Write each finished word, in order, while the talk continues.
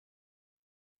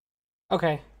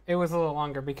Okay, it was a little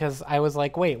longer because I was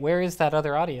like, wait, where is that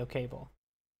other audio cable?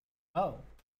 Oh,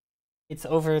 it's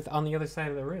over on the other side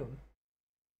of the room.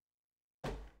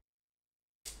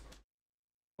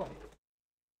 Cool.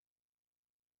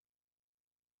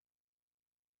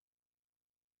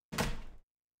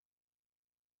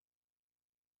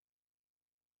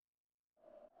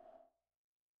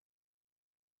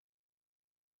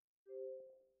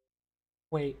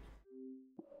 Wait,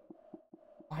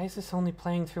 why is this only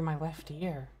playing through my left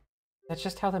ear? That's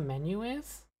just how the menu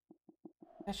is?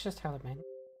 That's just how the menu...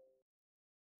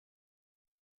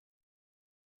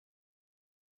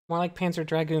 More like Panzer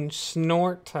Dragoon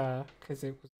Snorta, because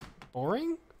it was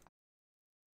boring?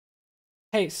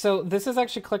 Hey, so this is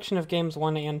actually a collection of games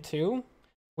 1 and 2,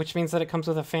 which means that it comes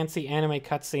with a fancy anime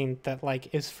cutscene that,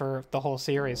 like, is for the whole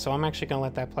series, so I'm actually gonna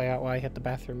let that play out while I hit the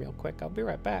bathroom real quick. I'll be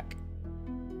right back.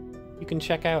 You can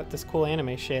check out this cool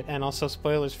anime shit, and also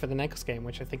spoilers for the next game,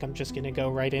 which I think I'm just gonna go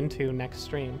right into next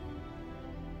stream.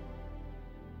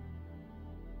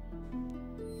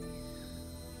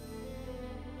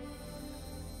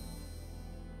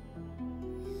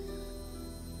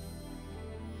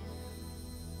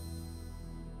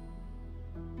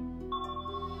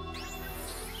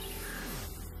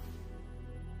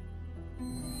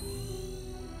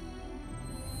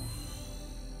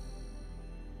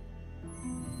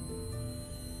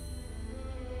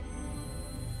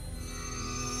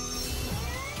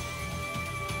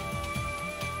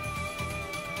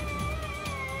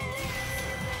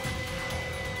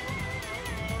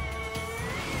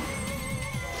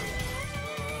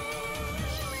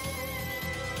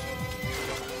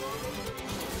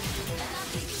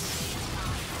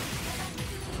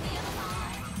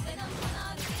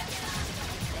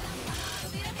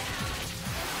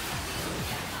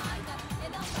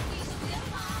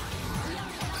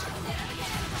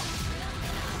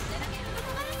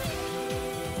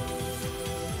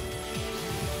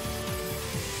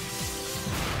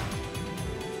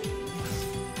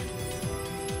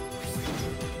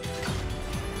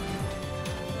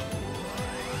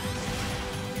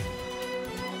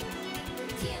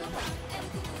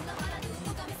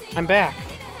 I'm back.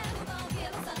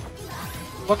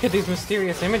 What could these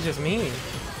mysterious images mean?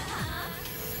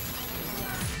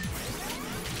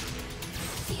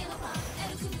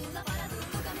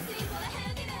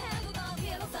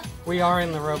 We are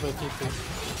in the RoboTP.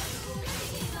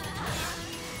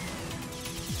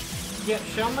 Yeah,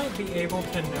 Shell might be able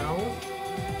to know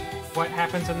what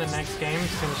happens in the next game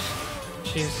since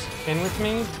she's in with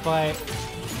me, but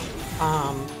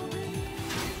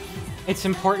it's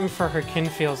important for her kin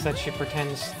feels that she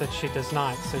pretends that she does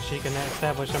not, so she can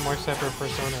establish a more separate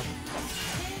persona.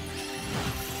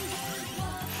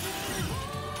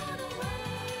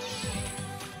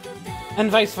 And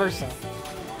vice versa.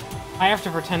 I have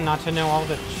to pretend not to know all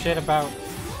the shit about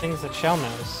things that Shell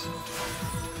knows.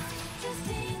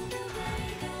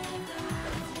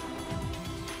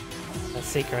 But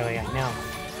secretly, I know.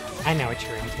 I know what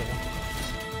you're into.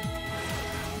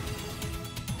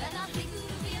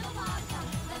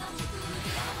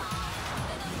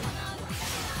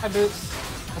 Hi, Boots.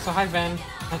 Also, hi, Ben.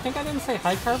 I think I didn't say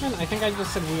hi, Carbon. I think I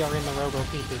just said we are in the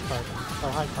RoboTP, Carbon. So,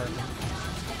 hi, Carbon.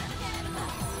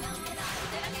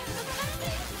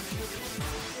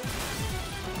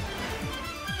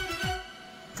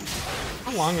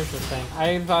 How long is this thing?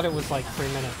 I thought it was like 3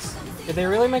 minutes. Did they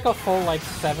really make a full, like,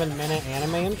 7-minute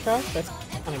anime intro? That's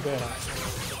kind of good, actually.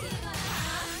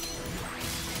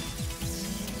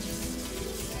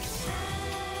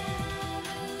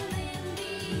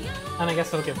 And I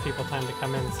guess it'll give people time to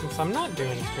come in since I'm not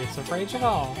doing Streets of Rage at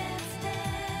all.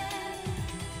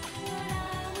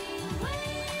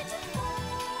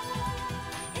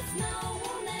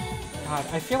 God,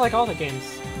 I feel like all the games.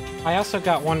 I also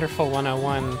got Wonderful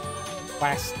 101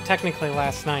 technically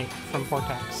last night from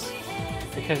Portax.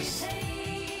 Because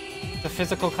the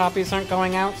physical copies aren't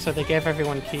going out, so they gave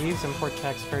everyone keys, and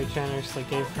Portax very generously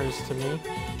gave hers to me.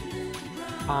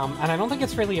 And I don't think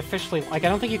it's really officially, like, I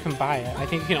don't think you can buy it. I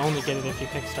think you can only get it if you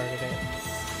kickstarted it.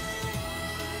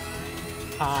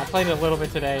 I played it a little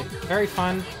bit today. Very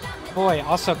fun. Boy,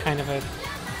 also kind of a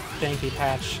janky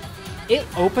patch. It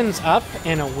opens up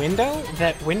in a window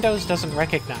that Windows doesn't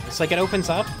recognize. Like, it opens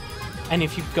up, and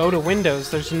if you go to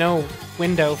Windows, there's no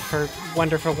window for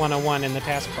Wonderful 101 in the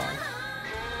taskbar.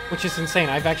 Which is insane.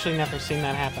 I've actually never seen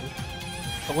that happen.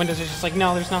 But Windows is just like,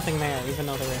 no, there's nothing there, even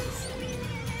though there is.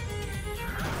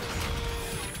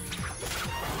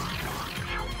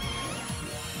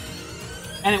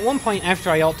 And at one point, after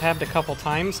I alt-tabbed a couple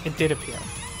times, it did appear.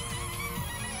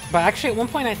 But actually, at one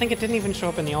point, I think it didn't even show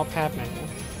up in the alt-tab menu.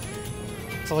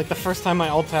 So like the first time I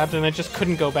alt tabbed and I just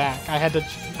couldn't go back. I had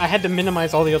to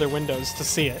minimize all the other windows to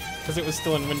see it because it was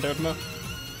still in windowed mode.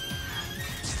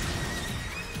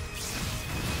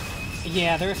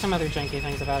 Yeah, there are some other janky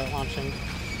things about it launching.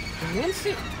 Once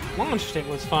it launched, it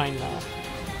was fine though.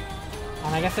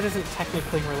 And I guess it isn't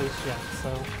technically released yet,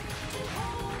 so.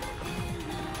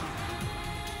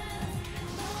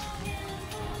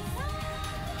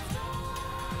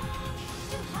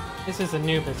 This is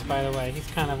Anubis, by the way. He's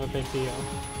kind of a big deal.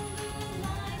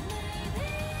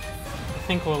 I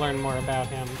think we'll learn more about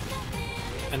him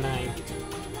tonight.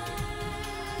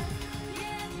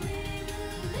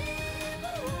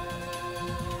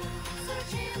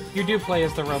 You do play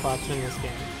as the robots in this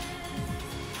game.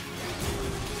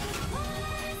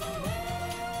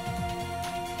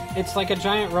 It's like a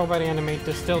giant robot anime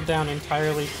distilled down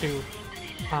entirely to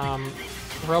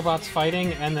robots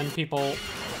fighting and then people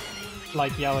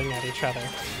like yelling at each other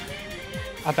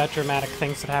about dramatic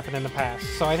things that happened in the past.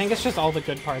 So I think it's just all the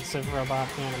good parts of robot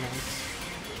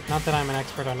animes. Not that I'm an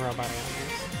expert on robot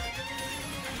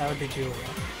animes. That would be Julia.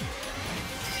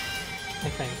 I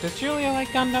think. Does Julia like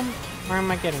Gundam? Or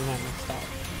am I getting that mixed up?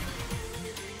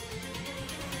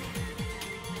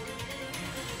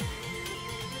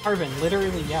 Carbon,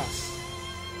 literally yes.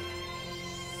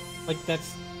 Like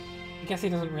that's... I guess he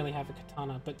doesn't really have a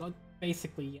katana, but like,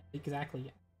 basically, yeah, exactly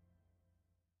yeah.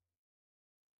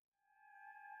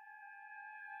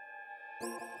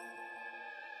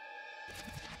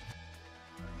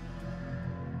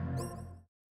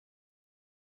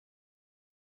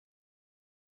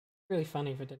 Really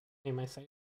funny if it didn't name my site.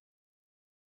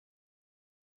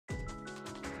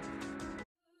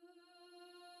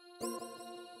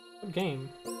 Good game.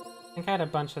 I think I had a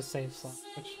bunch of save slots.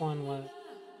 Which one was...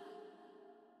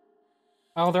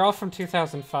 Oh, they're all from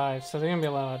 2005, so they're gonna be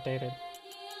a little outdated.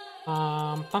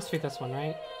 Must be this one,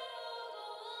 right?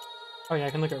 Oh yeah, I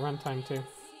can look at runtime too.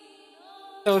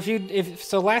 So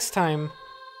so last time,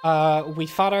 we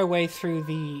fought our way through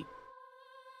the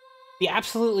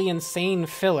absolutely insane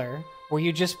filler where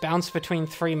you just bounce between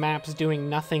 3 maps doing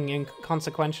nothing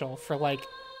inconsequential for like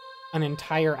an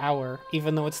entire hour,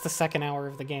 even though it's the second hour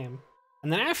of the game.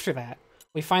 And then after that,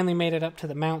 we finally made it up to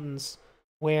the mountains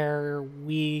where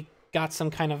we got some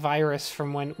kind of virus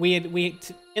from when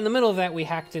in the middle of that we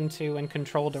hacked into and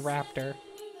controlled a raptor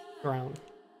drone.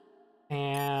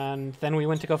 And then we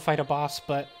went to go fight a boss,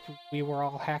 but we were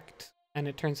all hacked, and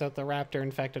it turns out the raptor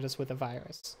infected us with a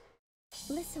virus.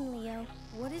 Listen, Leo.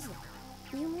 What is it?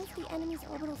 You moved the enemy's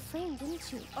orbital frame,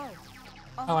 didn't you?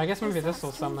 Oh, I guess maybe this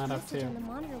will sum that up too. On the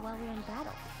monitor while we were in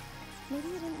battle. Maybe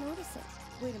you didn't notice it.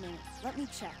 Wait a minute. Let me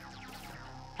check.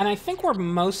 And I think we're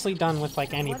mostly done with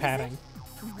like any padding.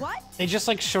 What? They just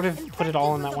like sort of put it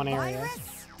all in that one area.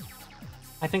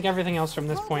 I think everything else from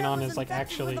this point on is like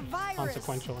actually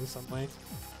consequential in some way.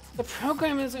 The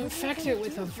program is infected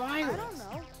with a virus. I don't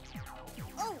know.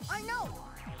 Oh, I know.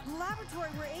 The laboratory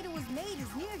where Ada was made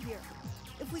is near here.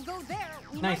 If we go there,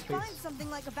 we might find something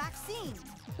like a vaccine.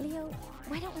 Leo,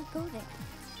 why don't we go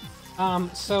there?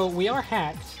 So we are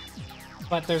hacked,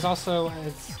 but there's also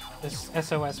this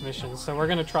SOS mission, so we're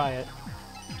gonna try it.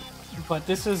 But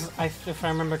this is, if I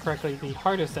remember correctly, the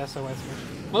hardest SOS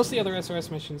mission. Most of the other SOS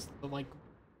missions, like,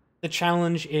 the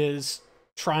challenge is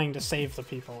trying to save the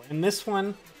people. In this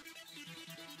one,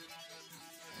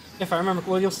 if I remember,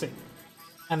 well, you'll see.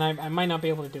 And I might not be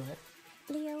able to do it.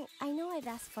 Leo, I know I've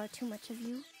asked far too much of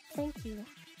you. Thank you.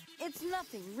 It's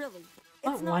nothing, really.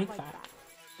 I don't like that.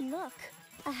 Look,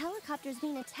 a helicopter's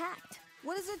being attacked.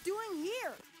 What is it doing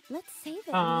here? Let's save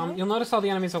it, Leo. You'll notice all the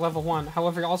enemies are level 1.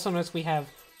 However, you'll also notice we have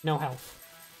no health.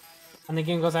 And the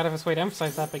game goes out of its way to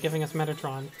emphasize that by giving us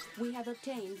Metatron. We have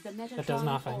obtained the Metatron that does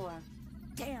nothing. ore.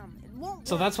 Damn, it won't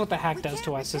So work. that's what the hack does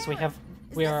to us, is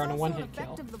we are on a one-hit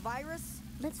kill. Of the virus?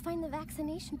 Let's find the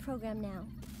vaccination program now.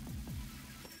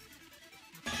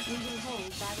 We will hold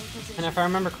battle position. And if I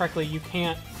remember correctly, you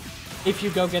can't... If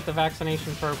you go get the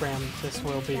vaccination program, this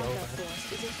will be over.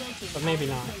 But maybe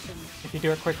not. If you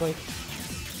do it quickly.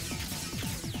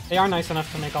 They are nice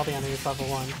enough to make all the enemies level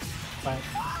 1, but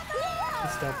you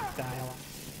still die a lot.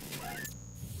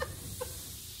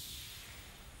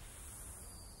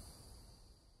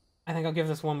 I think I'll give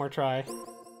this one more try,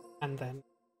 and then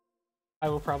I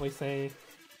will probably say...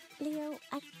 Leo,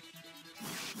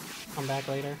 come back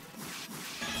later.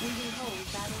 We will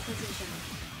hold battle position.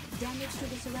 Damage to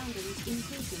the surroundings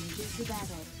increasing due to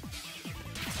battle.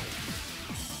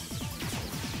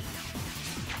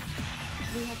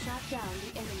 We have shot down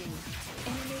the enemy.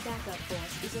 Enemy backup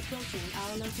force is approaching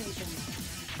our location.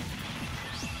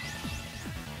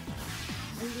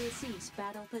 We will cease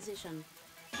battle position.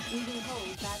 We will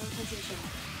hold battle position.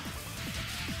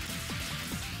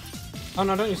 Oh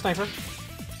no, don't use sniper.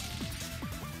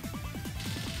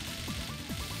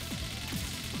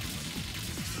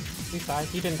 He died.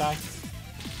 He didn't die.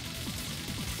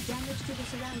 Damage to the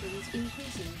surroundings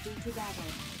increasing due to battle.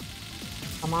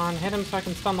 Come on, hit him so I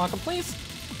can stun lock him, please.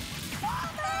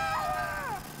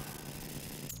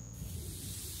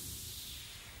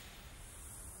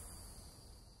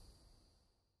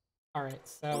 Alright,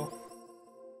 so...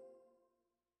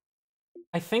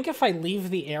 I think if I leave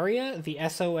the area, the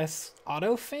SOS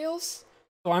auto fails.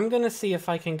 So I'm gonna see if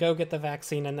I can go get the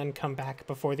vaccine and then come back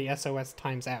before the SOS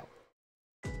times out.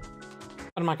 But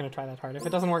I'm not gonna try that hard. If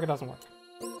it doesn't work, it doesn't work.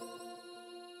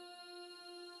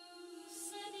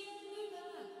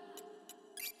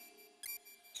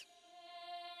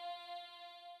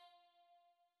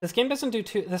 This game doesn't do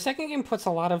too... The second game puts a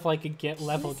lot of, like, get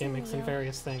level gimmicks and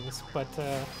various things, but,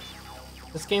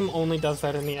 this game only does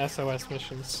that in the SOS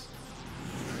missions.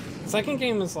 The second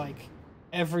game is, like,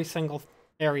 every single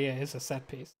area is a set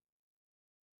piece.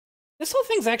 This whole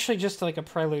thing's actually just, like, a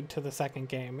prelude to the second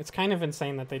game. It's kind of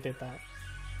insane that they did that.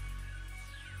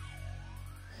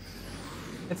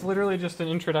 It's literally just an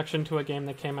introduction to a game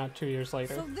that came out 2 years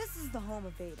later. So this is the home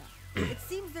of Ada. It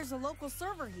seems there's a local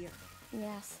server here.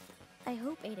 Yes. I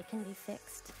hope Ada can be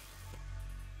fixed.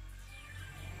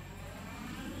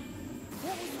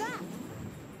 What was that?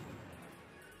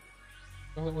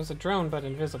 Well, it was a drone, but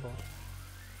invisible.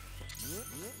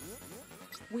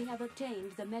 We have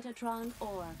obtained the Metatron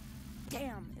ore.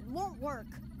 Damn, it won't work.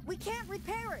 We can't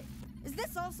repair it. Is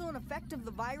this also an effect of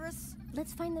the virus?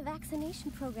 Let's find the vaccination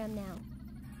program now.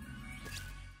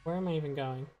 Where am I even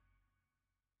going?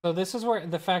 So this is where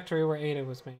the factory where Ada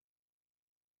was made.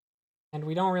 And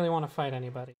we don't really want to fight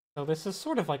anybody. So this is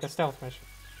sort of like a stealth mission.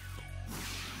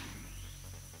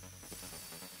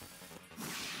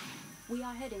 We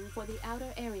are heading for the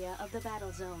outer area of the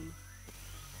battle zone.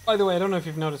 By the way, I don't know if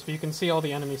you've noticed, but you can see all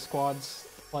the enemy squads.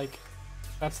 Like,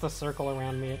 that's the circle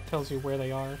around me. It tells you where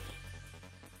they are.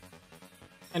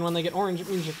 And when they get orange, it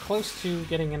means you're close to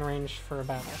getting in range for a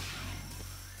battle.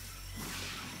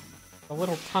 A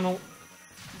little tunnel.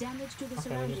 Damage to the Okay, they're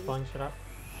surroundings. just blowing shit up.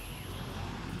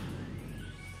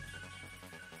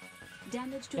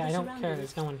 Damage to Yeah, the I don't surroundings. care.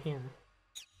 There's no one here.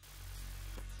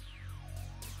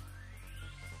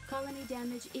 Colony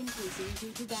damage increasing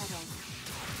due to battle.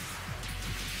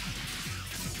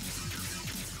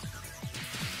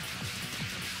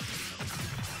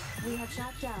 We have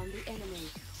shot down the enemy.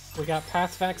 We got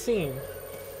past vaccine.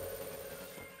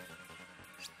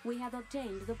 We have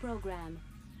obtained the program.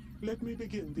 Let me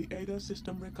begin the Ada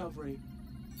system recovery.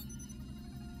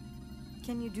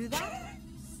 Can you do that?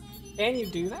 Can you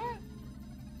do that?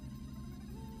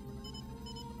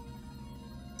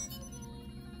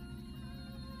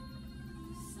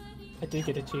 I did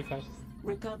get a Chiefo.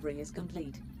 Recovery is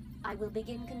complete. I will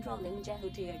begin controlling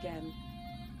Jehuti again.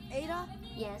 Ada,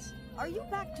 Yes, are you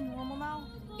back to normal now?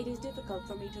 it is difficult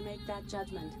for me to make that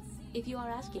judgment. If you are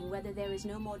asking whether there is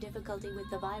no more difficulty with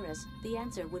the virus, the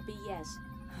answer would be yes.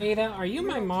 Ada, are you my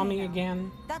You're okay mommy now.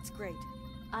 again? That's great.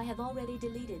 I have already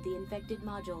deleted the infected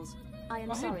modules. I am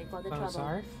What? sorry for the Oh, trouble.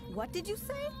 sorry. What did you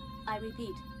say? I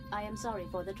repeat, I am sorry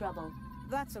for the trouble.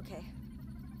 That's okay.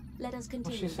 Let us Well,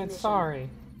 continue she the said mission. sorry.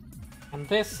 And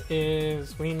this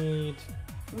is... we need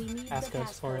We need the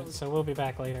passcodes for it, passcode. so we'll be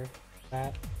back later.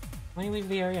 That. Can I leave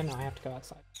the area? No, I have to go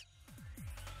outside.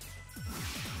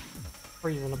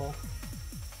 Reasonable.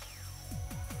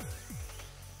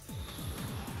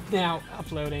 Now,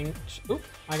 uploading. Oop,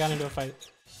 I got into a fight.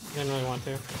 Didn't really want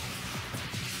to.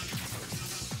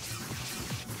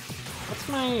 What's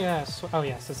my, oh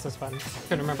yes, it's this button.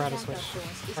 Couldn't remember how to switch Backup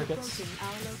force is targets. approaching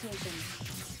our location.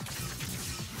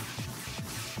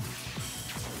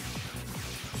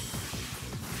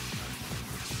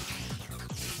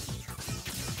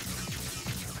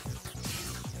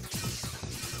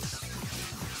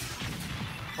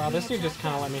 Wow, this dude just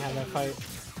kind of let me have that fight.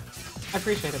 I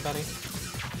appreciate it, buddy. Is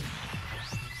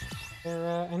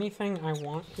there anything I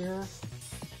want here?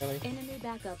 Really? Enemy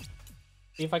backup.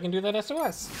 See if I can do that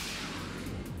SOS.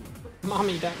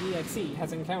 Mommy.exe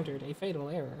has encountered a fatal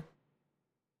error.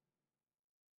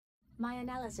 My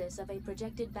analysis of a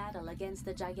projected battle against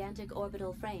the gigantic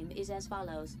orbital frame is as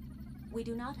follows. We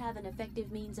do not have an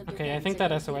effective means of Okay, I defense think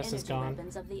that against the SOS is energy gone.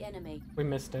 weapons of the enemy. We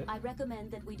missed it. I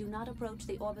recommend that we do not approach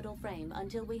the orbital frame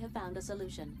until we have found a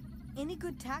solution. Any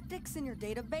good tactics in your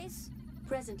database?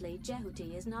 Presently,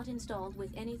 Jehuti is not installed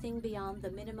with anything beyond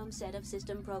the minimum set of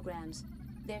system programs.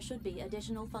 There should be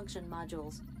additional function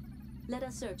modules. Let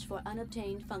us search for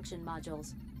unobtained function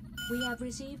modules. We have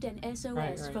received an SOS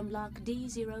Right. from Lock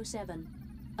D07.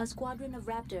 A squadron of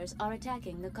raptors are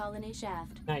attacking the colony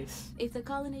shaft. Nice. If the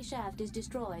colony shaft is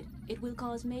destroyed, it will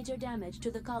cause major damage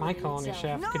to the colony My colony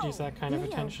itself. shaft could use that kind of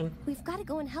attention. We've got to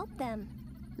go and help them.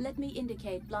 Let me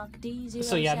indicate block D07.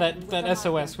 So yeah, that with a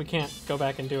SOS, marker. we can't go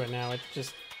back and do it now.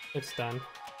 It's done.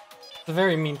 It's a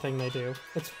very mean thing they do.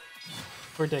 It's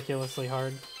ridiculously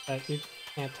hard that you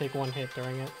can't take one hit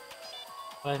during it.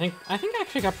 But I think I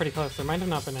actually got pretty close. There might have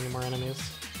not been any more enemies.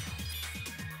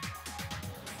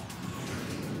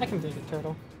 I can dig it,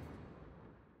 turtle.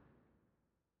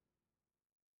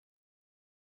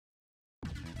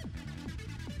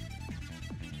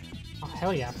 Oh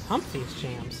hell yeah, pump these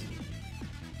jams.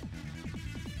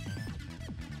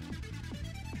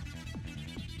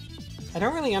 I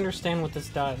don't really understand what this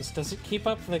does. Does it keep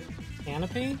up the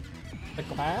canopy? The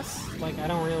glass? Like, I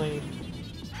don't really...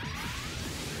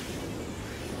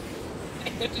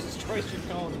 It destroys your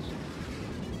colony.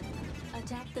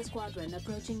 Attack the squadron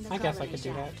approaching the I guess I colony could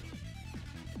do that. shaft.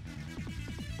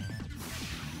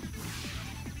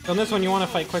 So in this one you want to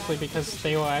fight quickly because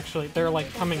they will actually... They're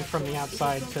like coming from the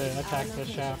outside to attack the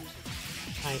shaft.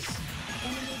 Nice.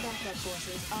 Enemy backup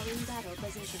forces are in battle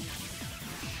position.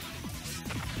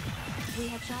 We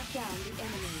have shot down the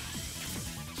enemy.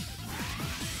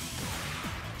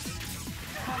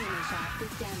 Colony shaft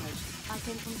is damaged. I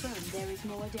can confirm there is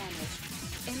more damage.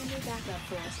 Enemy backup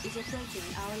force is approaching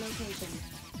our location.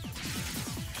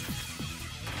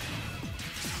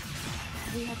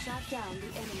 We have shot down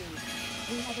the enemy.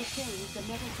 We have obtained the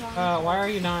Metatron. Why are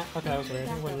you not... Okay, that was weird. It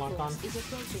Enemy wouldn't lock on. backup force is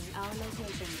approaching our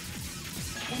location.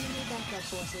 Enemy backup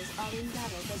forces are in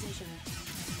battle position.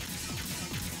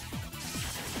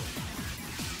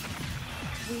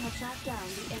 We have shot down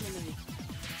the enemy.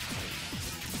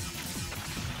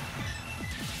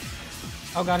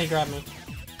 Oh god, he grabbed me.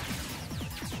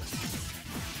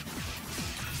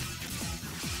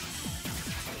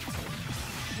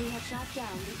 We have shot down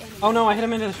the enemy. Oh no, I hit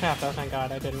him into the shaft. Oh, thank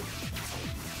god, I didn't.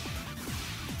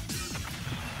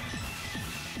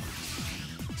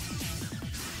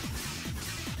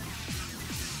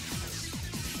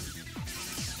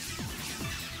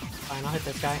 Fine, I'll hit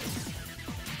this guy.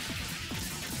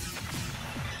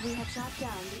 We have shot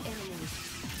down the enemy.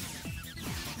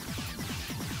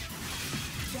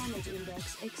 Damage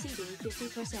index exceeding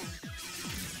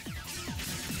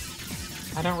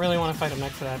 50%. I don't really want to fight him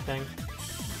next to that thing.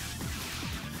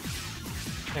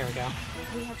 There we go.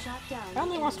 We have shot down. I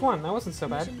only lost one. That wasn't so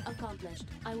bad. Mission accomplished.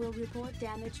 I will report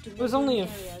damage to It was only a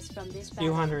areas from this few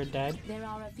battle. hundred dead. There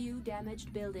are a few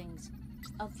damaged buildings.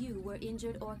 A few were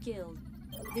injured or killed.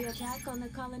 The attack on the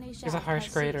colony shaft He's a harsh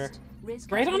has grader. ceased.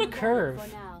 Risk Right has on a been curve.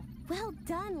 avoided for now. Well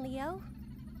done, Leo.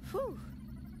 Whew.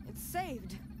 It's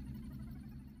saved.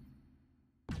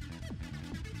 I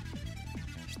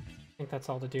think that's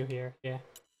all to do here. Yeah.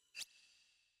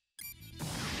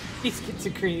 These kids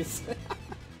agrees.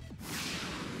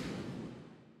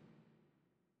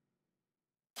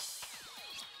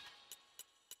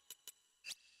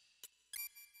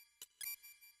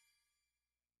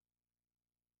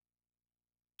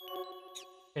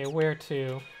 Okay, where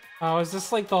to? Oh, is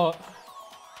this like the... I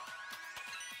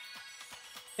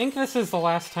think this is the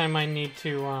last time I need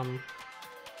to,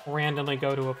 randomly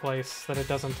go to a place that it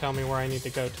doesn't tell me where I need to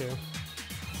go to.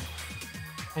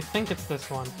 I think it's this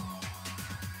one.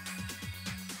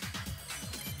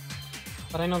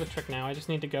 But I know the trick now, I just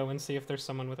need to go and see if there's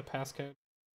someone with a passcode.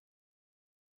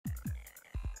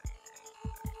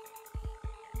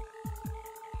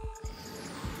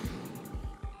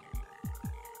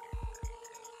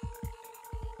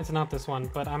 It's not this one,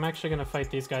 but I'm actually gonna fight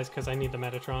these guys because I need the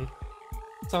Metatron.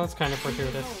 So it's kind of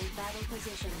fortuitous. Hold battle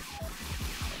position.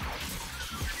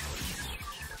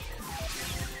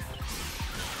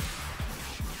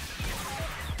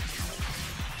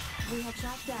 We have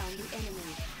shot down the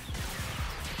enemy.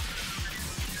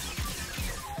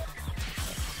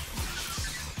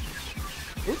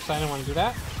 Oops, I didn't want to do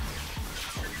that.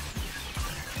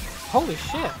 Holy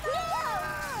shit!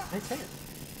 Nice hit.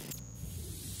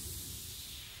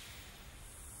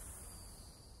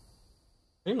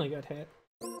 Extremely good hit.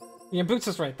 Yeah, Boots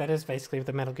is right. That is basically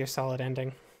the Metal Gear Solid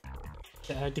ending.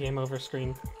 The game over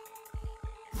screen.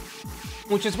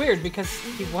 Which is weird because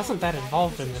he wasn't that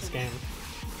involved in this game.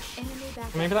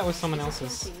 Maybe that was someone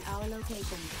else's. Our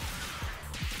location.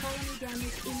 Colony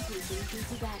damage increasing due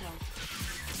to battle.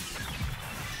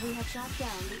 We have shot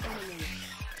down the enemy.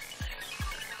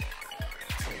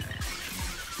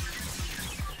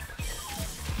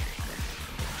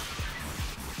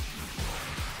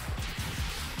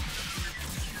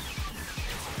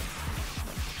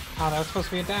 Oh, that was supposed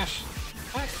to be a dash.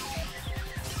 What?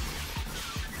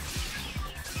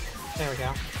 There we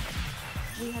go.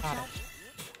 We have Got shot.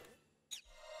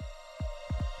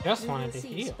 Just wanted to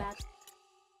heal.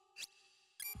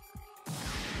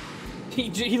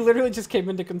 He literally just came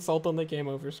in to consult on the game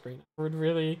over screen. I would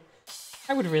really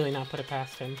not put it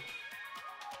past him.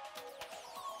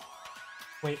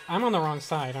 Wait, I'm on the wrong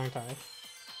side, aren't I?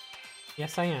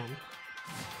 Yes, I am.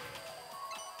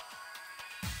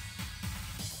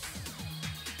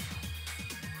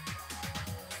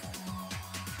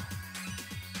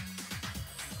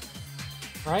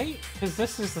 Right? Because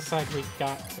this is the side we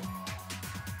got to.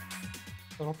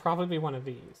 So it'll probably be one of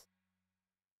these.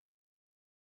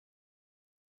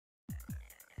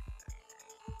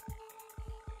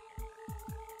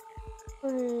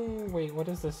 Wait, what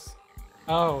is this?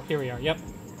 Oh, here we are. Yep.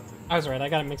 I was right. I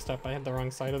got it mixed up. I had the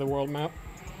wrong side of the world map.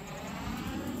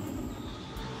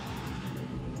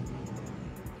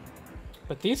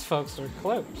 But these folks are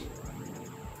cloaked.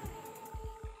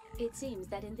 It seems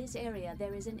that in this area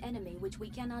there is an enemy which we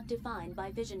cannot define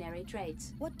by visionary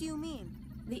traits. What do you mean?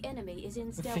 The enemy is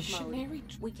in stealth mode.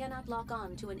 We cannot lock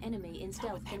on to an enemy in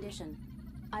stealth condition.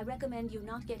 I recommend you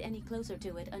not get any closer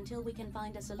to it until we can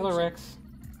find a solution. Hello, Rex.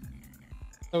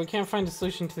 So we can't find a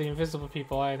solution to the invisible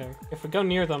people either. If we go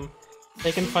near them,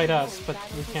 they can fight us, but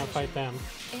we can't fight them.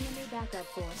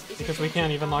 Because we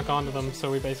can't even lock onto them,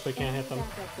 so we basically can't hit them.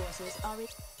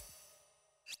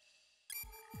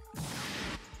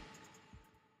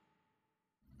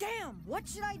 Damn, what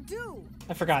should I do?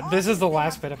 I forgot. This is the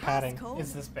last bit of padding.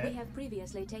 Is this bit? We have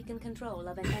previously taken control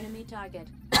of an enemy target.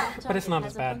 But it's not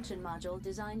as bad. A function module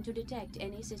designed to detect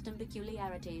any system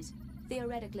peculiarities.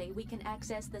 Theoretically, we can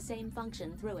access the same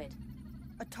function through it.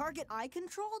 A target I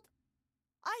controlled?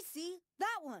 I see.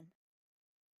 That one.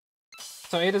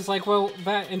 So it is like, well,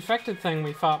 that infected thing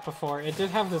we fought before, it did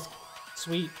have this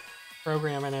sweet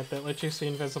program in it that lets you see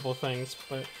invisible things,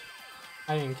 but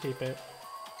I didn't keep it.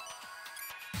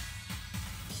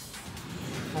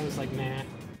 I was like, nah.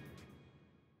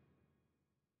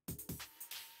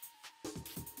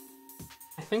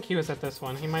 I think he was at this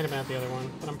one. He might have been at the other one,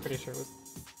 but I'm pretty sure it was.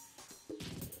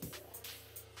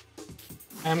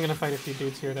 I am gonna fight a few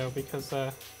dudes here though, because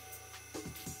I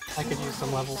could use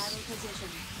some levels.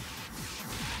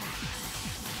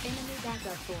 Enemy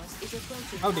backup force is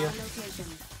approaching oh dear. our location.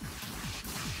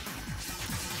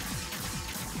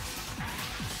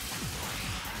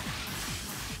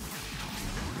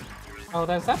 Oh,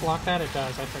 does that block that? It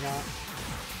does, I forgot.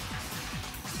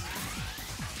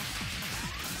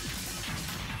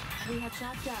 We have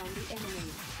shot down the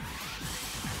enemy.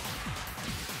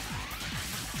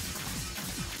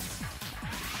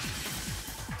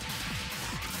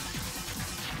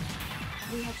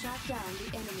 We have shot down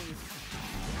the enemy.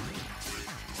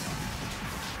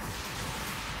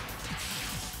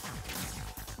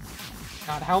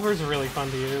 God, halberds are really fun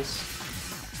to use.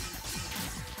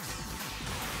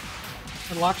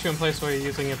 It locks you in place while you're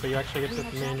using it, but you actually get to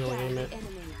manually aim it.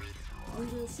 We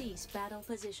will cease battle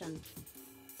position.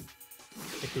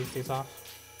 Take these off.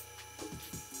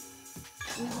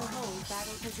 We will hold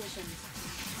battle position.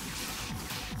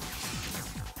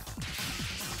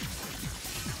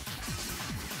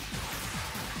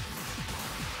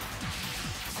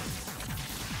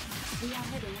 We are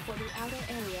heading for the outer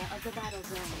area of the battle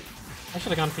zone. I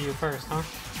should have gone for you first, huh?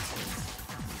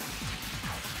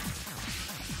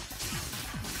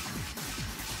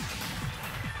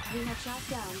 We have shot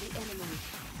down the enemy.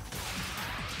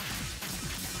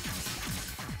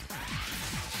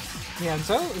 Yeah,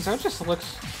 Zoe just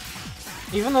looks...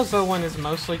 Even though Zoe 1 is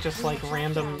mostly just like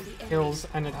random kills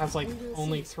and it has like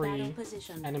only 3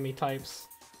 enemy types,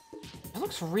 it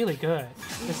looks really good,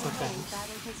 is the thing.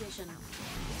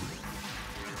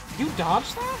 You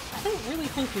dodged that? I don't really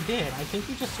think you did. I think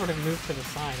you just sort of moved to the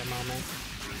side a moment.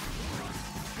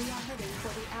 We are heading for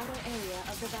the outer area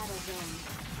of the battle zone.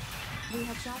 We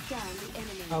have shot down the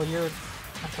enemy. Oh, you're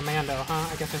a commando, huh?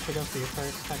 I guess I should go for you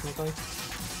first, technically.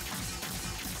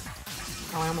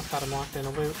 Oh, I almost got him locked in a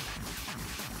loop.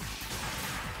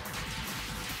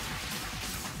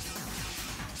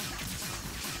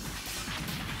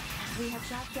 We have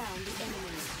shot down the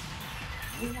enemy.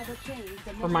 We have obtained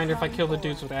the reminder, if I kill the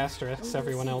dudes with asterisks,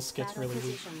 everyone else gets really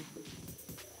weak.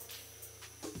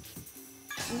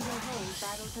 We will hold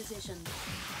battle position.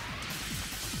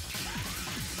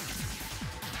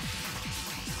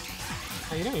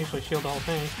 Oh, you don't usually shield the whole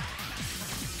thing.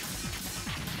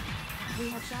 We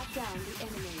have shot down the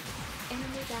enemy.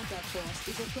 Enemy backup force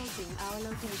is approaching our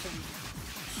location.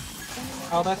 Enemy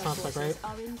oh, that's not so great.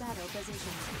 Are in battle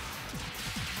position.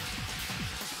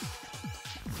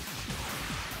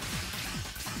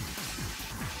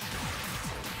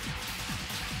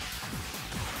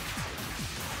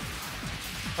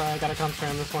 I gotta concentrate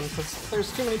on this one because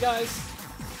there's too many guys.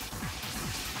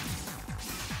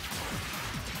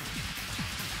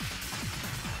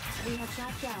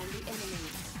 down the enemy.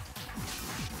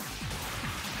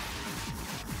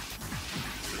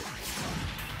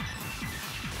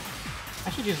 I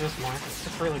should use this more.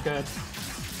 It's really good.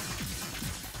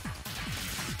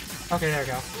 Okay, there we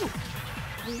go.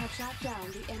 We have shot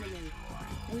down the enemy.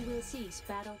 We will cease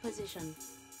battle position.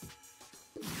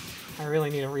 I really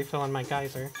need a refill on my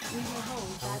geyser. We will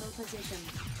hold battle position.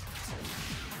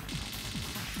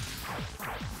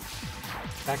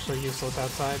 It's actually useless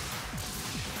outside.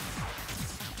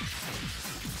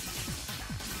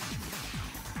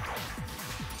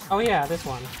 Oh yeah, this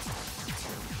one.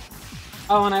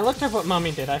 Oh, and I looked at what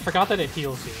Mummy did. I forgot that it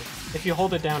heals you. If you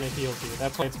hold it down, it heals you.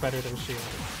 That's why it's better than shield.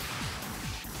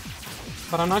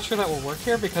 But I'm not sure that will work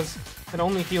here because it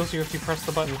only heals you if you press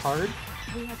the button hard.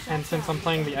 And since I'm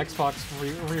playing the Xbox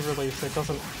re-release, it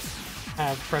doesn't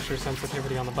have pressure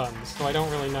sensitivity on the buttons, so I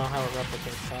don't really know how it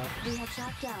replicates that. We have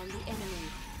shot down the enemy.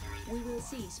 We will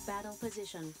cease battle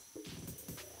position.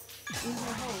 We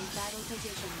will hold battle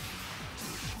position.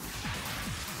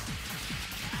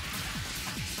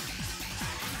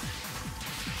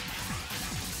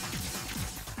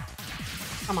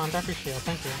 Come on, drop your shield,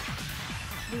 thank you.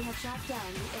 We have shot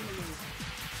down the enemy.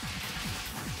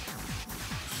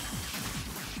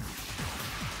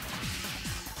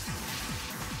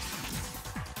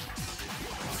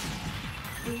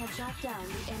 We have shot down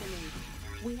the enemy.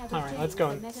 We have Alright, let's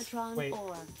go. the Megatron Wait.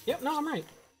 ore. Yep, no, I'm right.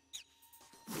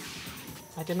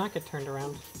 I did not get turned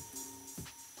around.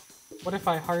 What if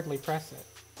I hardly press it?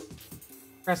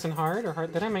 Pressing hard or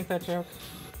hard? Did I make that joke?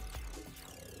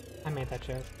 I made that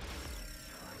joke.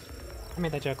 I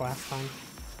made that joke last time.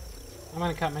 I'm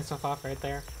gonna cut myself off right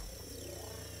there.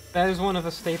 That is one of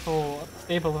the staple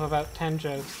of about 10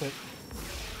 jokes that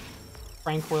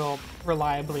Frank will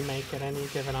reliably make at any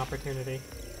given opportunity.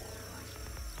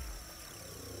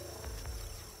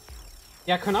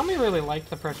 Yeah, Konami really liked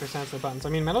the pressure-sensitive buttons. I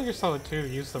mean, Metal Gear Solid 2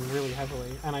 used them really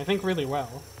heavily, and I think really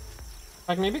well.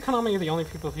 Like, maybe Konami are the only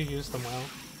people who use them well.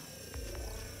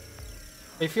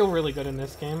 They feel really good in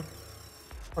this game.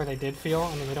 Or they did feel.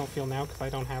 I mean, they don't feel now because I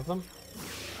don't have them.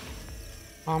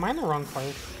 Oh, am I in the wrong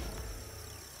place?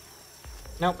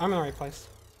 Nope, I'm in the right place.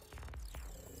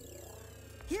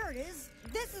 Here it is.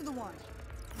 This is the one.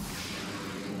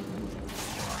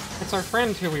 It's our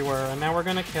friend who we were, and now we're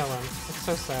gonna kill him. It's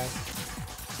so sad.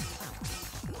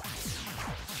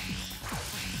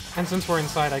 And since we're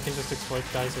inside, I can just exploit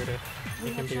Geyser to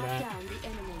make him do that. Down the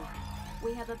enemy.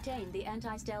 We have obtained the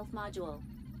anti-stealth module.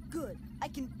 Good. I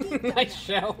can beat them Nice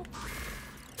now. shell.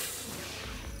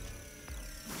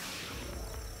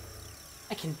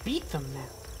 I can beat them now.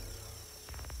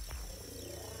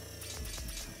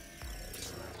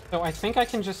 So I think I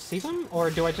can just see them, or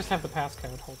do I just have the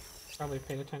passcode? Hold on. Probably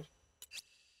paid attention.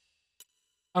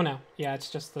 Oh no, yeah, it's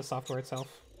just the software itself.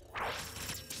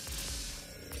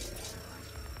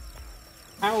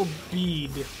 Ow,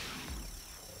 bead.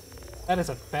 That is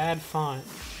a bad font.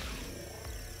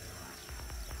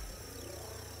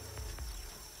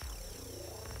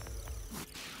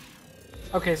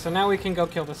 Okay, so now we can go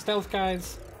kill the stealth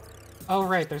guys. Oh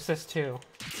right, there's this too.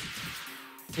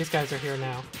 These guys are here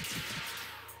now.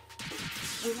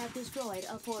 We have destroyed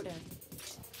a porter.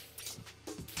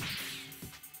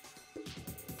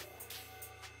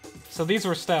 So these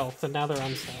were stealth, and now they're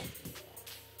unstealth.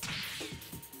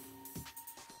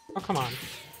 Oh, come on.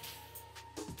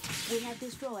 We have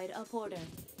destroyed a porter.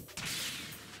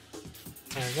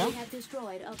 There we go. We have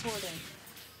destroyed a porter.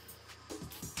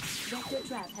 Vector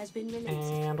trap has been released.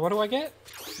 And what do I get?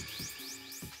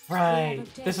 Right.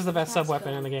 This is the best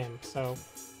sub-weapon in the game, so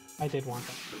I did want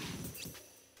that.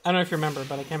 I don't know if you remember,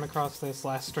 but I came across this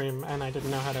last stream, and I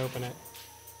didn't know how to open it.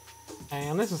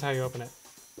 And this is how you open it.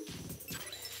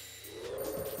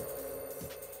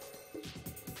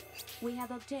 We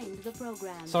have obtained the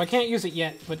program. So I can't use it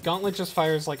yet, but Gauntlet just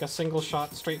fires like a single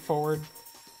shot straight forward.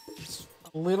 It's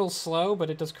a little slow, but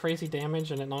it does crazy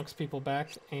damage and it knocks people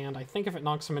back, and I think if it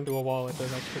knocks them into a wall, it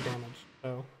does extra damage.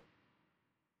 So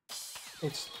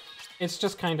it's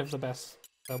just kind of the best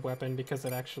sub-weapon because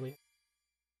it actually...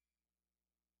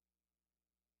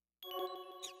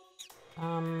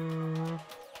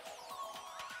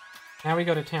 Now we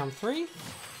go to Town 3.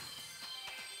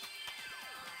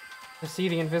 To see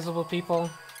the invisible people,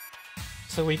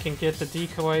 so we can get the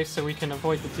decoy, so we can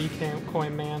avoid the decoy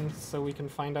man, so we can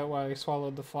find out why he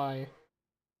swallowed the fly.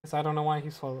 Because I don't know why he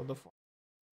swallowed the fly.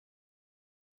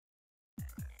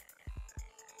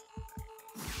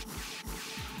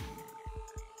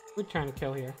 Who are we trying to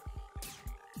kill here?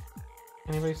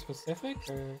 Anybody specific,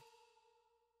 or...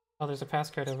 Oh, there's a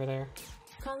passcode over there.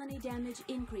 Colony damage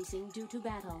increasing due to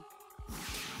battle.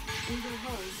 We will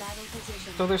hold battle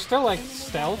position. So they're still like Enemy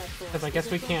stealth, backup force because I guess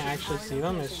is we can't approaching actually our see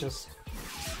them. It's location. just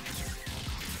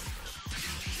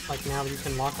like now you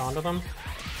can lock onto them.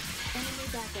 Enemy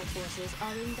backup forces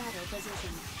are in battle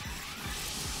position.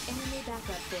 Enemy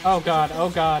backup force. Oh is god, oh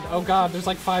approaching god, our oh god, there's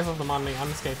location. like 5 of them on me. I'm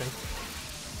escaping.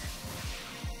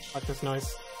 Fuck this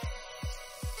noise.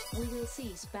 We will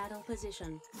cease battle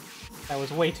position. That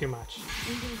was way too much.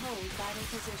 We will hold battle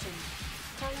position.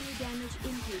 Colony damage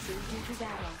increasing due to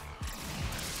battle.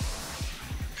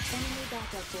 Enemy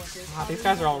backup forces. These in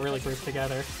guys are all battle really grouped position.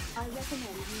 together. I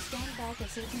recommend you stand back a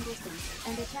certain distance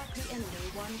and attack the enemy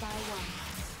one by one.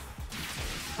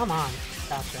 Come on.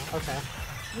 Gotcha. Okay.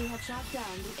 We have shot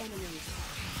down the enemies.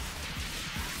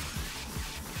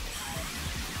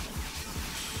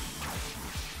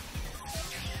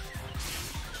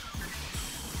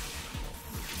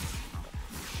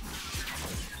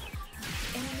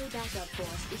 Enemy backup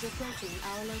force is approaching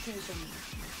our location.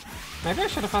 Maybe I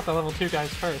should have fought the level 2 guys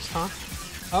first, huh?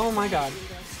 Oh my god.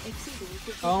 Index exceeding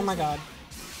 50%. Oh my god.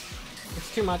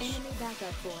 It's too much. Enemy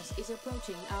backup force is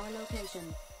approaching our location.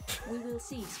 We will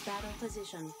cease battle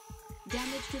position.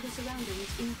 Damage to the surroundings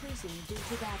increasing due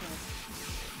to battle.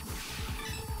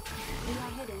 We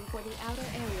are heading for the outer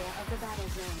area of the battle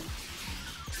zone.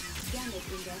 Damage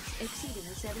index exceeding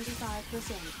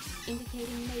 75%,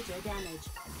 indicating major damage.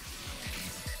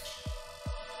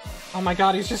 Oh my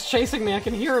god, he's just chasing me. I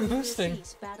can hear him We will boosting.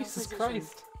 cease battle Jesus position.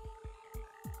 Christ.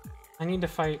 I need to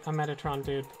fight a Metatron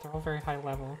dude, but they're all very high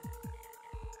level.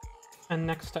 And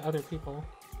next to other people.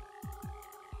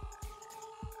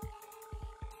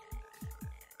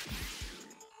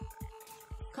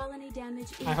 Colony damage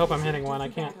I hope I'm increasing hitting due one. to I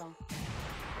can't. battle.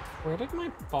 Where did my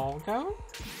ball go?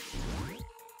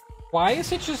 Why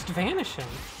is it just vanishing?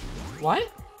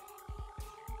 What?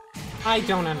 I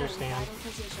don't understand. Battle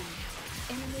position.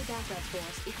 Enemy backup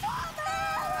force is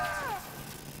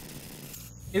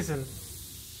Isn't.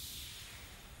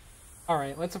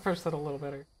 Alright, let's approach that a little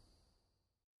better.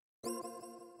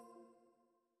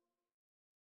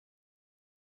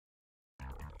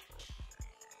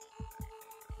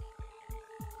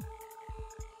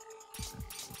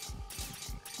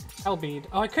 Hellbead.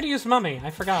 Oh, I could have used Mummy.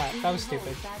 I forgot. That was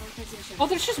stupid. Oh,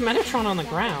 there's just Metatron on the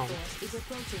ground. Is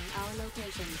approaching our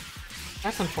location.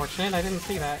 That's unfortunate. I didn't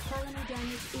see that. Colony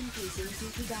damage increasing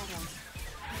due to battle.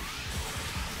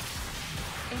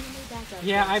 Enemy backup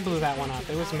Yeah, force I blew is that one up.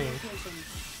 approaching It was our me. location.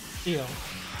 Deal.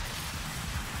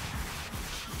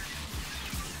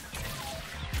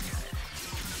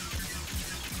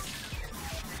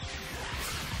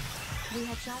 We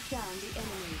have shot down the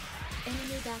enemy.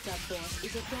 Enemy backup force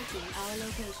is approaching our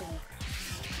location.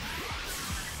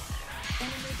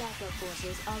 Enemy backup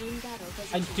forces are in battle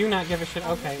I position. do not give a shit.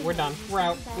 Okay, we're done. We're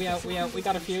out. We out. We out. We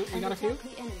got a few. We And got a few. attack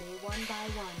the enemy one by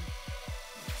one.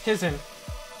 Tizen.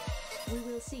 We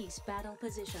will cease battle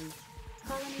position.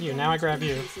 Colony You, now I damage grab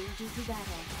you. increasing due to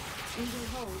battle. We will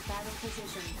hold battle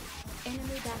position.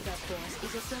 Enemy backup force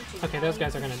is approaching. Okay, those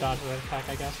guys are gonna dodge the attack,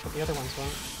 I guess, but the other ones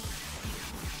won't.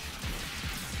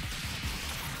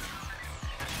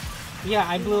 Yeah,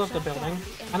 I blew up the building,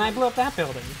 and I blew up that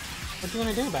building. What are you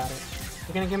gonna do about it?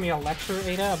 You're gonna give me a lecture,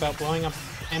 Ada, about blowing up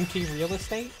empty real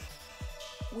estate?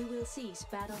 We will cease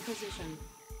battle position.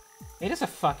 Ada's a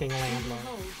fucking We will landlord.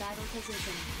 hold battle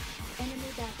position. Enemy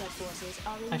backup forces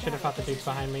are in I should have battle fought the dudes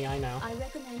position. behind me, I know. I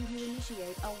recommend you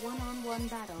initiate a one-on-one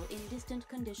battle in distant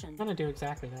condition. I'm gonna do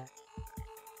exactly that.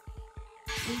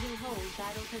 We will hold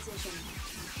battle position.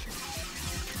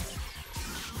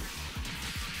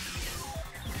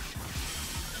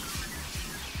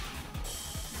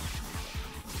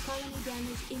 Colony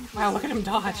damage increasing Wow, look at him due to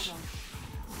dodge. battle.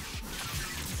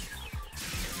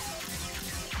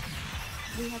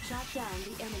 We have shot down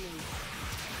the enemy.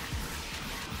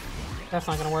 That's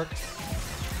not gonna work. In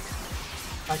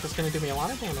fact, it's gonna do me a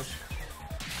lot of damage.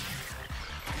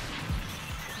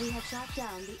 We have shot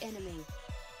down the enemy.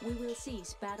 We will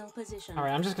cease battle position.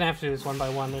 Alright, I'm just gonna have to do this one by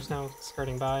one. There's no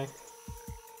skirting by.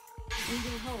 We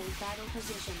will hold battle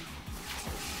position.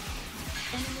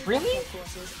 Enemy Really? backup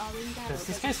forces are in battle Does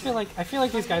these guys position. feel like... I feel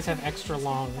like these guys have Stand extra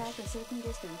long... back a certain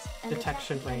distance and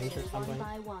detection attack the range or enemy something. One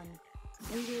by one.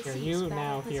 We will Here, cease you battle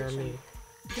now hear position. me.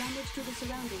 Damage to the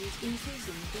surroundings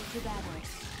increasing due to battle.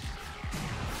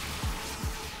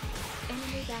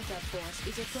 Enemy backup force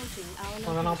is approaching our location.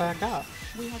 Well, then I'll back up.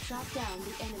 We have shot down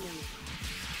the enemy.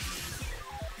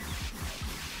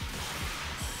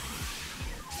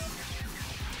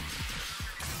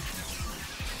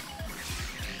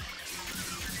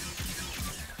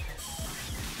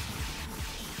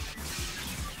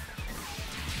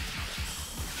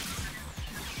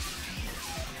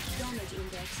 Damage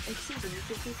index effects exceeding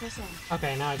 50%.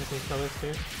 Okay, now I just need to kill this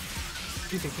dude.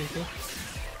 Easy.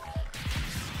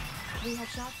 We have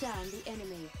shot down the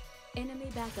enemy. Enemy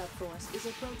backup force is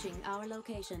approaching our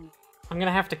location. I'm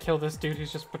gonna have to kill this dude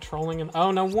who's just patrolling and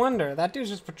oh, no wonder. That dude's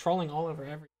just patrolling all over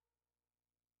everything.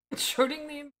 Supporting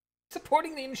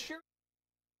the insurance.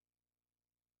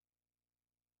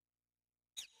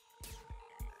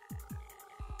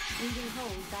 We will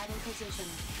hold battle position.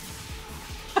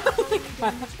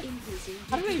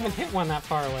 How did I even hit one that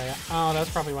far away? Oh, that's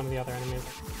probably one of the other enemies.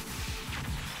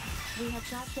 We have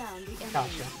shot down the enemy.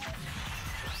 Gotcha.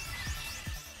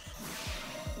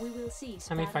 We will cease.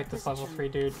 Let me fight this level 3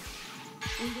 dude.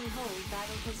 We will hold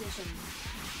battle position.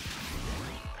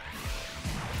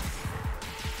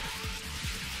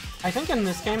 I think in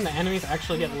this game the enemies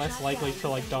actually get less likely to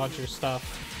like dodge your stuff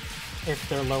if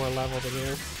they're lower level than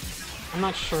you. I'm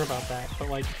not sure about that, but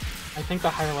like I think the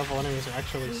higher level enemies are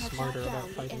actually smarter about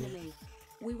fighting you.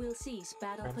 We will cease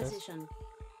battle position.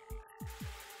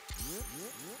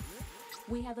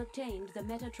 We have obtained the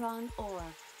Metatron ore.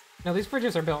 No, these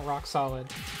bridges are built rock solid.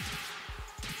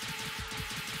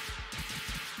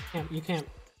 You can't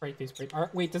break these bridges.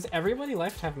 Wait, does everybody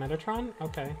left have Metatron?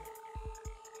 Okay.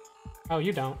 Oh,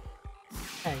 you don't.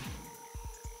 Hey.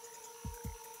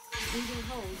 We will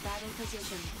hold battle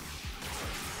position.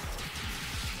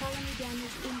 Colony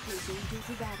damage increasing due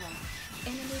to battle.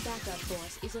 Enemy backup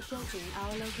force is approaching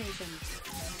our location.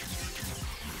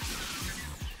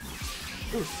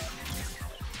 Oof.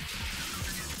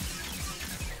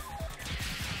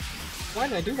 Why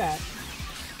did I do that?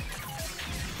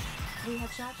 We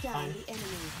have shot down the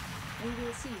enemy. We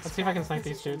will cease. Let's see if I can snipe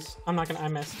these dudes. I'm not gonna. I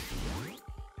missed.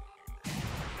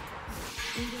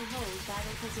 We will hold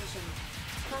battle position.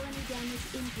 Colony damage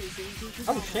increasing due to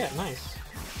battle. Oh shit! Nice.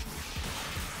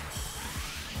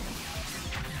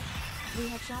 We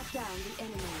have shot down the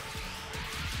enemy.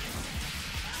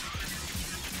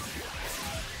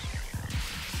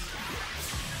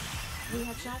 We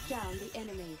have shot down the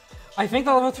enemy. I think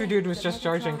the level 3 dude was just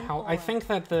charging I think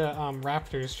that the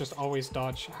raptors just always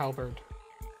dodge halberd.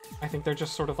 I think they're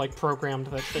just sort of like programmed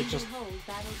that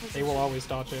they will always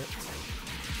dodge it.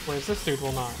 Whereas this dude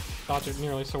will not dodge it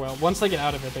nearly so well. Once they get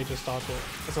out of it, they just dodge it.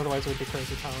 Because otherwise it would be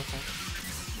crazy powerful.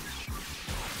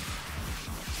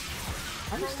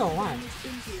 Why are you still alive?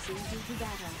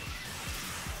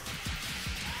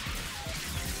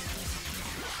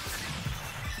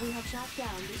 We have shot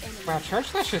down the enemy. Wow, Charge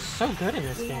Slash is so good in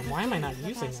this game. Why am I not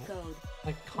using it?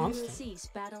 Like, constant. We will cease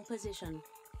battle position.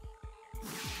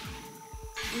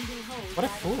 We will hold what a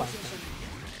battle fool I position. think.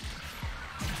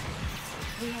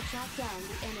 We have shot down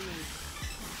the enemy.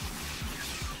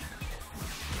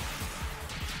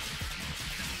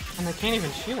 And they can't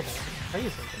even shield it. It's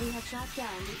crazy. We have shot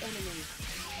down the enemy.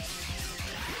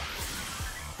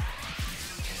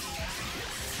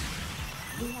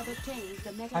 We have obtained the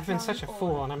Metatron I've been such a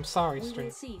fool, and I'm sorry,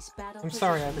 Street. I'm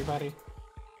sorry, everybody.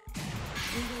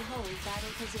 We will hold battle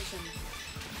position.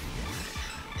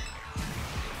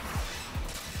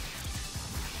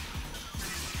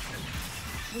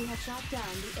 We have shot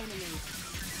down the enemy.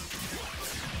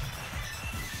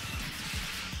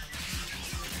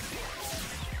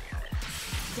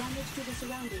 Damage to the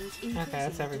surroundings increasing. Okay,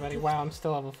 that's everybody. Wow, I'm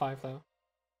still level 5 though.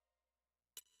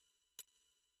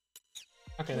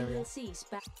 Okay, there we go.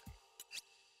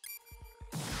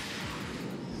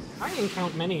 I didn't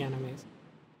count many enemies.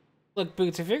 Look,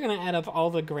 Boots, if you're gonna add up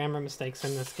all the grammar mistakes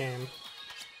in this game,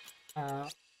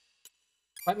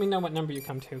 let me know what number you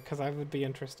come to, because I would be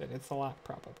interested. It's a lot,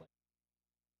 probably.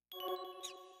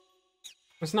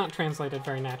 It's not translated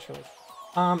very naturally.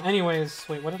 Anyways,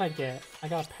 wait, what did I get? I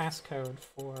got a passcode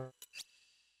for...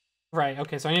 Right,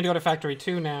 okay, so I need to go to Factory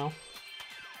 2 now.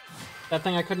 That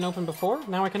thing I couldn't open before?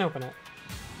 Now I can open it.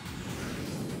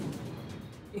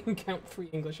 You can count 3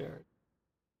 English errors.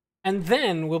 And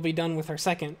then we'll be done with our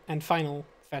second and final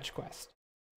fetch quest.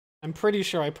 I'm pretty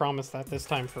sure I promised that this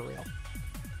time for real.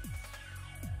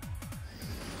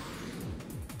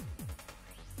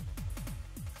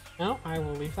 No, I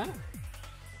will leave that.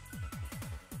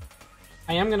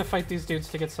 I am gonna fight these dudes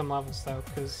to get some levels though,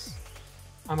 because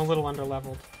I'm a little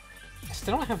under-leveled. I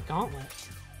still don't have Gauntlet.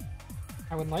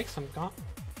 I would like some Gauntlet.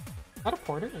 Is that a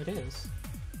porter? It is.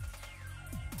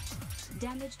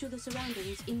 Damage to the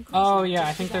surroundings increasing. Oh yeah,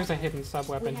 I think there's a hidden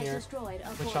sub-weapon here,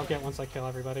 which I'll get once I kill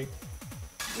everybody.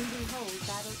 We will hold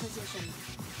battle position.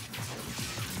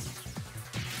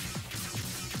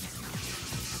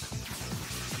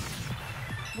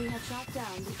 We have shot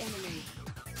down the enemy.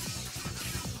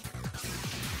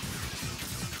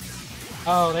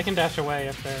 Oh, they can dash away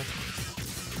if they're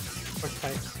quick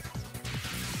types.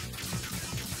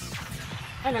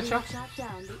 I got you. Shot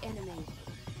down the enemy.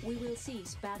 We will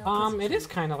cease battle It position. is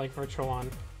kind of like Virtual On.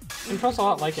 Controls a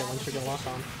lot like it once you get locked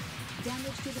on.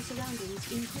 Damage to the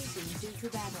surroundings increasing due to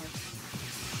battle.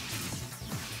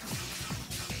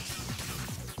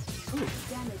 Ooh.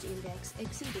 Damage index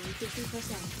exceeding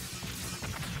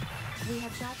 50%. We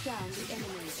have shot down the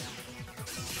enemy.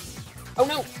 Oh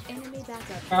no! Enemy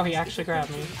backup. Oh, he actually grabbed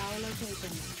me. Our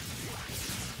location.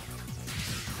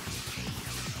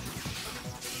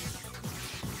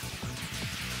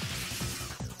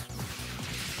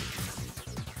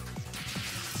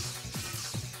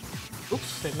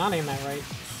 Oops, did not aim that right.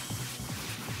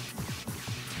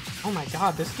 Oh my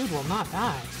god, this dude will not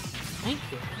die. Thank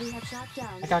you. We have shot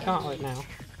down I got the Gauntlet enemy.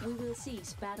 now. We will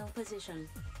cease battle position.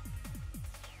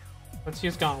 Let's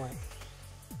use Gauntlet.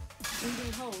 We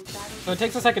will hold battle So it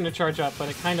takes a second to charge up, but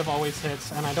it kind of always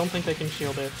hits, and I don't think they can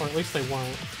shield it, or at least they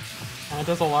won't. And it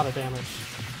does a lot of damage.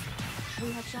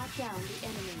 We have shot down the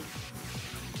enemy.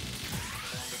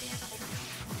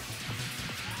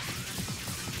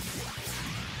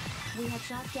 We have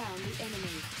shot down the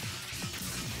enemy.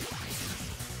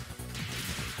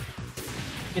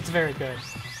 It's very good.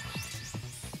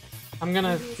 I'm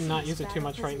gonna not use it too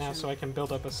much right now so I can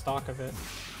build up a stock of it.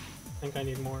 I think I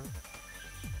need more.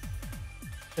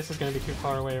 This is gonna be too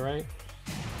far away, right?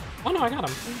 Oh no, I got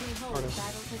him! We will hold Sort of.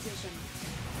 battle position.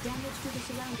 Damage to the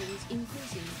surroundings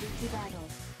increasing due to battle.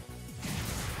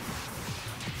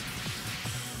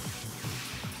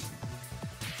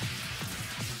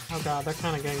 Oh god, they're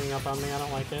kinda ganging up on me, I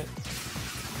don't like it.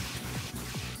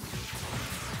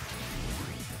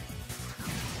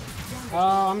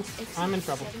 Oh, I'm in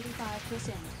trouble.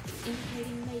 75%,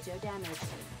 indicating major damage.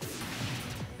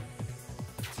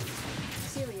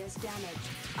 Serious damage.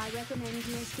 I recommend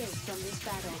you escape from this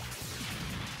battle.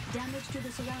 Damage to the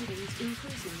surroundings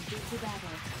increasing due to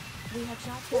battle. We have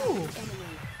shot down Ooh. the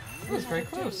enemy. That was We very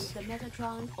have obtained close. the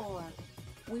Metatron ore.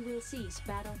 We will cease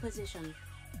battle position.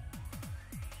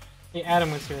 Yeah,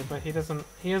 Adam was here, but he doesn't.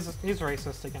 He's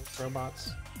racist against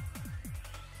robots.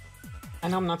 I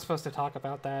know I'm not supposed to talk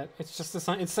about that. It's just this.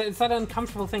 It's that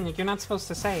uncomfortable thing. Like you're not supposed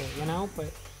to say it, you know.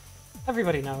 But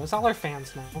everybody knows. All our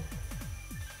fans know.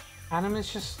 Adam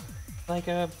is just like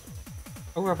a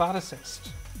roboticist.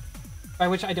 By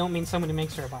which I don't mean someone who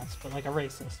makes robots, but like a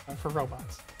racist for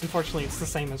robots. Unfortunately, it's the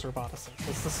same as roboticist.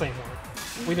 It's the same word.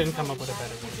 We didn't come up with a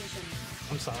better word.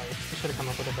 I'm sorry. We should have come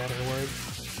up with a better word.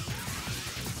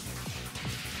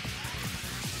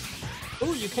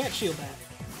 Ooh, you can't shield that.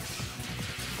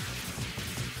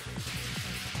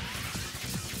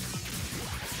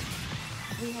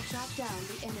 We have shot down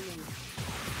the enemy.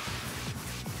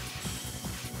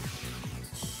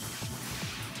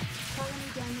 Colony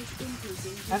damage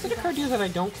increasing. Has it occurred to you that I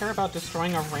don't care about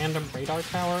destroying a random radar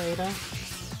tower, Ada?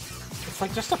 It's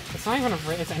like just a. It's not even a.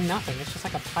 It's a nothing. It's just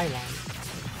like a pylon.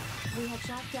 We have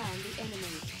shot down the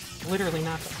enemy. Literally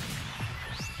nothing.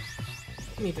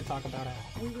 We need to talk about it.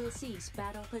 We will cease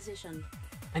battle position.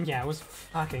 And yeah, it was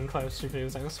fucking close to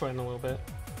dudes. I was sweating a little bit.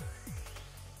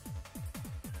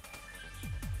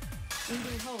 We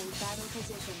will hold battle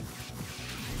position.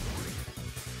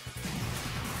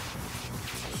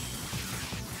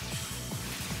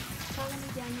 Colony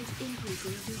damage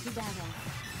increasing due to battle.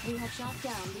 We have shot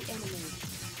down the enemy.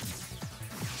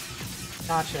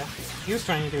 Gotcha. He was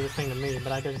trying to do the thing to me,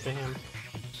 but I did it to him.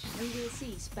 We will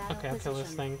cease battle Okay, I'll kill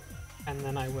this position. thing. And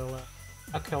then I will,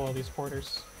 I'll kill all these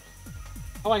porters.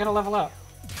 Oh, I gotta level up.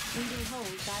 We will hold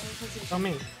battle position. Show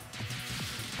me.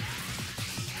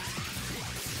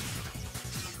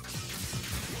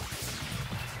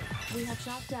 We have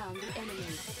shot down the enemy.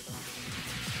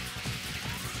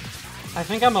 I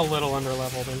think I'm a little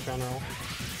underleveled in general.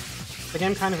 The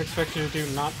game kind of expects you to do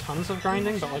not tons of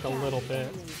grinding, but like a little bit.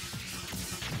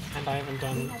 And I haven't We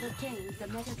done have obtained the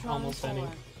Metatron almost any. ore.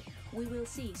 We will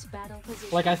cease battle position.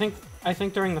 Like I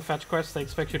think during the fetch quest they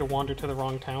expect you to wander to the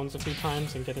wrong towns a few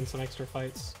times and get in some extra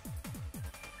fights.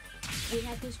 We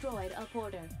have destroyed a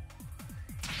porter.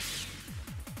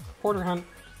 Porter hunt.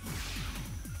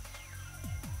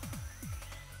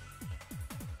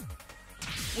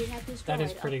 We have destroyed That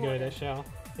is pretty a good, porter. Ishel.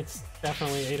 It's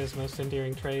definitely Ada's most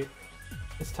endearing trait.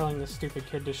 It's telling this stupid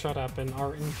kid to shut up and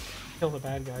kill the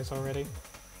bad guys already.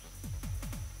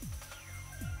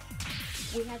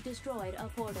 We have destroyed a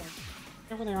porter.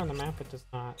 Over there on the map it does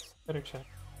not. Better check.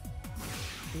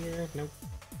 Here, nope.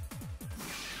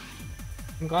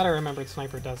 I'm glad I remembered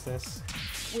Sniper does this.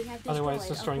 We have Otherwise,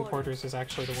 destroyed a destroying porter. porters is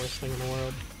actually the worst thing in the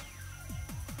world.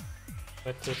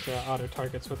 But it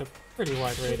auto-targets with a pretty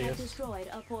wide We have radius. destroyed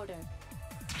a porter.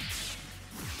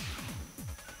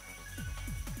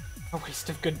 A waste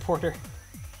of good porter.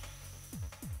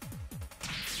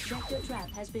 Vector trap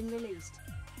has been released.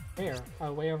 Where?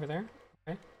 Oh, way over there?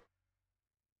 Okay.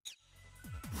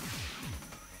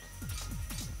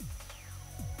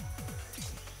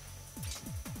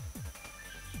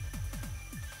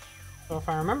 So if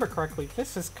I remember correctly,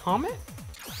 this is Comet?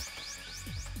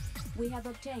 We have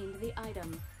obtained the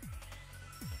item.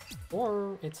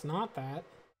 Or it's not that.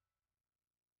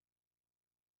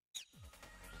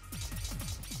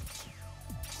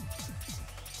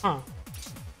 Huh.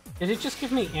 Did it just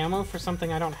give me ammo for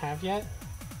something I don't have yet?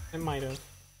 It might have.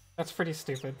 That's pretty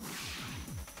stupid.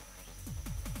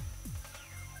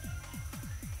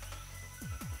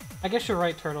 I guess you're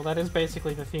right, Turtle. That is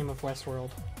basically the theme of Westworld.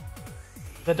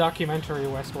 The documentary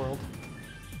Westworld.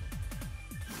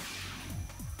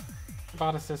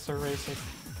 Roboticists are racist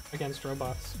against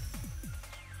robots.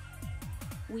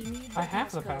 We need I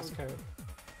have the passcode.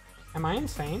 Am I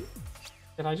insane?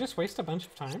 Did I just waste a bunch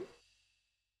of time?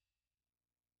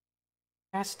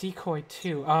 Pass decoy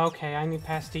 2. Oh, okay, I need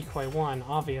pass decoy 1,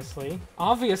 obviously.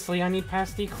 Obviously, I need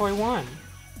pass decoy 1.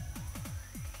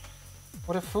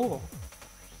 What a fool.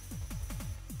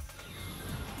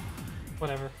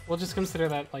 Whatever. We'll just consider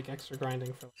that, like, extra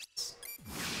grinding for us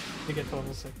to get to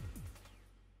level 6.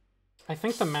 I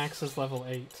think the max is level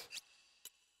 8.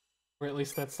 Or at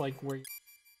least that's, like, where you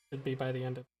should be by the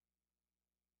end of it.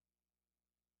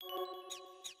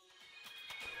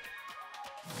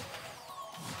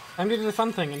 Time to do the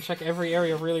fun thing and check every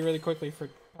area really, really quickly for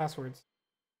passwords.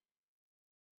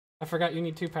 I forgot you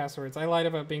need 2 passwords. I lied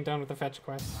about being done with the fetch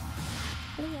quest.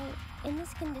 Leo, in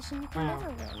this condition you can never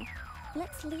win.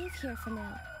 Let's leave here for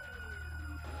now.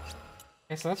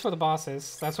 Okay, so that's where the boss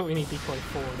is. That's what we need decoy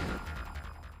for.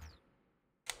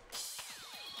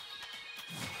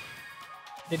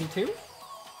 Did he too?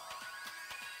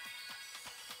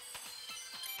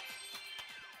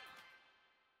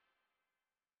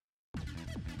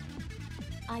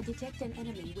 I detect an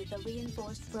enemy with a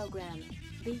reinforced program.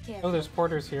 Be careful. Oh, there's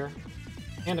porters here.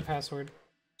 And a password.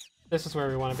 This is where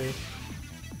we want to be.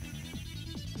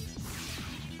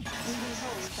 We will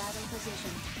hold battle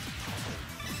position.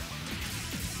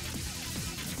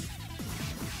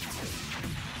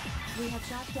 We have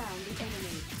shot down the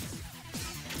enemy.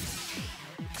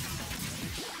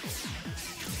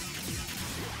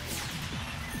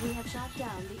 We have shot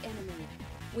down the enemy.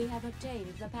 We have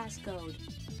obtained the passcode.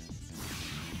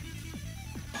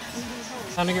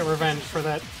 Time to get revenge for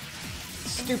that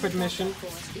stupid mission.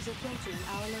 Is approaching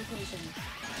our location.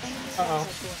 Enemy Uh-oh.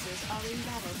 forces are in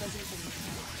battle position.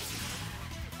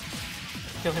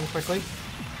 Kill him quickly.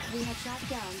 We have shot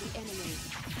down the enemy.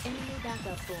 Enemy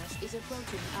backup force is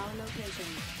approaching our location.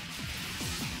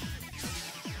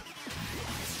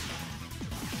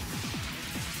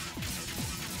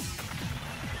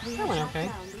 We That have went shot okay.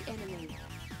 down the enemy.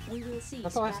 We will see.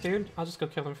 That's the last dude. I'll just go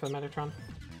kill him for the Metatron.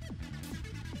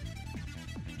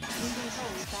 We will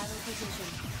hold battle position.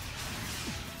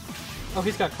 Oh,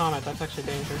 he's got Comet. That's actually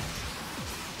danger.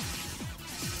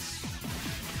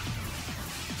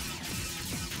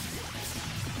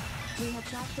 We have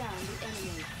shot down the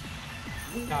enemy.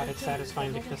 We God, have it's obtained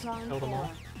satisfying the to just Metatron kill them all.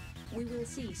 core. We will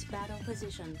cease battle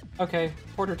position. Okay,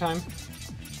 porter time.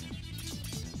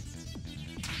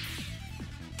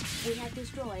 We have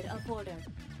destroyed a porter.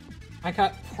 I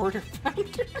got porter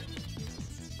pounder.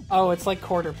 Oh, it's like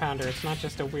quarter pounder. It's not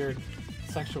just a weird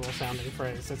sexual sounding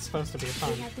phrase. It's supposed to be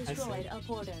fun. We have destroyed a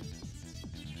porter.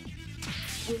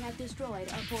 We have destroyed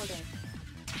a porter.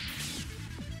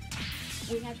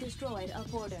 We have destroyed a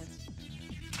porter.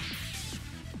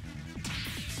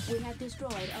 We have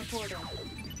destroyed a porter.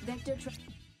 Vector tra-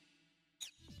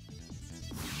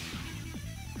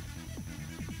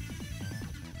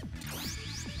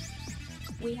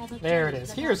 We have There it obtained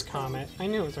is. the Here's passcode. Comet. I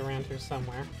knew it was around here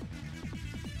somewhere.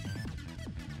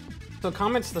 So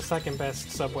Comet's the second best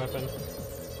sub-weapon.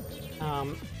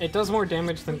 It does more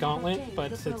damage than Gauntlet,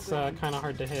 but it's kind of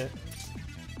hard to hit.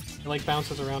 It like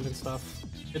bounces around and stuff.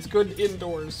 It's good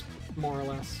indoors, more or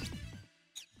less.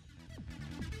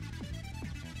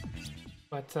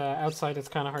 But outside it's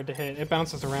kind of hard to hit. It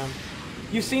bounces around.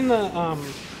 You've seen the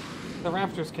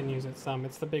Raptors can use it some.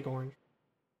 It's the big orange.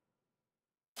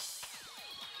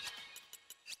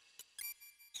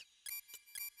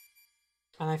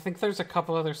 And I think there's a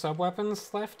couple other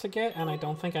sub-weapons left to get, and I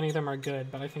don't think any of them are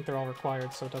good, but I think they're all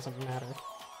required, so it doesn't matter.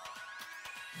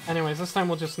 Anyways, this time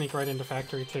we'll just sneak right into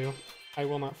Factory 2. I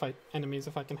will not fight enemies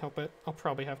if I can help it. I'll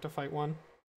probably have to fight one.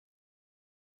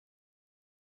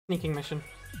 Sneaking mission.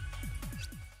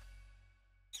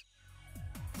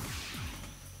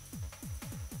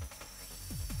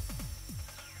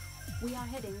 We are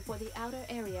heading for the outer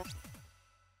area.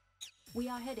 We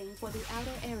are heading for the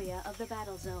outer area of the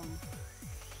battle zone.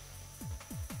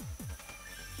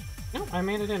 No, I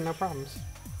made it in, no problems.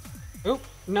 Oop,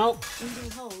 nope.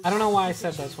 I don't know why I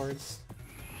said those words.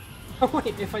 Oh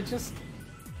wait, if I just...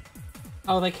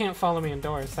 Oh, they can't follow me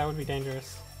indoors. That would be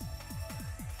dangerous.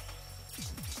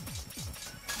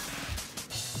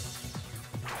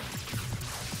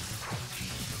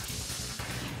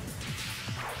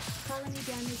 Colony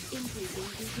damage increasing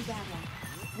due to battle.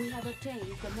 We have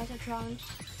obtained the Metatron...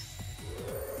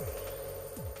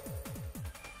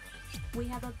 We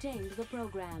have obtained the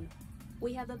program.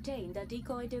 We have obtained a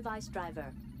decoy device driver.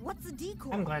 What's a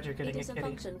decoy? I'm glad you're getting It is it, a Kitty.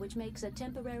 function which makes a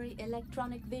temporary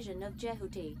electronic vision of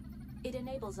Jehuti. It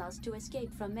enables us to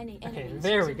escape from many enemies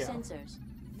there we using go. sensors.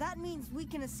 That means we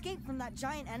can escape from that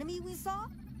giant enemy we saw?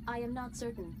 I am not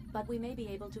certain, but we may be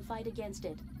able to fight against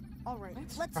it. Alright,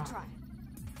 Let's let's try. try.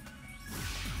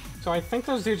 So I think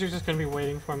those dudes are just gonna be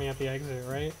waiting for me at the exit,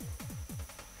 right?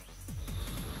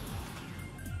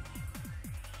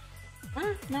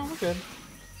 No, we're good.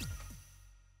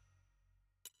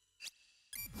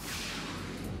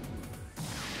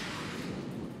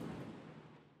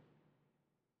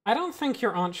 I don't think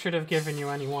your aunt should have given you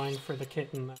any wine for the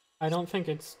kitten, though. I don't think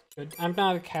it's good. I'm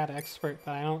not a cat expert,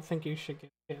 but I don't think you should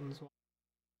give kittens wine.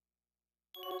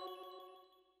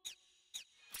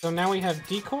 So now we have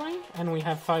decoy, and we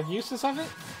have 5 uses of it.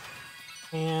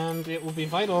 And it will be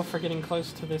vital for getting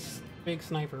close to this big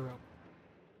sniper robot.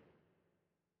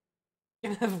 You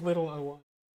can have little O1.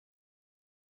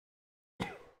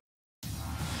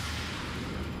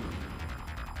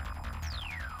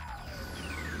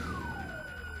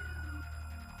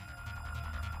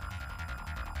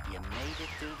 You made it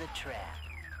through the trap.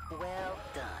 Well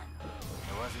done.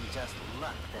 It wasn't just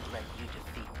luck that let you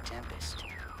defeat Tempest.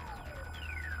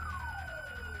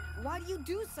 Why do you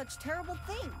do such terrible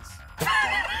things? Don't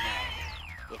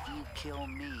know. If you kill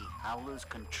me, I'll lose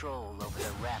control over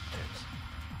the raptors.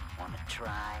 Wanna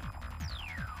try?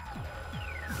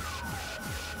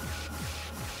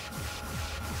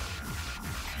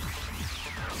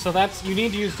 So that's, you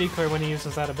need to use decoy when he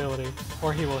uses that ability,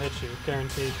 or he will hit you,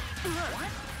 guaranteed.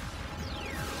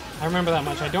 I remember that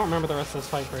much. I don't remember the rest of this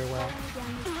fight very well.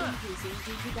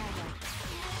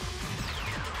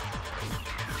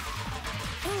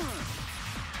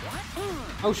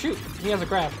 Oh shoot, he has a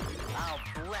grab. I'll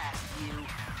blast you.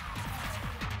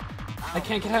 I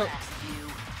can't get out.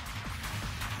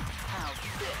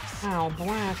 I'll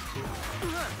blast you.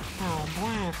 I'll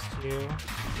blast you. I'll blast you.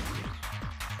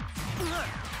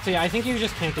 So yeah, I think you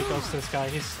just can't get close to this guy.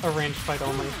 He's a ranged fight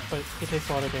only, but he takes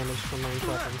a lot of damage from ranged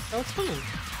weapons, so it's fine.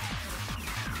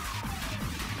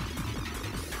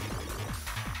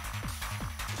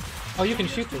 Oh, you can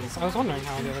shoot these. I was wondering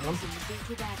how I did them.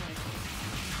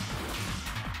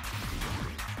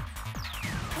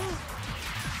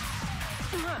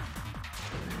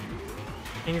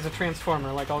 And he's a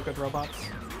transformer, like all good robots.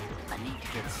 I need to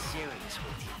get serious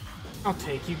with you. I'll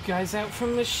take you guys out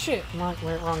from the shit.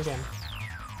 Wrong again.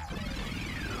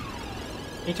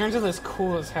 He turns into this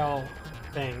cool as hell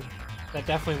thing that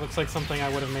definitely looks like something I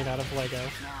would have made out of Lego.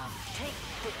 Now take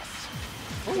this.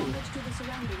 Ooh.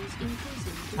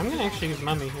 I'm gonna actually use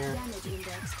Mummy here.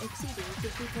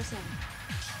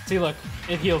 See, look,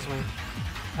 it heals me.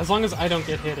 As long as I don't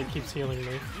get hit, it keeps healing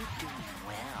me.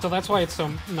 So that's why it's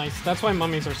so nice. That's why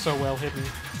mummies are so well hidden.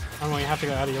 I don't know, you have to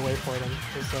go out of your way for them.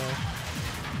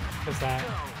 Because that.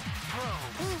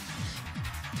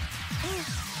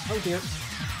 Oh dear.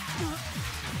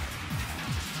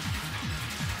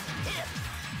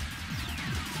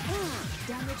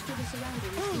 Damage to the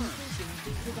surroundings increasing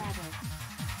due to battle.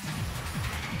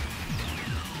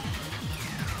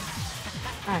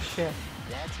 Ah, shit.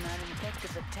 That's not an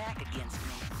effective attack against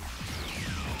me.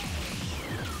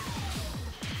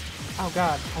 Oh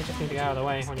god, I just need to get out of the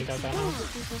way when he does that now.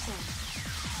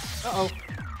 Uh-oh.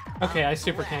 Okay, I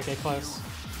super can't get close.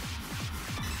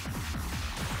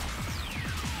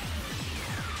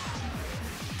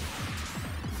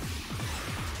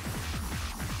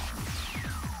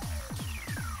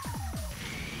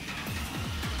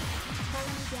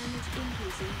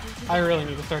 I really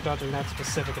need to start dodging that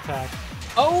specific attack.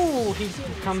 Oh, he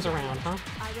comes around, huh?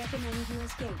 I recommend you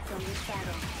escape from this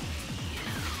battle.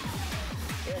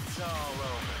 It's all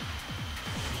over.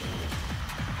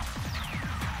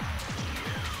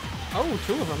 Oh,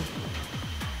 2 of them.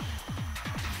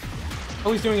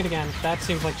 Oh, he's doing it again. That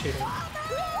seems like cheating.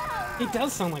 He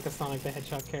does sound like a Sonic the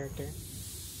Hedgehog character.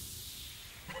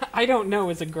 I don't know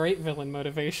is a great villain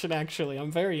motivation, actually.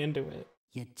 I'm very into it.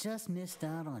 You just missed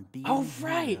out on being Oh,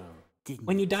 right!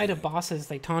 When you die to bosses,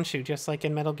 they taunt you, just like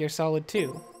in Metal Gear Solid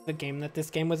 2. The game that this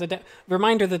game was a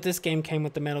reminder that this game came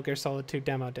with the Metal Gear Solid 2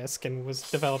 demo disc and was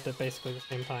developed at basically the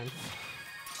same time.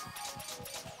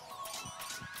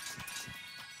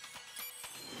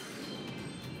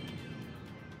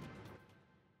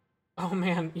 Oh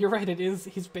man, you're right, it is.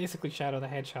 He's basically Shadow the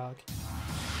Hedgehog.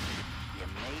 You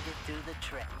made it through the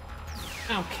trap.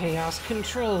 I'll Chaos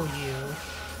control you.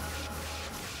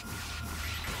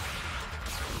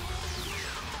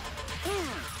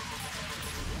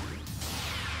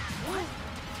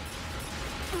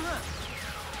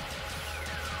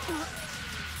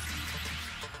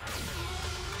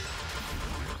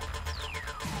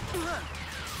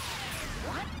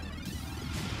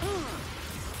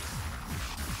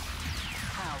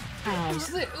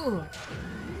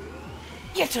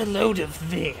 Get a load of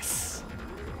this!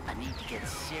 I need to get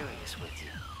serious with you.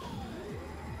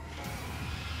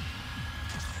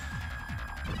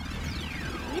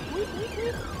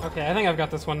 Okay, I think I've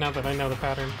got this one now that I know the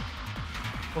pattern.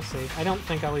 We'll see. I don't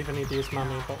think I'll even need to use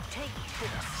Mummy, but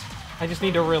I just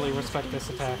need to really respect this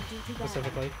attack,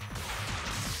 specifically.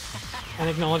 And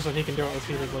acknowledge that he can do it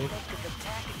repeatedly.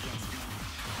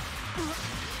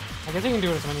 I guess he can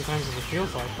do it as many times as it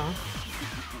feels like, huh?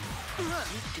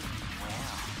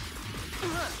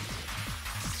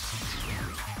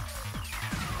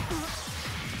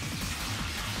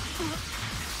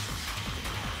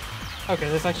 Okay,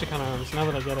 this actually kind of owns, now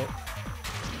that I get it.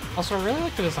 Also, I really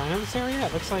like the design of this area.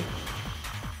 It looks like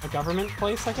a government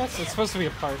place, I guess? It's supposed to be a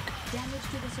park. Damage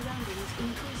to the surroundings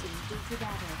increasing due to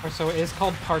battle. Or so it is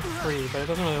called Park 3, but it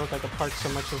doesn't really look like a park so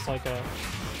much as like a...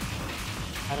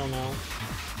 I don't know.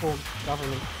 Cool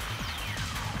government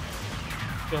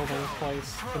building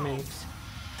place to me.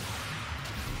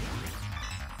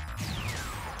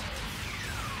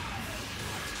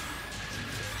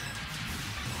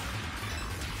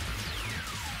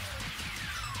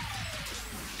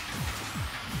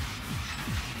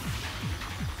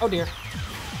 Oh dear.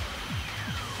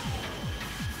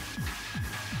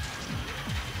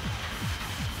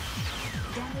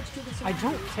 I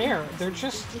don't care. They're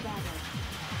just...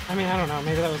 I mean, I don't know.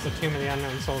 Maybe that was the Tomb of the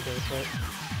Unknown Soldier, but...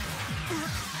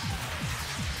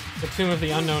 The Tomb of the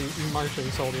Unknown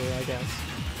Martian Soldier, I guess.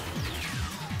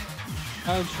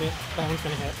 Oh shit. That one's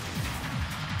gonna hit.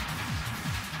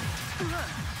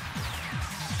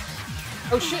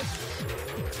 Oh shit!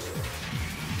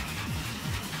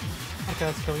 Okay,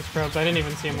 let's kill these probes. I didn't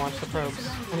even see him watch the probes.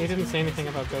 And he didn't say anything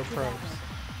about go probes.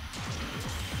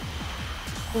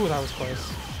 Ooh, that was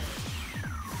close.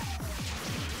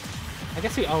 I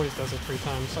guess he always does it 3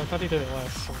 times, so I thought he did it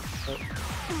less. But...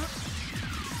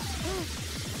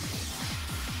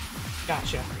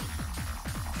 Gotcha.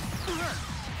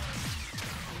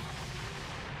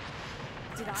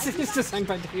 It's designed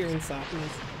by Deer and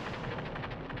Softness.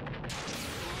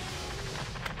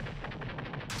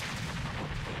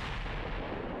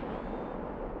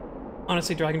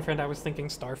 Honestly, Dragon Friend, I was thinking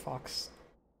Star Fox.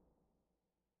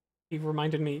 He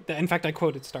reminded me that, in fact, I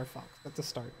quoted Star Fox at the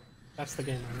start. That's the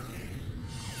game I know.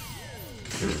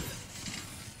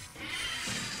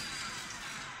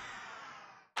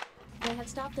 They have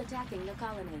stopped attacking the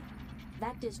colony.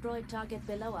 That destroyed target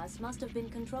below us must have been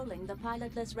controlling the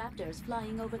pilotless raptors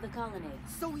flying over the colony.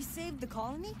 So we saved the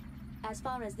colony? As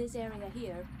far as this area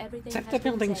here, everything Except has the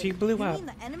been buildings you saved. blew You up. mean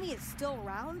the enemy is still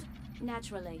around?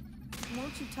 Naturally.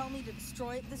 Won't you tell me to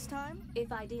destroy it this time?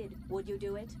 If I did, would you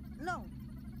do it? No.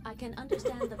 I can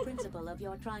understand the principle of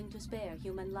your trying to spare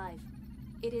human life.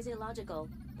 It is illogical,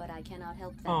 but I cannot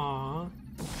help that. Aww.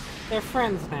 They're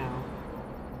friends now.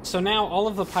 So now all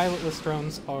of the pilotless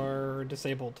drones are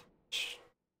disabled. Which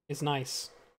is nice.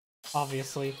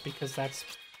 Obviously, because that's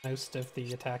most of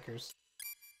the attackers.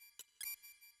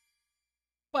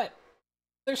 But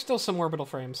there's still some orbital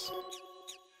frames.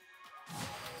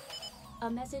 A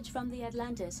message from the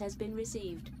Atlantis has been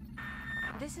received.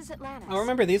 This is Atlantis. Oh,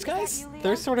 remember these Is that guys? you, Leo?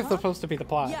 They're sort of Huh? supposed to be the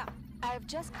plot. Yeah. I have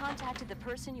just contacted the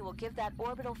person you will give that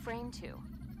orbital frame to.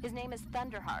 His name is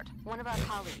Thunderheart, one of our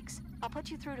colleagues. I'll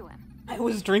put you through to him. I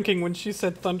was drinking when she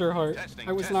said Thunderheart. Testing,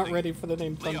 I was not testing. ready for the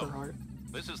name Leo. Thunderheart.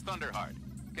 This is Thunderheart.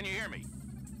 Can you hear me?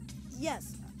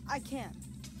 Yes, I can.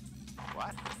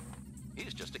 What?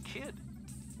 He's just a kid.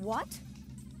 What?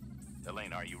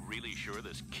 Elaine, are you really sure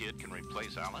this kid can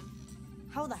replace Alan?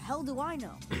 How the hell do I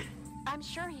know? I'm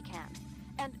sure he can.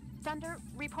 And Thunder,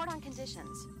 report on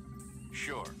conditions.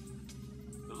 Sure.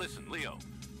 Listen, Leo.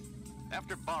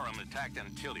 After Barham attacked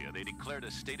Antilia, they declared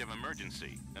a state of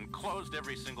emergency and closed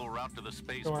every single route to the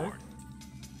spaceport.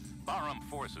 Barham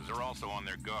forces are also on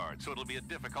their guard, so it'll be a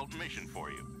difficult mission for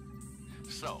you.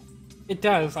 So, It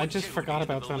does. I put just you forgot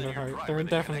into about the linear Thunderheart. driver There are that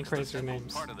definitely connects the crazier central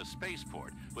names. part of the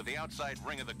spaceport with the outside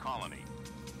ring of the colony.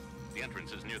 The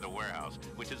entrance is near the warehouse,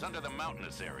 which is under the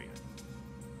mountainous area.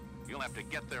 You'll have to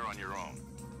get there on your own.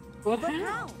 Well, But how?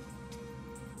 how?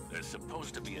 There's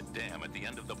supposed to be a dam at the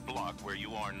end of the block where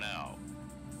you are now.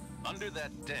 Under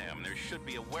that dam, there should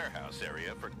be a warehouse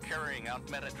area for carrying out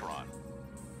Metatron.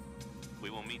 We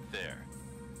will meet there.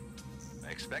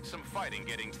 I expect some fighting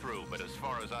getting through, but as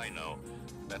far as I know,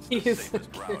 that's the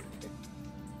safest route.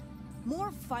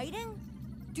 More fighting?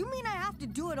 Do you mean I have to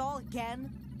do it all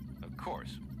again? Of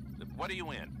course. What are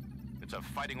you in? It's a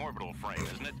fighting orbital frame,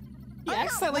 isn't it? He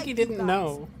acts like he didn't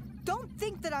know. Don't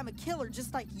think that I'm a killer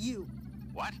just like you.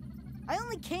 What? I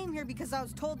only came here because I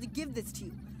was told to give this to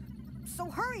you. So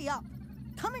hurry up.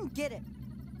 Come and get it.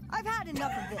 I've had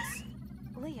enough of this.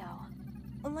 Leo.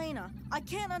 Elena, I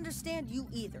can't understand you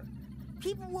either.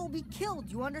 People will be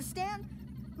killed, you understand?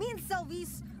 Me and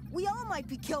Selvis, we all might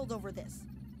be killed over this.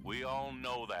 We all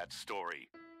know that story.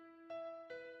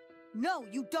 No,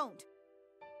 you don't.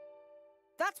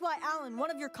 That's why Alan, one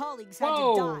of your colleagues, had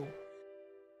to die.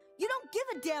 You don't give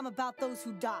a damn about those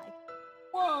who die.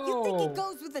 Whoa. You think it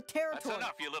goes with the territory. That's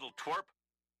enough, you little twerp.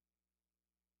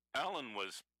 Alan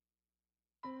was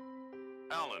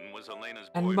Elena's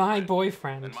boyfriend. And my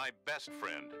boyfriend. And my best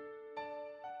friend.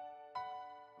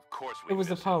 Of course we It was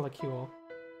a miss him. polycule.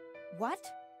 What?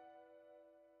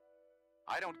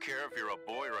 I don't care if you're a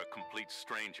boy or a complete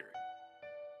stranger.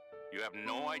 You have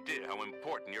no idea how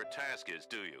important your task is,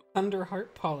 do you?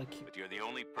 Thunderheart Polycule. But you're the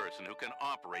only person who can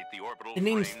operate the orbital The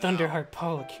name's frame now. Thunderheart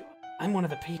Polycule. I'm one of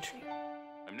the Patriots.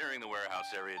 I'm nearing the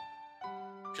warehouse area.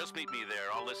 Just meet me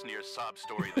there. I'll listen to your sob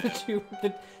story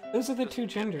then. Those are the two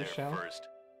genders, Shell. First.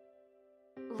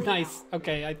 Nice.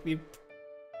 Okay, we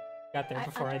got there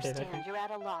before I did. I think. You're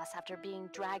at a loss after being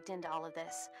dragged into all of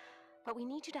this, but we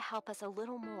need you to help us a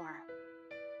little more.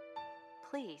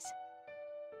 Please.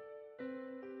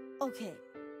 Okay,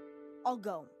 I'll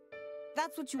go.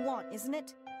 That's what you want, isn't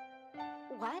it?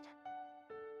 What?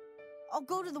 I'll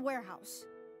go to the warehouse.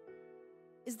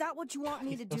 Is that what you want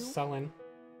me to do? Sullen.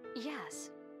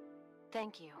 Yes.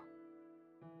 Thank you.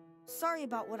 Sorry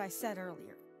about what I said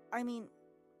earlier. I mean,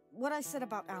 what I said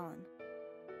about Alan.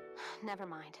 Never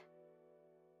mind.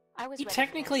 He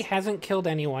technically hasn't killed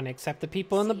anyone except the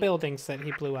people in the buildings that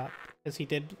he blew up. Because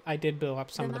I did blow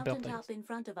up some of the buildings. The mountaintop in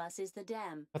front of us is the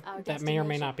dam. But that may or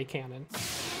may not be canon.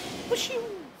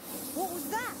 What was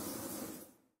that?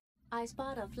 I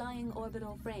spot a flying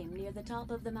orbital frame near the top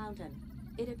of the mountain.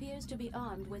 It appears to be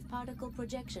armed with particle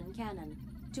projection cannon.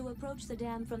 To approach the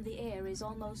dam from the air is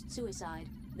almost suicide.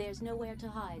 There's nowhere to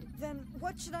hide. Then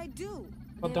what should I do?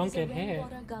 Well, don't get hit. There is a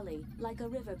rainwater gully, like a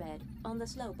riverbed, on the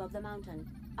slope of the mountain.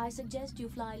 I suggest you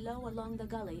fly low along the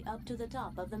gully up to the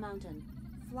top of the mountain.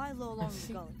 Fly low along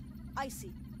the gully. I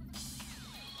see.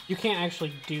 You can't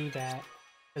actually do that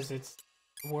because it's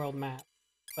world map.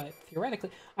 But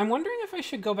theoretically, I'm wondering if I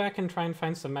should go back and try and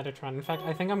find some Metatron. In fact,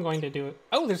 I think I'm going to do it.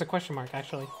 Oh, there's a question mark,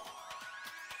 actually.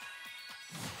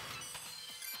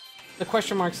 The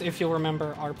question marks, if you'll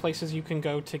remember, are places you can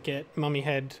go to get Mummy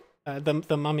Head,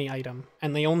 the mummy item.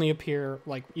 And they only appear,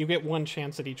 like, you get one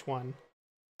chance at each one.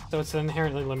 So it's an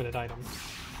inherently limited item.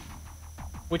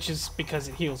 Which is because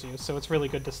it heals you, so it's really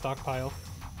good to stockpile.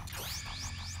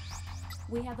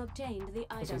 We have obtained the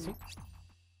item.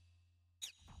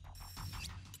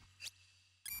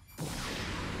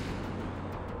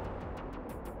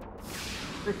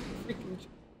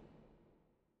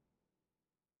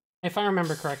 If I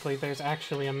remember correctly, there's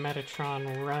actually a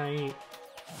Metatron right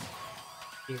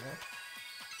here.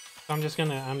 So I'm just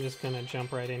gonna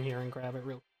jump right in here and grab it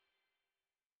real quick.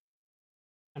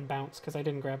 And bounce, because I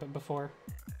didn't grab it before.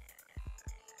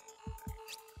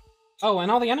 Oh,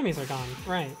 and all the enemies are gone.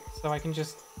 Right, so I can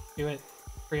just do it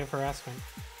free of harassment.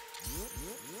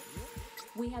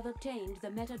 We have obtained the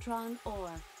Metatron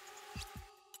ore.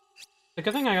 The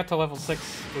good thing I got to level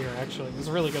 6 here, actually. It was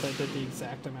really good I did the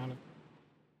exact amount of...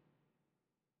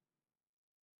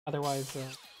 Otherwise,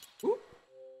 Ooh.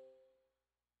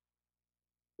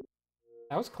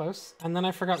 That was close. And then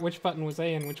I forgot which button was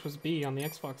A and which was B on the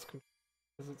Xbox controller.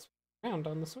 Because it's round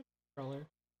on the Switch controller.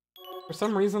 For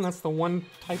some reason, that's the one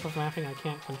type of mapping I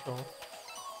can't control.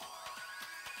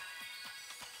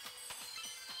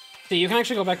 See, you can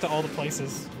actually go back to all the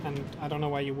places, and I don't know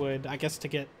why you would. I guess to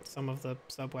get some of the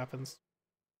sub-weapons.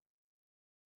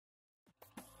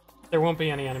 There won't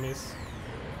be any enemies.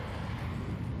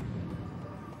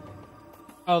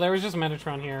 Oh, there was just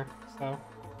Metatron here, so...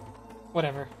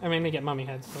 Whatever. I mean, they get mummy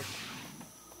heads, but...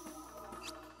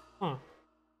 Huh.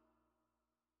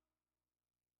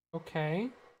 Okay.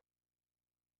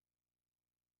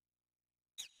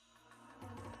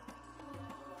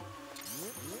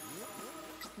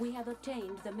 We have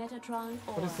obtained the Metatron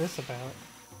ore. What is this about?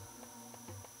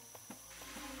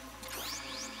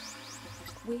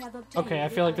 We have obtained Okay, I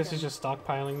feel like this is just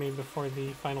stockpiling me before the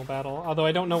final battle. Although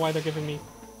I don't know why they're giving me...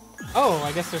 Oh,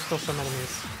 I guess there's still some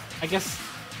enemies. I guess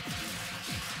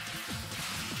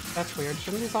That's weird.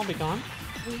 Shouldn't these all be gone?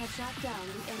 We have shot down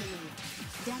the enemy.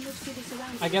 Damage to the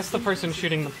surroundings. I guess the person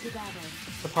shooting to battle.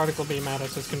 the particle beam at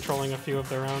us is controlling a few of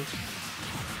their own.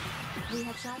 We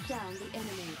have shot down the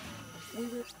enemy. We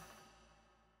will.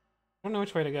 I don't know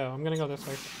which way to go. I'm gonna go this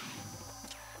way.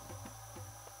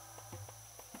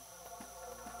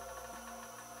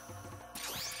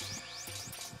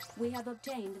 We have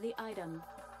obtained the item.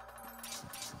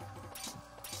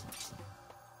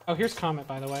 Oh, here's Comet,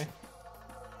 by the way.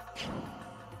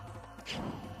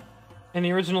 In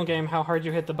the original game, how hard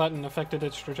you hit the button affected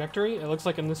its trajectory. It looks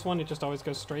like in this one, it just always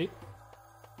goes straight.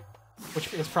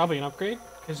 Which is probably an upgrade,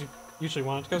 because you usually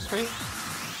want it to go straight.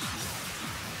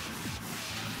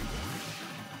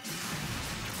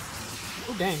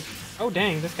 Oh, dang. Oh,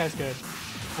 dang, this guy's good.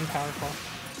 I'm powerful.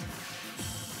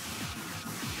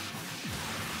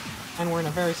 And we're in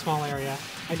a very small area.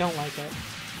 I don't like it.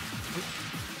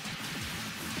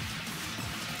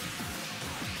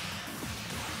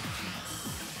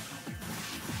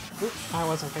 Oops, I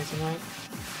wasn't facing right.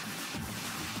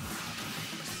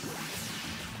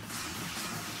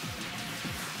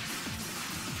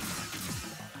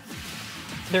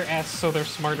 They're S, so they're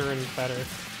smarter and better.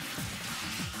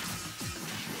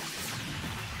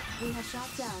 We have shot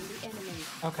down the enemy.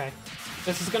 Okay.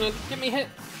 This is gonna get me hit.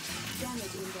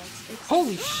 Damage index.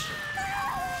 Holy sh!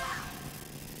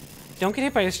 Don't get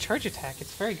hit by his charge attack,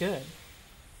 it's very good.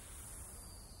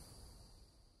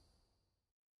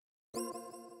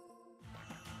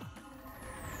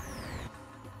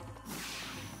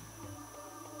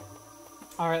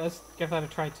 Alright, let's give that a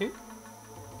try too.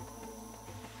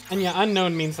 And yeah,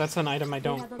 unknown means that's an item I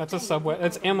don't. That's a sub-weapon.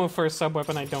 That's ammo for a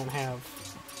sub-weapon I don't have.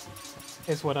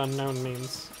 Is what unknown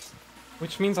means.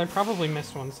 Which means I probably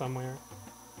missed one somewhere.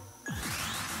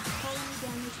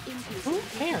 Who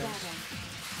cares?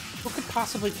 Who could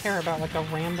possibly care about like a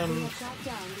random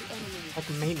like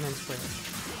maintenance bridge?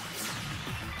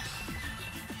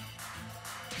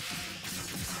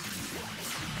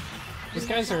 These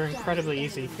guys are incredibly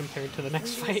easy compared to the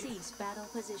next fight.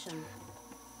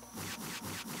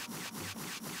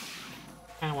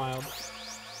 Kinda wild.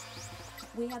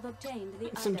 We have obtained the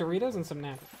some item. Doritos and some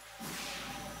Natty.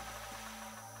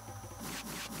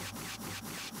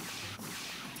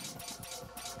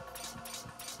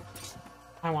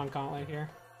 I want Gauntlet here.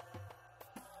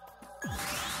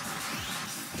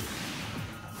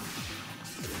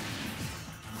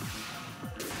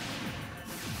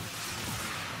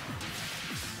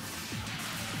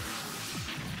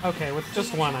 Okay, with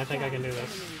just one, I think I can do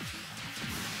this.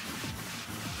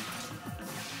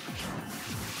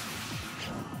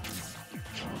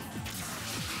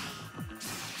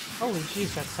 Holy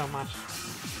jeez, that's so much.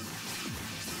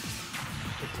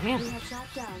 But damn. We have shot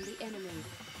down the enemy.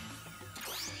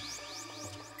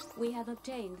 We have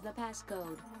obtained the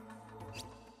passcode.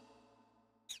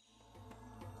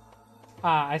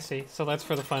 Ah, I see. So that's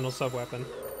for the final sub-weapon.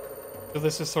 So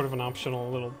this is sort of an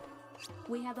optional little...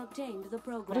 We have obtained the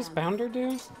program. What does Bounder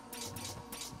do?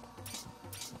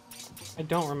 I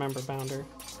don't remember Bounder.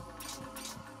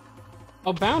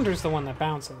 Oh, Bounder's the one that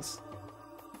bounces.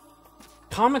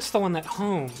 Comet's the one that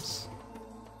homes.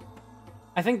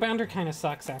 I think Bounder kind of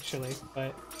sucks, actually,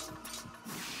 but...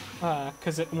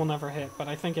 because it will never hit, but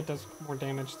I think it does more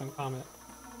damage than Comet.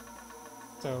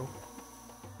 So...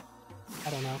 I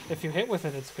don't know. If you hit with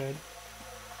it, it's good.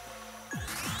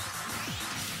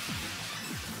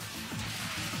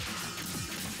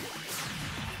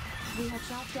 We have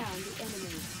shot down the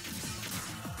enemy.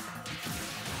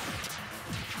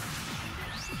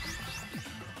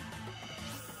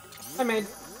 I made.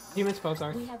 You missed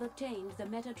Bozarth. We have obtained the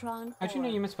Metatron. How'd you know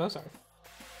you missed Bozarth?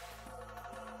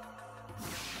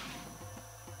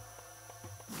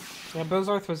 Yeah,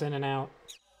 Bozarth was in and out.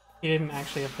 He didn't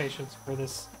actually have patience for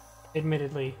this,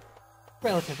 admittedly,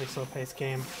 relatively slow-paced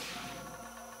game.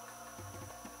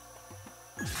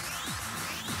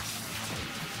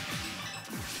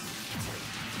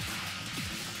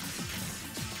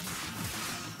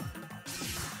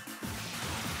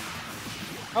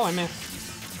 Oh, I missed.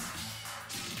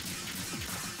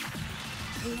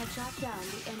 We have shot down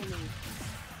the enemy.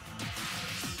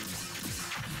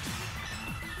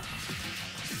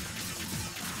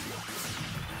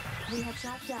 We have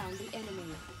shot down the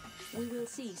enemy. We will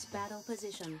cease battle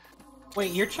position.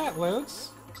 Wait, your chat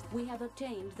loads? We have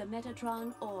obtained the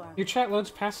Metatron ore. Your chat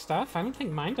loads past stuff? I don't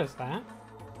think mine does that.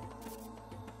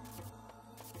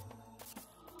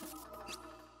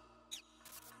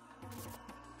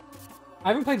 I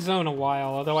haven't played Zone in a while,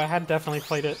 although I had definitely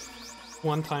played it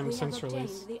one time since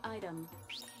release. The item.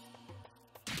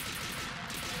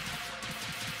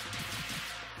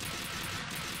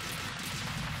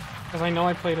 Because I know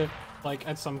I played it like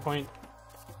at some point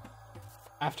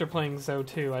after playing Zoe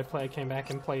 2, I came back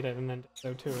and played it, and then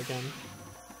Zoe 2 again.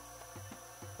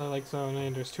 I like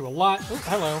Zoelanders 2 a lot. Oh,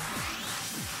 hello.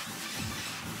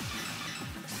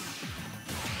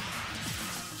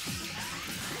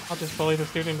 I'll just bully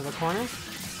this dude into the corner.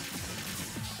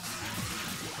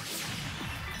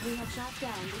 We have shot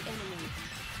down the enemy.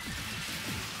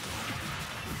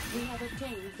 We have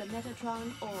obtained the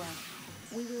Metatron ore.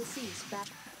 We will cease back.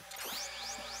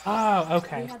 Oh,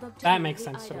 okay. That makes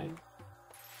sense to me.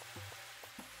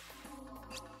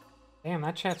 Damn,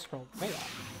 that chat scrolled way up.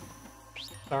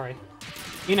 Sorry.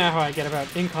 You know how I get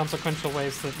about inconsequential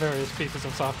ways that various pieces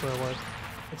of software work.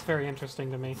 It's very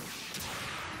interesting to me.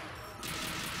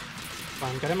 So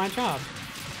I'm good at my job.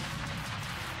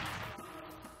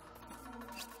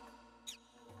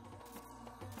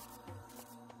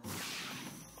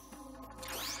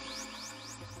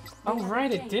 Oh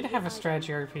right, it did have a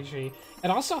strategy RPG. It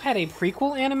also had a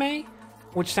prequel anime,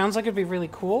 which sounds like it'd be really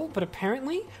cool, but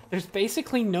apparently there's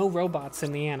basically no robots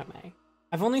in the anime.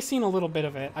 I've only seen a little bit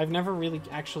of it. I've never really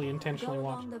actually intentionally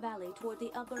watched it.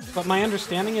 But my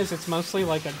understanding is it's mostly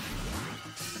like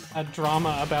a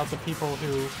drama about the people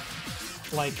who,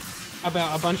 like,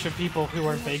 about a bunch of people who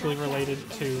are vaguely related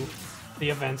to the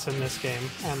events in this game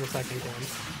and the second game.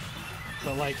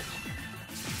 But like,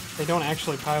 they don't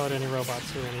actually pilot any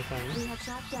robots or anything,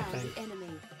 I think.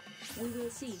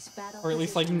 Or at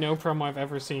least like no promo I've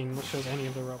ever seen that shows any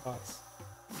of the robots.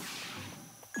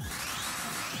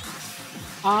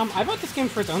 I bought this game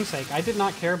for its own sake. I did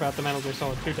not care about the Metal Gear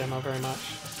Solid 2 demo very much.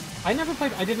 I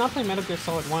did not play Metal Gear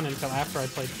Solid 1 until after I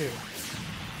played 2.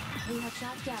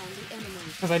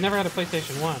 Because I never had a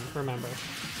PlayStation 1, remember.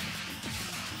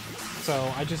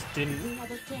 So I just didn't...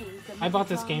 I bought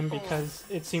this game because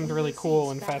it seemed really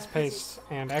cool and fast-paced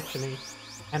and action-y.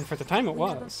 And for the time it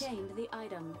was.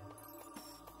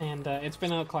 And it's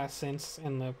been outclassed since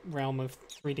in the realm of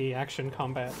 3D action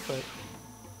combat, but...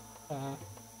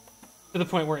 to the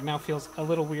point where it now feels a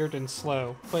little weird and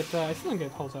slow. But I still think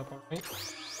it holds up alright.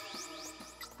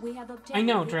 I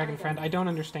know, Dragon Friend, I don't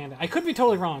understand it. I could be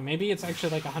totally wrong. Maybe it's actually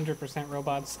like 100%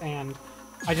 robots, and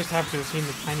I just have to have seen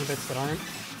the tiny bits that aren't.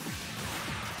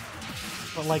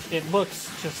 But like, it looks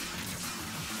just...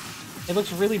 It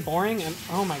looks really boring, and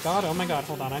oh my god,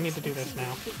 hold on, I need to do this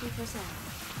now.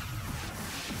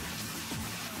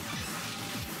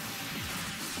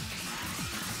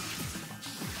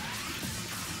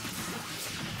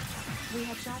 We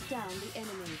have shot down the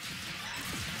enemy.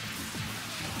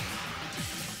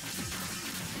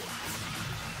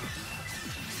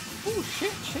 Oh,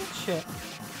 shit.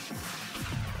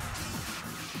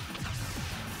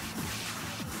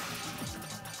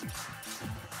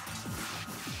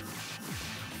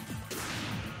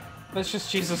 Let's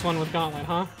just choose this one with Gauntlet,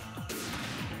 huh?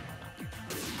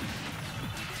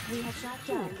 We have shot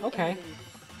down the okay. enemy.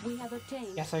 We have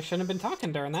obtained... Guess I shouldn't have been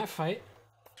talking during that fight.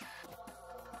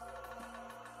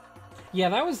 Yeah,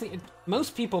 that was the...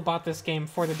 Most people bought this game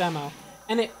for the demo,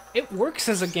 and it works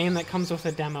as a game that comes with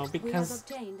a demo, because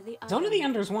Zone of the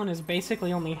Enders 1 is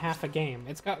basically only half a game.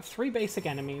 It's got 3 basic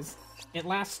enemies. It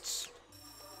lasts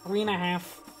 3.5,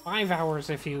 5 hours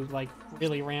if you, like,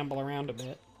 really ramble around a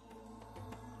bit.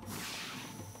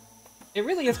 It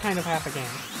really is kind of half a game.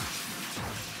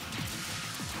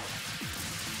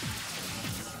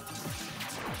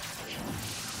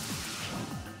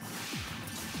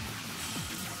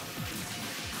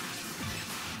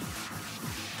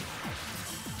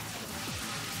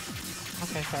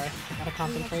 Okay, sorry. I gotta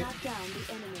concentrate.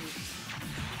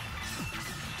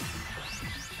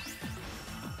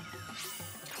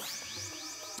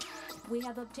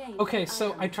 Okay,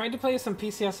 so I tried to play some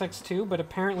PCSX2, but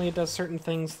apparently it does certain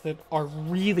things that are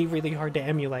really, really hard to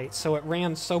emulate, so it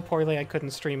ran so poorly I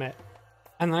couldn't stream it.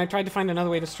 And then I tried to find another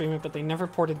way to stream it, but they never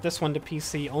ported this one to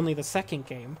PC, only the second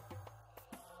game.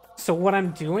 So what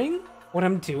I'm doing,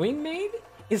 Made,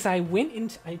 is I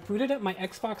booted up my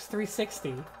Xbox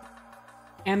 360,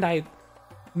 and I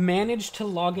managed to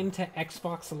log into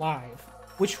Xbox Live,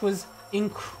 which was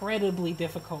incredibly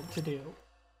difficult to do.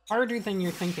 Harder than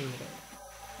you're thinking it is.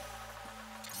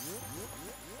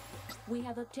 We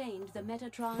have obtained the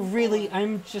Metatron. Really,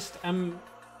 I'm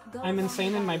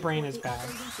insane and my brain is bad.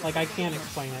 Like, I can't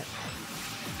explain it.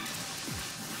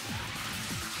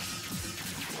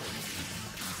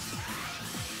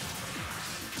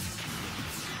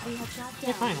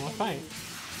 Yeah, fine, we'll fight.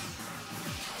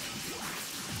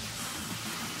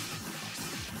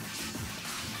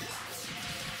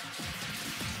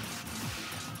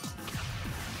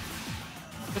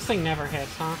 This thing never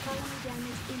hits, huh?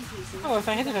 Oh, if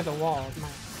I hit it at the wall, it might.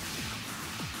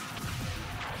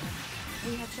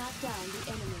 We have shot down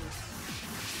the enemy.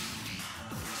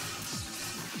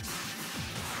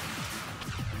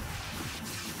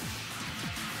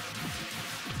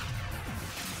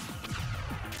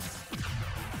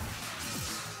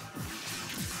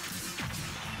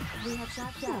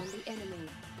 shot down the enemy.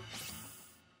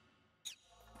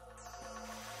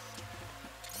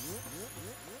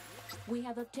 We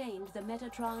have obtained the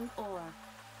Metatron ore.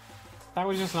 That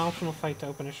was just an optional fight to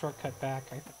open a shortcut back,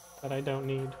 that I don't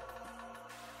need.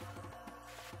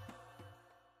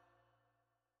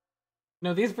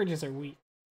 No, these bridges are weak.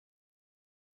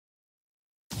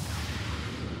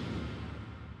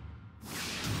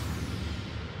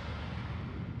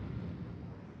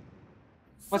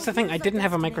 What's the thing? I didn't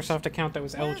have a Microsoft account that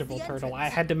was eligible, Turtle. I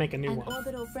had to make a new one.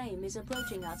 Orbital frame is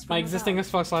approaching us. My existing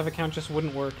Xbox Live account just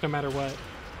wouldn't work no matter what.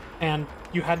 And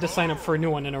you had to sign up for a new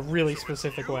one in a really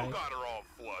specific way. You got her all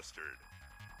flustered.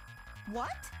 What?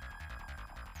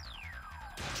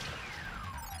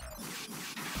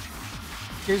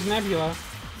 Here's Nebula.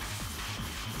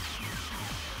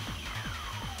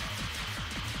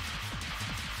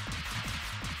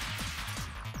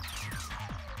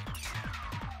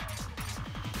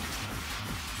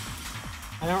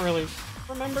 I don't really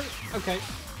remember. Okay.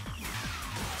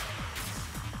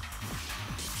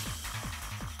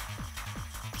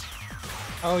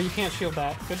 Oh, you can't shield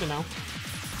that. Good to know.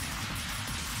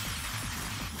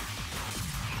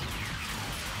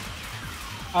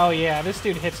 Oh yeah, this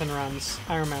dude hits and runs.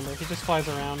 I remember. He just flies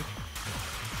around.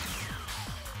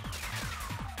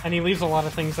 And he leaves a lot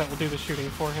of things that will do the shooting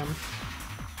for him.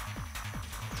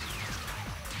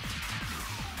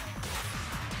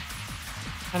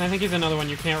 And I think he's another one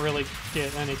you can't really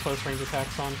get any close range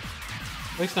attacks on.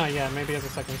 At least not yet, maybe as a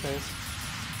second phase.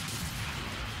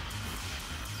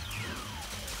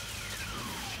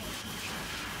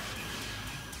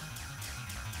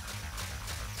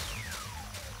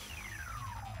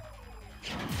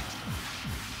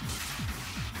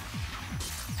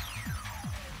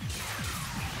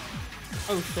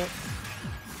 Oh shit.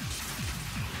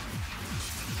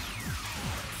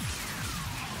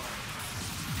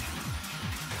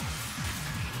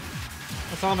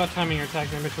 It's all about timing your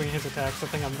attacks in between his attacks, a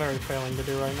thing I'm very failing to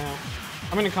do right now.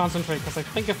 I'm gonna concentrate because I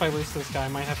think if I lose this guy, I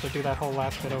might have to do that whole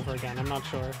last bit over again. I'm not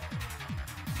sure.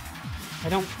 I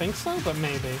don't think so, but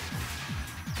maybe.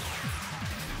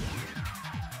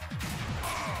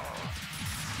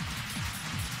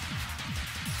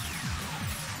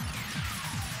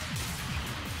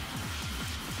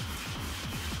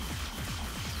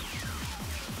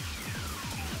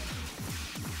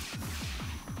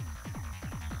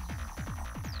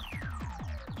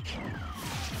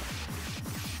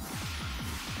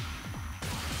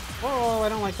 Whoa, I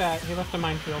don't like that. He left a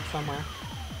minefield somewhere.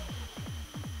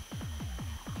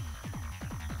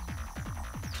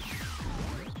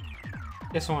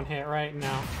 This won't hit, right?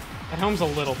 No. It homes a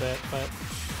little bit, but...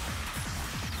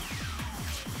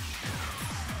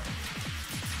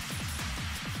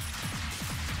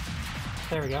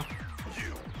 There we go.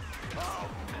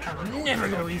 I will never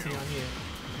go easy on you.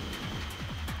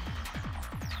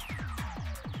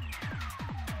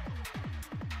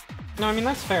 No, I mean,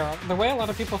 that's fair. The way a lot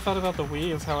of people felt about the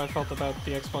Wii is how I felt about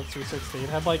the Xbox 360. It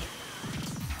had, like,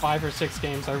 5 or 6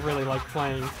 games I really liked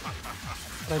playing.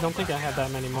 But I don't think I had that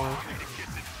many more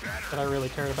that I really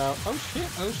cared about. Oh shit,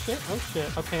 oh shit, oh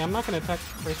shit. Okay, I'm not gonna attack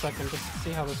for a second, just to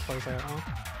see how this plays out, huh?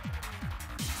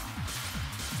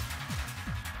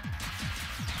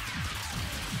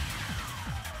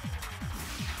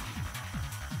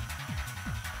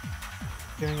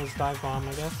 Doing his dive bomb,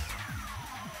 I guess.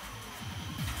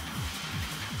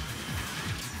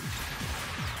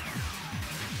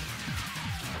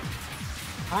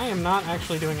 I am not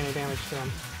actually doing any damage to him.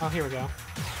 Oh, here we go.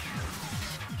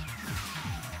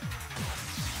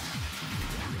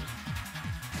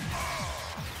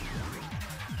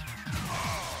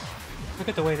 Look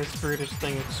at the way this brutish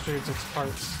thing extrudes its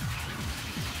parts.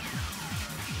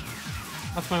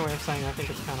 That's my way of saying I think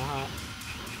it's kind of hot.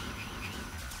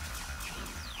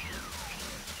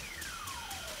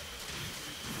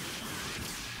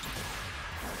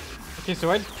 Okay,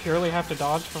 so I purely have to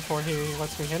dodge before he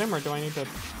lets me hit him, or do I need to...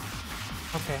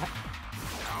 Okay.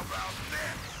 How about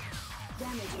this?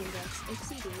 Damage index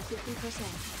exceeding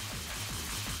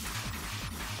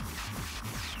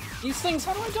 50%. These things,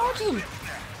 how do I dodge them?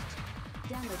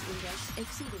 Damage index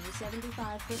exceeding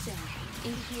 75%,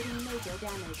 indicating major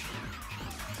damage.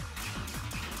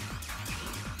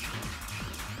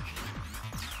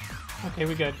 Okay,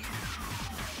 we good.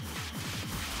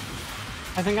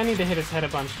 I think I need to hit his head a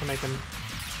bunch to make him...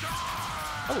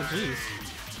 Oh, jeez.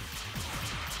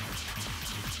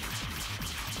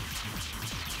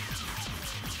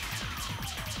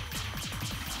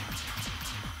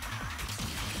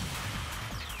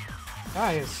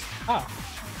 Guys, ah.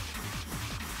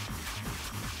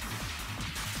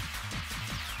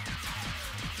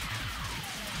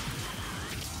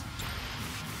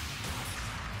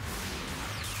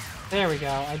 There we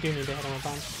go. I do need to hit him a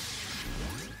bunch.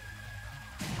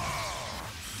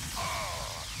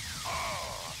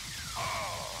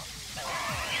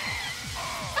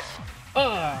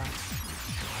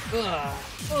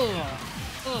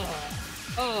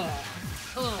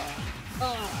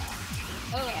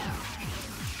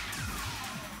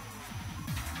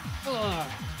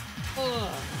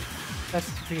 That's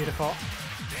beautiful.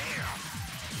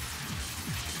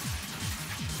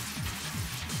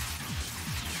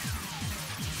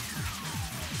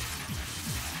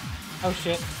 Oh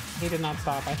shit, he did not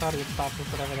stop. I thought he had stopped with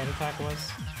whatever that attack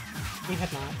was. He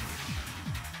had not.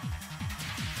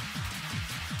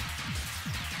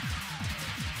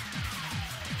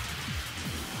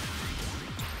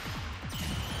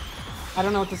 I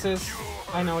don't know what this is.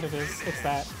 I know what it is. It's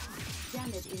that.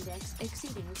 Damage index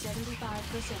exceeding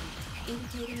 75%,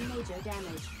 indicating major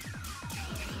damage.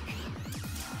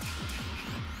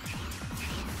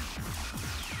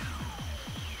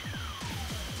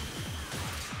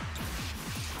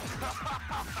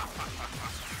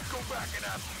 Go back and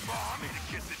ask Mommy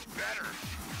to get this better.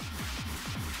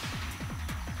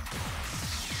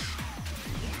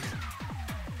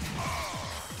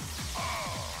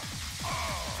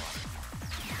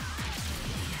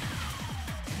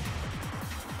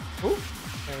 Ooh,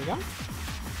 there we go.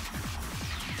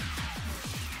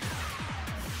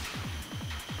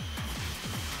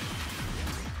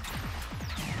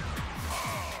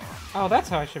 Oh, that's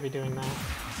how I should be doing that.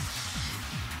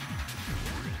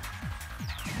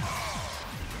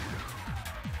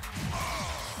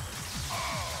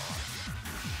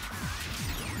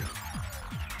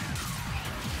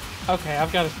 Okay,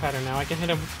 I've got his pattern now. I can hit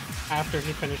him after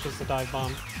he finishes the dive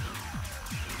bomb.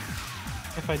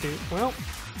 If I do, well,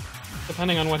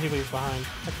 depending on what he leaves behind.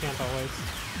 I can't always.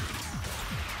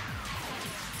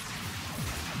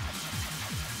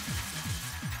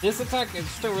 This attack is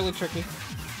still really tricky.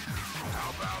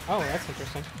 Oh, that's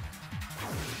interesting.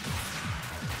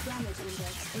 Damage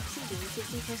index exceeding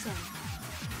 50%.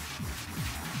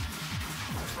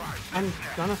 I'm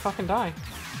gonna fucking die.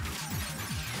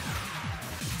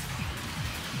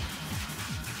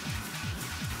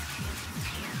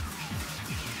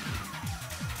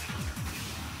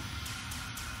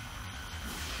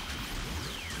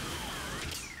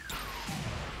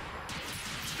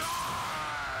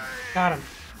 Got him.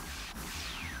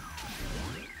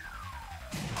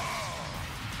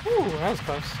 Ooh, that was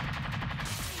close.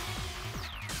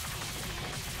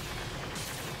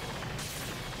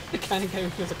 The kind of guy who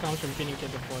feels a comes from beating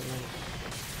kids at Fortnite.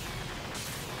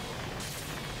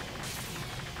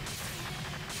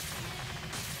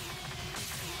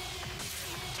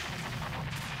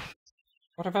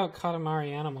 What about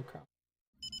Katamari Animal Crossing?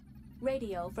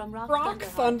 Radio from Rock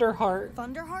Thunderheart.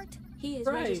 Thunderheart? He is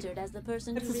Right. registered as the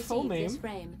person It's to his full receive this name.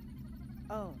 frame.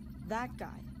 Oh, that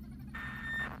guy.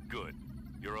 Good.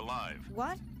 You're alive.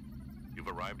 What? You've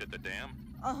arrived at the dam?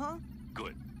 Uh-huh.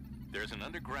 Good. There's an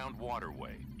underground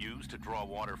waterway used to draw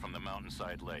water from the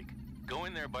mountainside lake. Go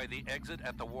in there by the exit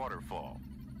at the waterfall.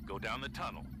 Go down the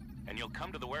tunnel, and you'll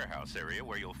come to the warehouse area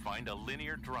where you'll find a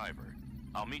linear driver.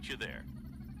 I'll meet you there.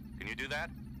 Can you do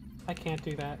that? I can't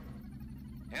do that.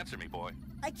 Answer me, boy.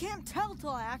 I can't tell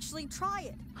till I actually try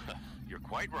it. You're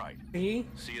quite right. See?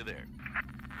 See you there.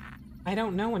 I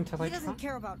don't know until I He doesn't try.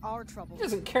 care about our troubles. He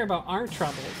doesn't care about our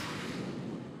troubles.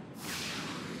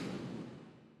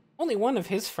 Only one of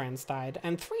his friends died,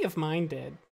 and 3 of mine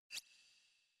did.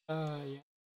 Yeah.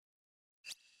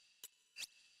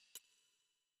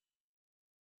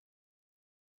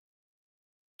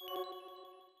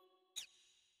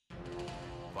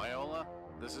 Viola,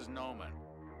 this is Noman.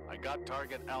 I got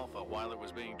Target Alpha while it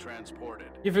was being transported.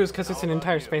 If it was because it's an How about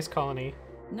entire you? space colony.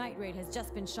 Night Raid has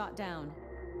just been shot down.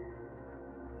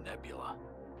 Nebula.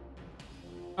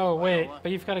 Oh, wait, Viola,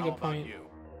 but you've got a how good about point. you?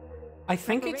 I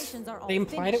think it's... Preparations are all They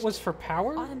implied it was finished. for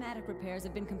power? Automatic repairs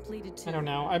have been completed too. I don't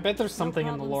know. I bet there's No something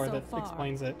in the problem lore so that far.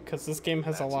 explains it, because this game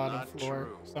has a That's lot not of lore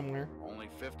true. somewhere. Only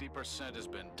 50% has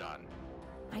been done.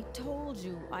 I told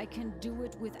you I can do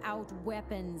it without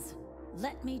weapons.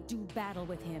 Let me do battle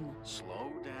with him.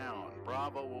 Slow down.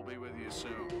 Bravo will be with you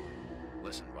soon.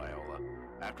 Listen, Viola.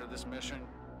 After this mission,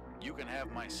 you can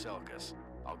have my Selkas.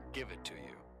 I'll give it to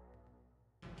you.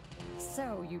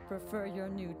 So you prefer your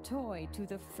new toy to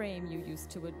the frame you used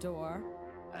to adore?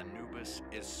 Anubis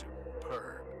is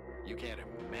superb. You can't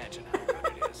imagine how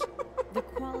good it is. The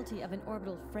quality of an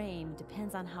orbital frame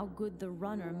depends on how good the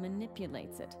runner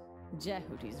manipulates it.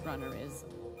 Jehuti's runner is.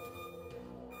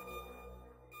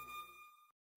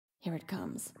 Here it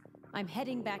comes. I'm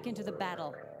heading back into the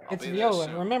battle. It's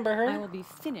Viola, remember her? I will be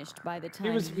finished by the time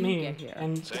It was you me, get here.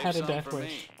 and Save had a some death for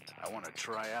wish. me. I want to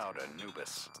try out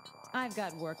Anubis. I've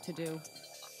got work to do.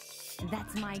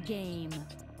 That's my game.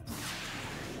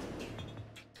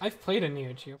 I've played a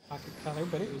Neo Geo Pocket Color,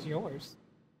 but it was yours.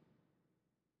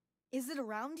 Is it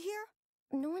around here?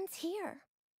 No one's here.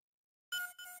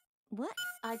 What?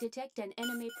 I detect an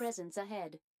enemy presence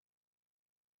ahead.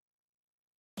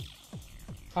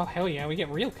 Oh, hell yeah, we get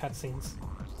real cutscenes.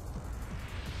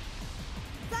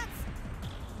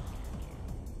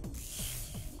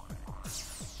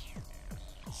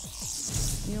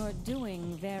 You're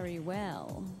doing very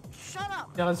well. Shut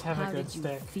up! Does have How a good did you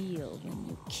stick. feel when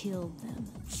you killed them?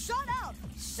 Shut up!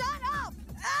 Shut up!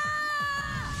 Ah!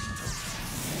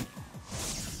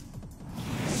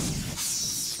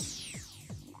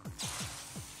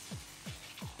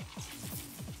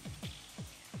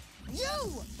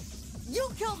 You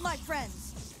killed my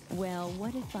friends! Well,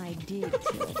 what if I did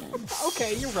kill them?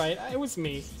 Okay, you're right. It was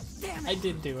me. Damn it. I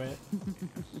did do it.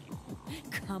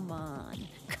 Come on.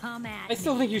 Come at I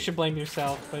still me. think you should blame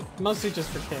yourself, but mostly just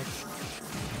for kicks.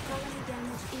 Colony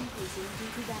damage increasing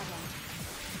due to battle.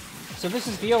 So this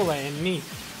is Viola and me.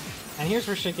 And here's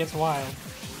where shit gets wild.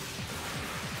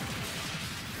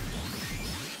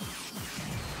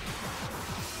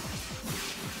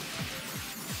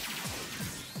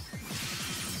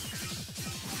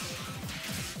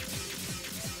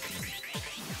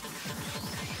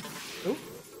 Oop.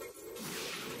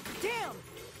 Damn!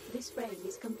 This frame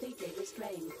is completely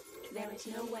restrained. There is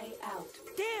no way out.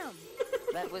 Damn!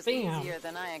 That was Damn. easier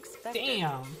than I expected.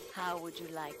 Damn. How would you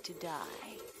like to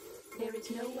die? There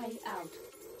is no way out.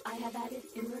 I have added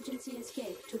emergency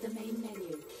escape to the main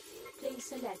menu. Please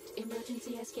select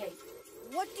emergency escape.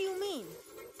 What do you mean?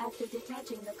 After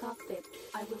detaching the cockpit,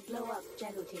 I will blow up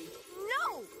Jehuti.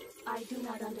 No! I do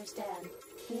not understand.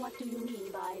 What do you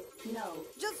mean by no?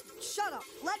 Just shut up.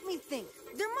 Let me think.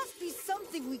 There must be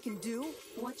something we can do.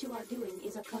 What you are doing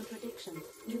is a contradiction.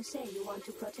 You say you want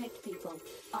to protect people.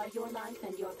 Are your life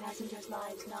and your passengers'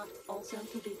 lives not also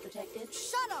to be protected?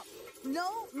 Shut up!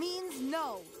 No means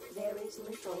no. There is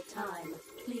little time.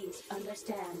 Please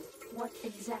understand. What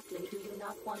exactly do you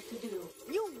not want to do?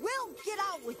 You will get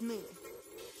out with me.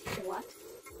 What?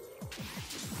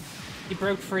 He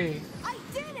broke free. I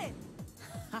did it!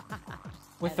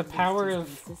 With the power of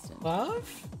love?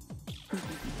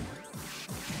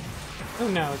 Who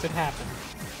knows? It happened.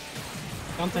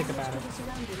 Don't think about it. The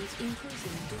surroundings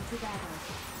increasing due to battle.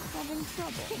 Having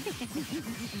trouble.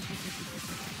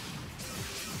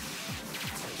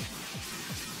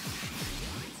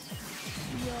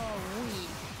 You're weak.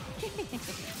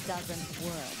 Doesn't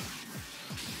work.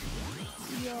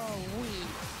 You're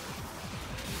weak.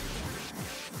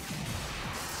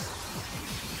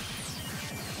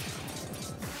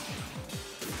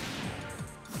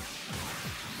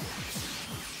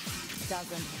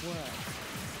 Doesn't work.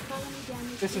 Colony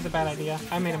damage This is a bad idea.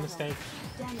 increasing I made a due to mistake.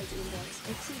 battle. Damage index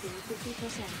exceeding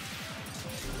 50%.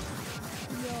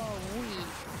 You're weak.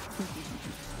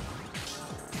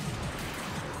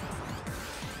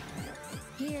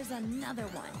 Here's another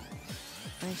one.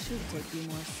 I should take you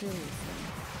more seriously.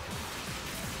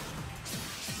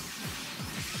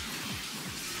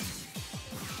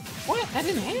 What? That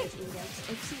didn't hit? Damage index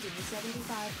exceeding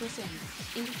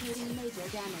 75%, indicating major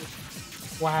damage.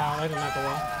 Wow, that didn't have to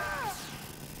well.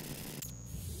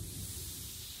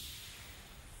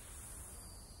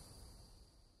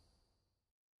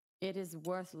 It is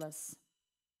worthless.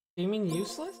 Do you mean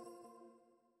useless?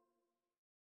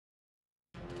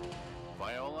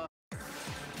 Viola?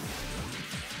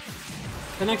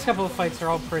 The next couple of fights are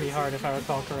all pretty hard, if I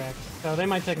recall correct. So they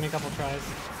might take me a couple tries.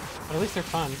 But at least they're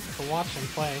fun to watch and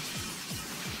play.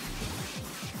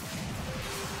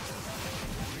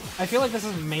 I feel like this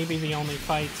is maybe the only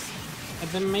fights, and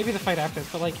then maybe the fight after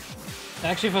this, but like, it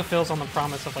actually fulfills on the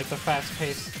promise of like the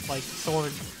fast-paced, like,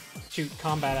 sword shoot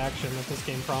combat action that this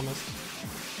game promised.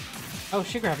 Oh,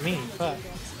 she grabbed me, but...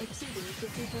 Index exceeding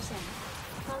 50%.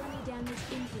 Colony damage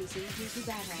increasing due to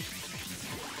battle.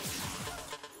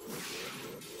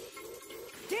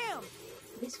 Damn!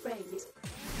 This frame is...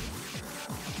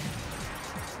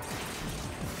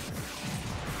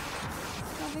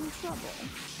 Having trouble.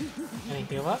 Can I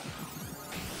heal up?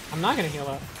 I'm not gonna heal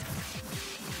up.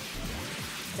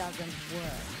 Doesn't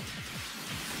work.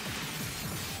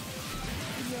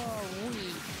 You're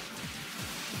weak.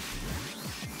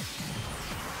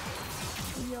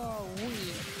 You're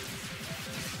weak.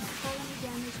 Colony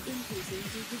damage increasing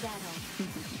due to battle.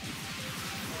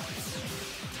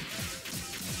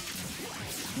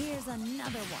 Here's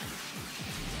another one.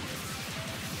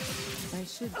 I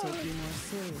should take you more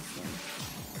seriously.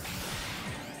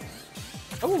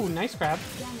 Oh, nice grab.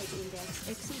 Damage index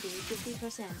exceeding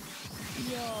 50%.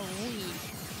 You're weak.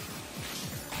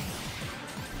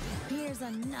 Here's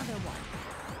another one.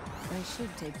 I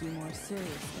should take you more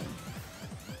seriously.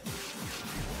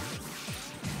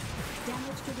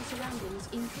 Damage to the surroundings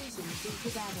increasing due to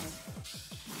battle.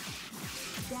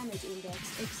 Damage index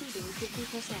exceeding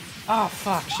 50%. Oh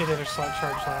fuck, she did her slight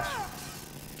charge slash.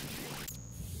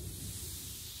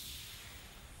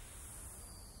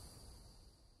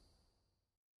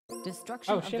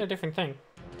 Destruction. Oh, she had a different thing.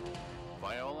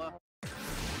 Viola?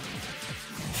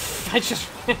 I just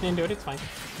ran into it, it's fine.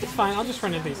 It's fine, I'll just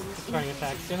run into these throwing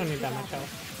attacks. They don't need that much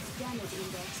health. Damage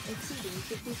index exceeding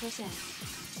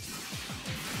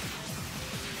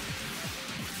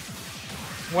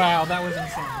 50%. Wow, that was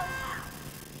insane.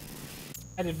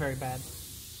 I did very bad.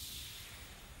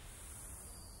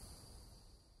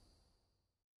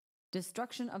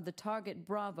 Destruction of the target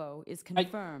Bravo is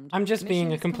confirmed. I'm just being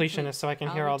a Mission completionist complete. so I can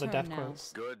I'll hear all the return death now.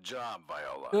 quotes. Good job,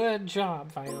 Viola. Good job,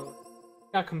 Viola.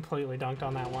 Got completely dunked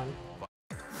on that one.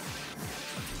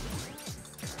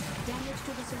 Damage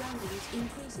to the surroundings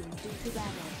increasing due to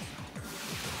battle.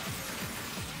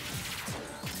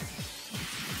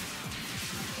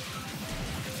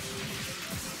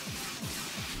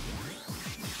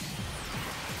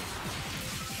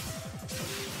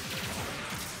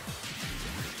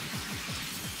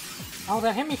 Oh,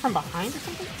 that hit me from behind or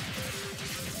something?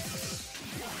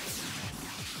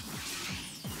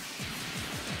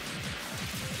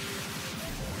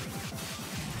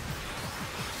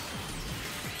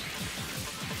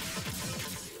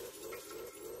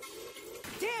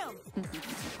 Damn!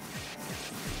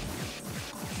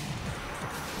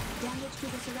 Damage to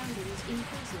the surroundings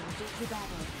increasing due to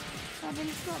battle. Having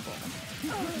trouble.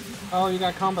 Oh, you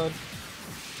got comboed.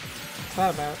 What's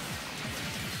that about?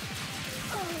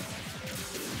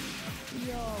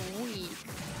 You're weak.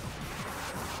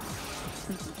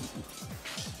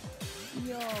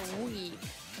 You're weak.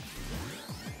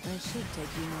 I should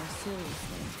take you more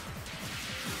seriously.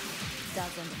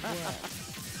 Doesn't work.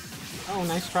 Oh,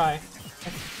 nice try.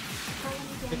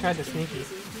 They tried to sneaky.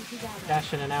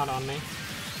 Dash in and out on me.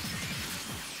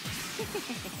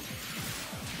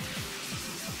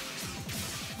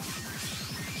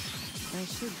 I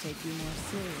should take you more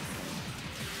seriously.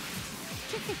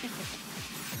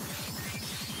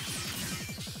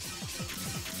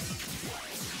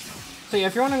 So yeah,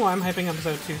 if you're wondering why I'm hyping up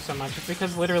Zo 2 so much, it's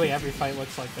because literally every fight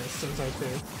looks like this in Zo 2.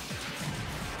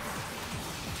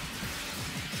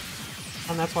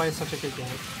 And that's why it's such a good game.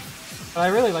 But I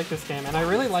really like this game, and I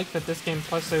really like that this game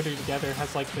plus Zo 2 together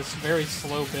has like this very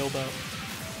slow build-up.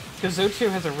 Because Zo 2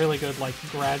 has a really good like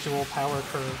gradual power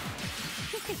curve.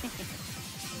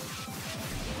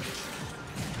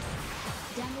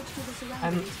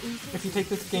 And if you take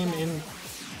this game in,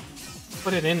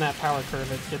 put it in that power curve,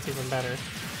 it gets even better.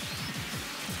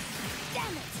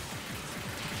 Damn it!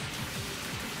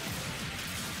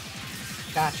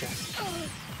 Gotcha.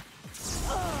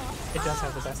 It does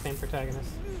have the best name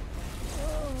protagonist.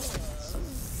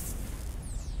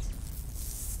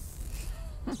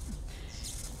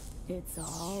 It's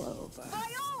all over.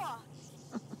 Viola!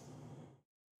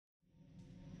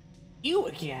 You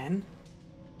again?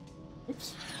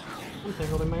 Oops. I'm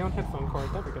tangled in my own headphone cord.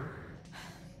 There we go.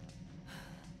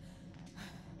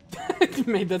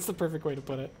 That's the perfect way to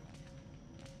put it.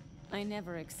 I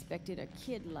never expected a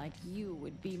kid like you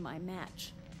would be my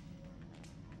match.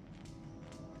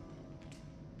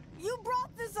 You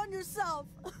brought this on yourself!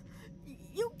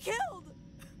 You killed!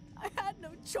 I had no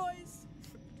choice.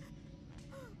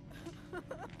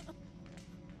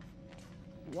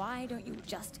 Why don't you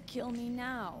just kill me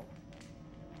now?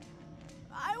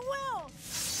 I will!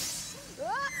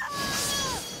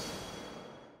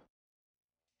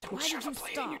 Don't Why shove did a you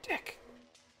blade stop? in your dick.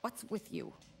 What's with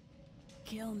you?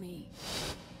 Kill me.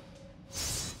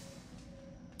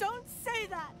 Don't say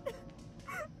that!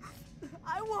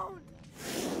 I won't!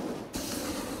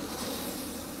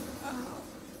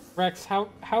 Rex, how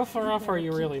far off are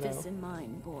you really Keep though? this in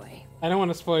mind, boy. I don't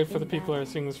want to spoil it for the people who are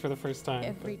seeing this for the first time.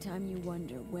 Every time you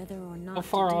wonder whether or not How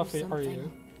far to do off are you?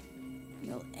 something,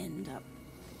 you'll end up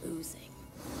losing.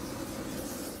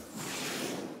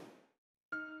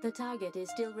 The target is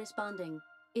still responding.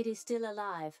 It is still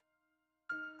alive.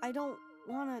 I don't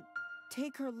want to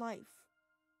take her life.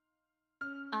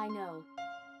 I know.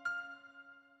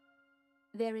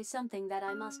 There is something that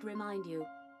I must remind you.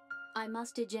 I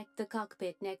must eject the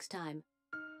cockpit next time.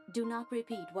 Do not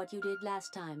repeat what you did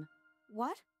last time.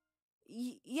 What?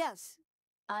 Yes.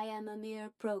 I am a mere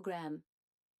program.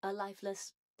 A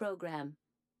lifeless program.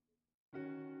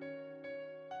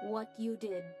 What you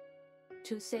did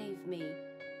to save me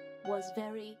was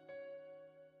very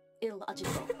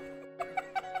illogical.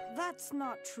 That's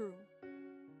not true.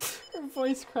 Her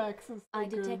voice cracks is so I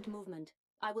good. detect movement.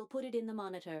 I will put it in the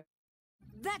monitor.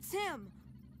 That's him!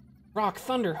 Rock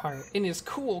Thunderheart in his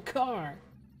cool car.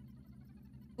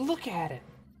 Look at it.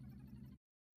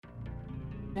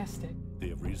 Majestic. They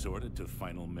have resorted to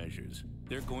final measures.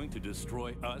 They're going to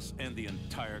destroy us and the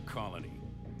entire colony.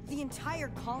 The entire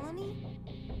colony?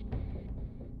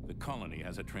 The colony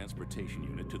has a transportation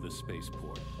unit to the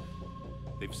spaceport.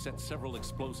 They've set several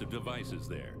explosive devices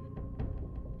there.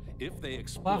 If they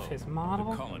explode, Love his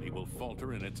model. the colony will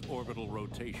falter in its orbital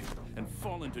rotation and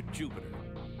fall into Jupiter.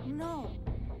 No.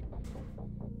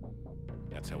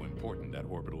 That's how important that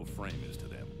orbital frame is to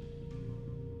them.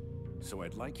 So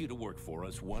I'd like you to work for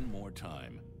us one more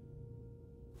time.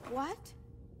 What?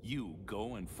 You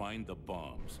go and find the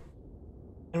bombs.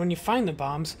 And when you find the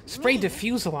bombs, spray Me?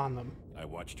 diffusal on them. I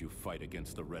watched you fight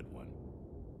against the Red One.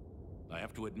 I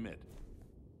have to admit,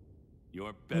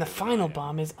 you're better And the than final I am.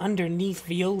 bomb is underneath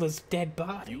Viola's dead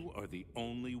body. You are the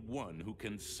only one who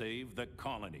can save the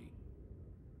colony.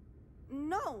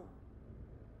 No.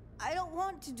 I don't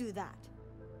want to do that.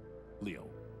 Leo,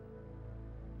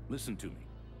 listen to me.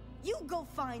 You go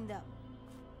find them.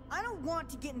 I don't want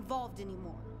to get involved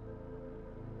anymore.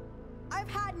 I've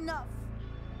had enough.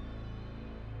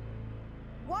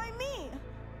 Why me?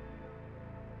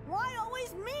 Why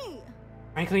always me?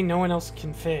 Frankly, no one else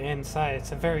can fit inside.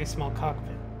 It's a very small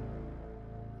cockpit.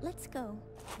 Let's go.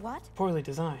 What? Poorly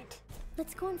designed.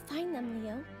 Let's go and find them,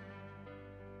 Leo.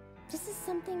 This is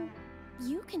something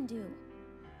you can do.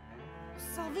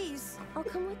 Salvis. I'll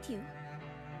come with you.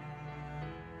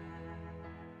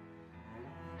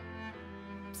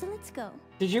 So let's go.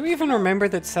 Did you even remember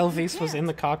that Selvis was in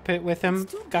the cockpit with him,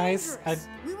 It's too guys? dangerous.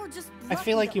 We were just I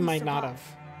feel lucky like that you we might not survived.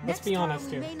 have. Let's Next be time honest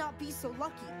we here. may not be so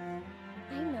lucky.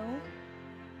 I know.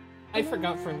 I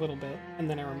forgot for a little bit, and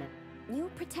then I remembered. You'll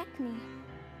protect me.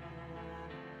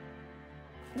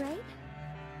 Right?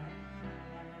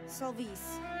 Salvis.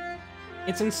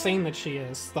 It's insane that she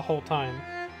is the whole time.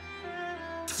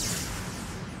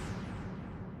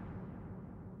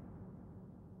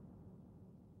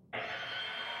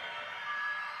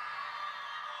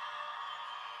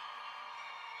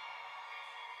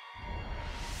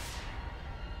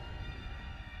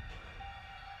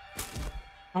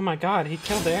 Oh my god, he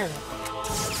killed Air.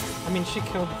 I mean, she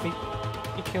killed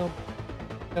he killed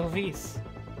Selvis.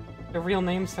 The real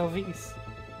name Selvis.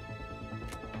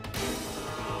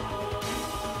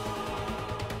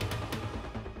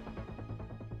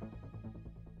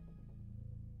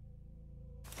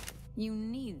 You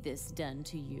need this done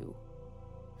to you.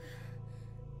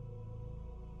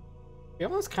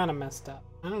 Viola's kind of messed up.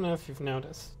 I don't know if you've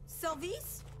noticed.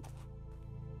 Salvis?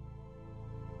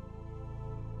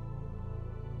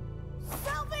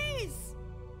 Salvis!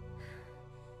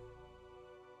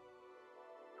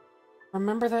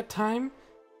 Remember that time?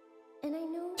 And I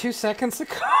know 2 seconds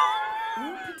ago?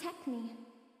 you'll protect me.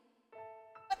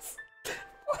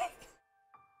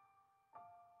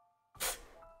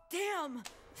 Damn!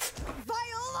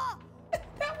 Viola!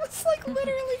 That was like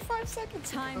literally 5 seconds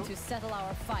Time to settle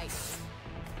our fight.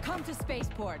 Come to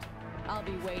spaceport. I'll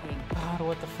be waiting. God,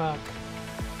 what the fuck?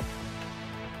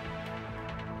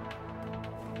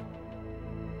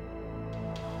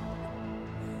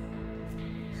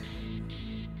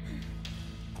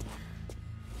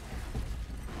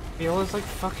 Viola's like,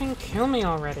 fucking kill me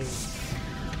already.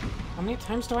 How many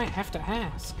times do I have to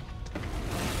ask?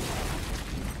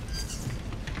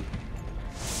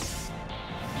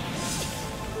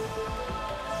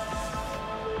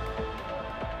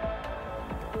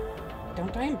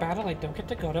 Don't die in battle, I don't get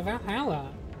to go to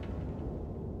Valhalla.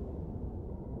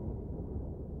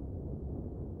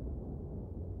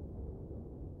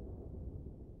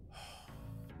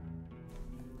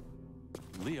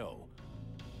 Leo,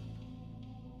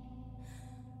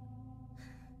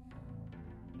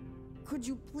 Could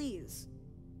you please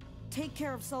take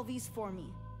care of Salvis for me?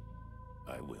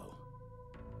 I will.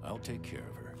 I'll take care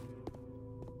of her.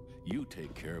 You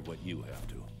take care of what you have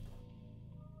to.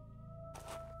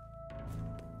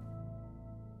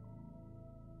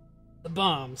 The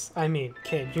bombs. I mean,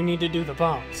 kid, you need to do the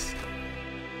bombs.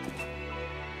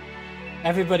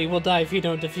 Everybody will die if you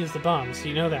don't defuse the bombs.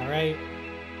 You know that, right?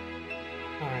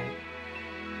 Alright.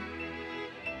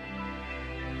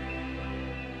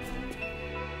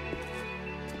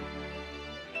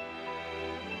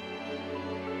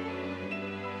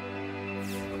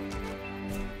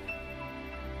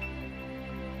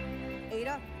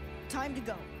 Ada, time to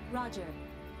go. Roger.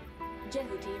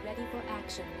 Jehuti ready for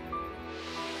action.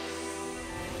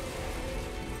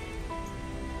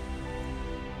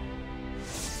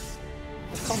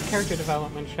 It's called character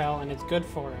development, Shell, and it's good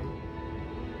for him.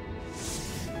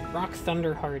 Rock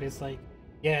Thunderheart is like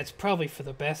Yeah, it's probably for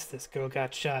the best this girl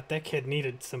got shot. That kid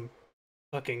needed some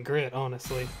fucking grit,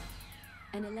 honestly.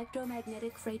 An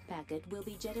electromagnetic freight packet will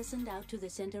be jettisoned out to the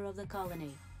center of the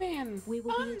colony. Man, we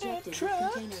will be ejected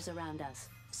with containers around us,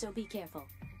 so be careful.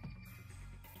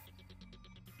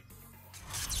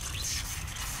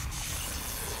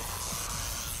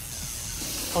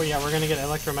 Oh yeah, we're gonna get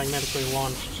electromagnetically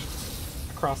launched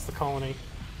across the colony.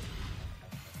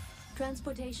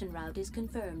 Transportation route is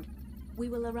confirmed. We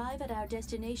will arrive at our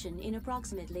destination in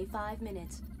approximately 5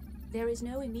 minutes. There is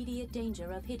no immediate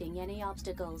danger of hitting any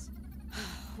obstacles.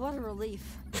 What a relief.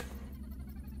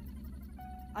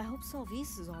 I hope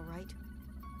Sylvise is all right.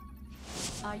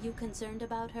 Are you concerned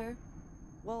about her?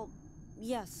 Well,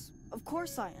 yes, of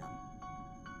course I am.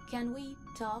 Can we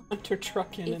talk? Hunter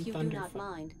Truckin' if and you do not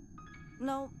mind.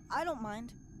 No, I don't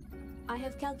mind. I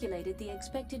have calculated the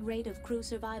expected rate of crew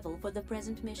survival for the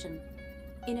present mission.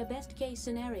 In a best-case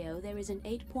scenario, there is an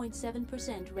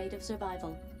 8.7% rate of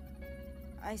survival.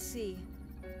 I see.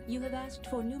 You have asked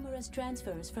for numerous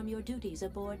transfers from your duties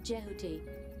aboard Jehuti.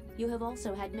 You have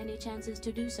also had many chances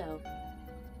to do so.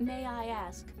 May I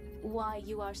ask why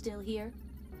you are still here?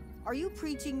 Are you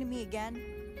preaching to me again?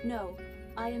 No,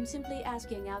 I am simply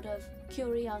asking out of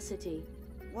curiosity.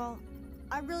 Well,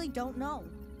 I really don't know.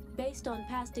 Based on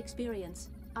past experience,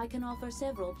 I can offer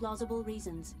several plausible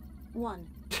reasons. 1.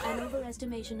 An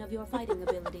overestimation of your fighting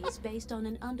abilities based on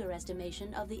an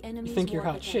underestimation of the enemy's war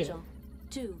potential.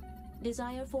 2.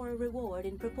 Desire for a reward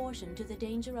in proportion to the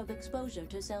danger of exposure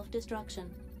to self-destruction.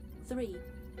 3.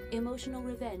 Emotional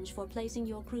revenge for placing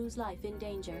your crew's life in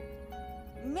danger.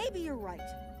 Maybe you're right.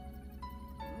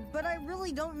 But I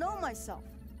really don't know myself.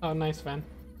 Oh, nice, Van.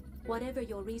 Whatever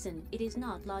your reason, it is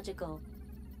not logical.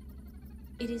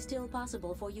 It is still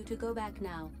possible for you to go back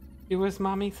now. Do as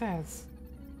Mommy says.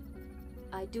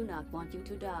 I do not want you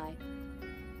to die.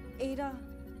 Ada...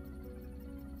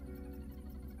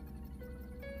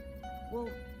 Well,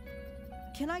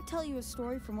 can I tell you a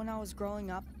story from when I was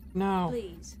growing up? No.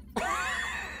 Please.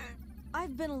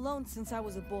 I've been alone since I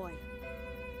was a boy.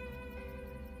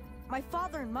 My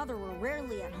father and mother were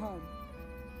rarely at home.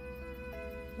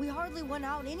 We hardly went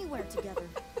out anywhere together.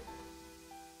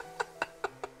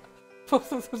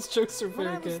 Both of those jokes are very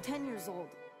good. When I was 10 years old,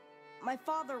 my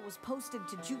father was posted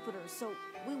to Jupiter, so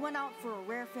we went out for a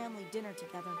rare family dinner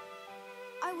together.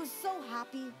 I was so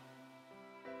happy,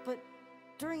 but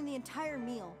during the entire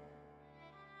meal,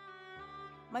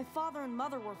 my father and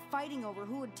mother were fighting over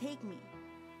who would take me.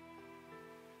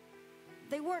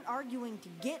 They weren't arguing to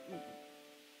get me.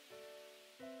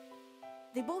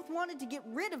 They both wanted to get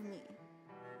rid of me.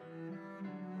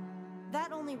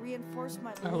 That only reinforced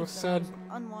my belief that I was an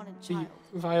unwanted child.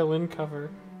 The violin cover.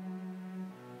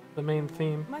 The main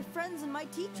theme. My friends and my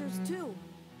teachers, too.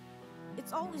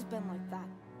 It's always been like that.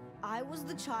 I was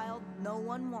the child no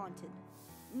one wanted.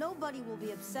 Nobody will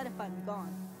be upset if I'm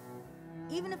gone.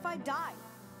 Even if I die,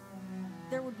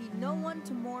 there would be no one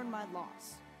to mourn my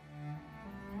loss.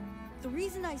 The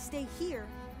reason I stay here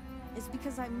is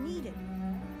because I'm needed.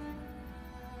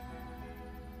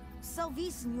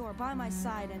 Sylvise and you are by my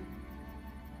side,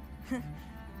 and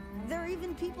there are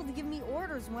even people to give me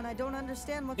orders when I don't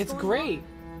understand what's going on. It's great.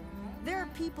 There are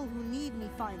people who need me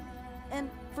finally, and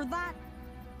for that,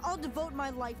 I'll devote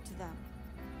my life to them.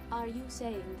 Are you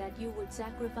saying that you would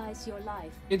sacrifice your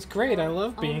life? It's great. I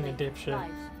love being a dipshit.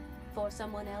 Life for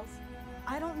someone else?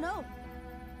 I don't know.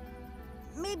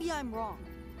 Maybe I'm wrong.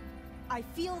 I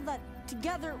feel that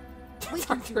together we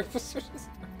can do it.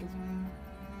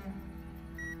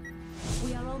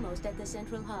 We are almost at the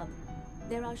central hub.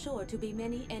 There are sure to be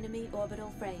many enemy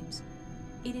orbital frames.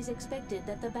 It is expected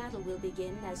that the battle will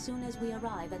begin as soon as we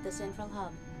arrive at the central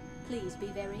hub. Please be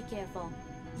very careful.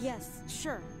 Yes,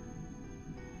 sure.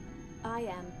 I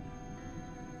am.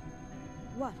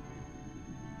 What?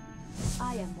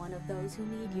 I am one of those who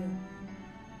need you.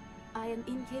 I am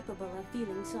incapable of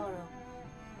feeling sorrow,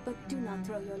 but do not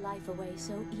throw your life away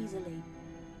so easily.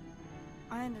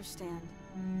 I understand.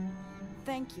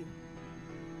 Thank you.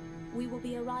 We will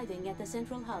be arriving at the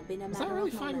central hub in a matter of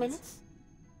moments. Is that really 5 minutes?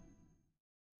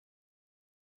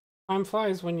 Time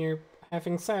flies when you're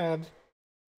having sad.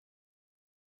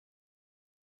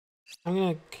 I'm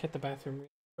gonna hit the bathroom real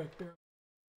quick.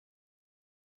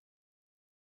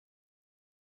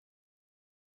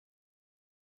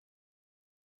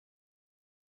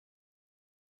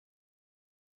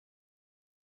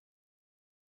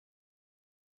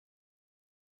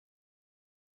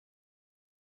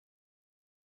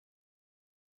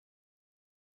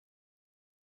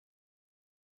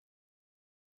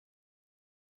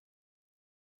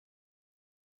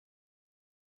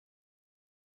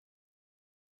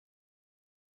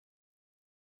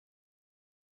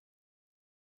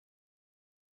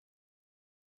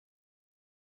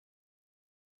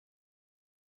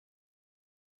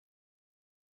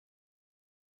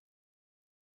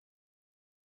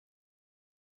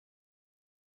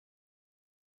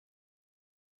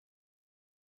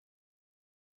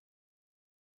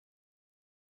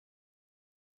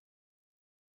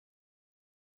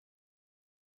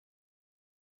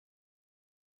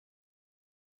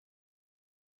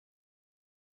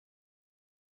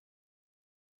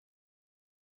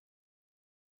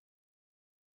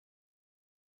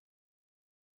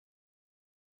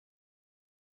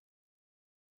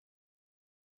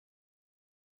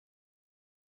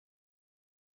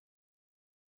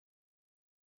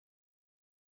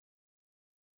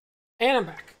 And I'm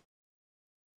back.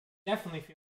 Definitely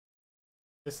feel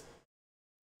this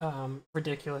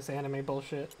ridiculous anime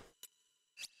bullshit.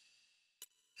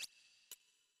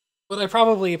 But I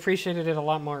probably appreciated it a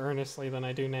lot more earnestly than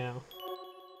I do now.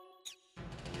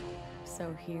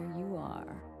 So here you are.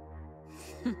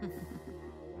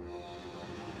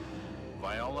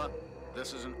 Viola,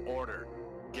 this is an order.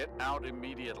 Get out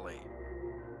immediately.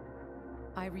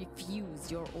 I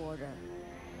refuse your order.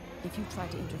 If you try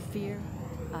to interfere,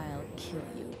 I'll kill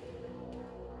you.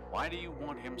 Why do you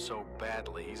want him so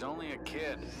badly? He's only a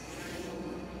kid.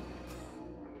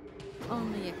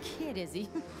 Only a kid, is he?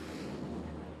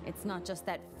 It's not just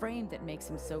that frame that makes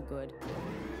him so good.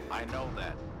 I know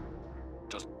that.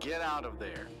 Just get out of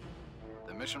there.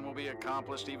 The mission will be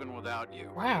accomplished even without you.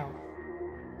 Wow.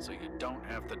 So you don't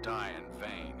have to die in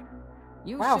vain.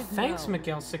 You wow, should thanks, know.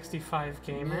 Miguel65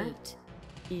 Gamer. Nate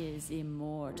is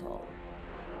immortal.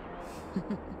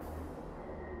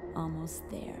 Almost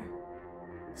there.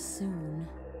 Soon,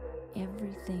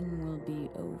 everything will be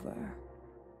over.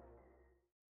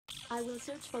 I will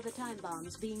search for the time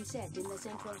bombs being set in the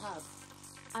central hub.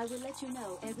 I will let you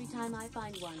know every time I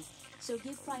find one, so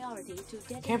give priority to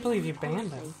detonating Can't believe you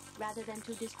banned them. rather than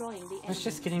to destroying the enemy. I was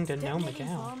just getting to know Detonating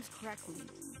Miguel. bombs correctly.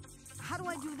 How do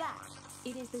I do that?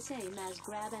 It is the same as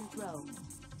grab and throw.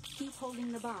 Keep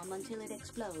holding the bomb until it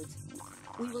explodes.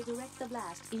 We will direct the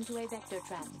blast into a vector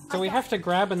trap. So we have to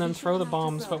grab and then throw the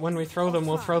bombs, but when we throw them,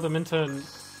 we'll throw them into,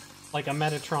 like, a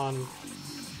Metatron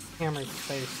hammer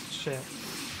space shit.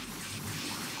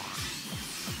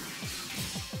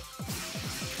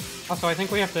 Also, I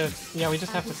think we have to, yeah, we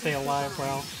just have to stay alive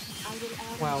while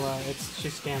she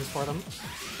scans for them.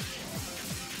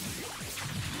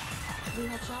 We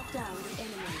have shot down the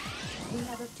enemy. We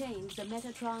have obtained the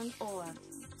Metatron ore.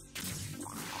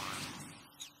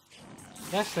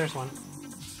 Yes, there's one.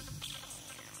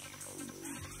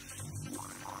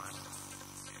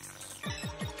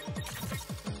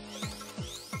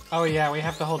 Oh yeah, we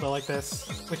have to hold it like this,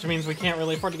 which means we can't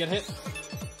really afford to get hit. The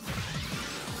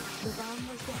bomb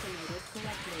was detonated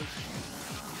correctly.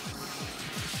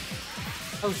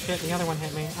 Oh shit, the other one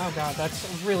hit me. Oh god, that's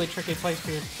a really tricky place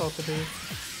for yourself to be.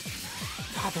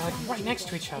 God, they're like right next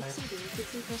to each other.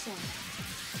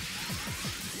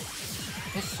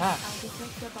 This sucks.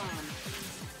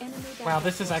 Wow,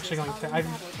 this is actually going to...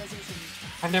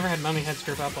 I've never had mummy heads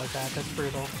group up like that. That's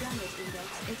brutal. Damage index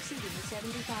exceeding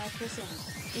 75%,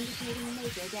 indicating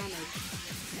major damage.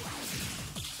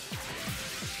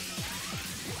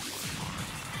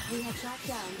 We have shot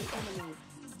down the enemy.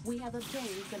 We have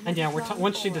obtained the And yeah, Metatron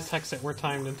once she ore. detects it, we're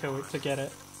timed until to get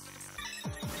it.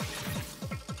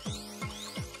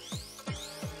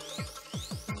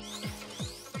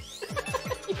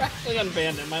 You actually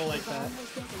unbanned him. I like that.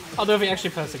 Although if he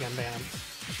actually posts again, ban him.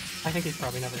 I think he's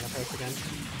probably never gonna post again.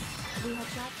 We have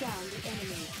shot down the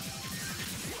enemy.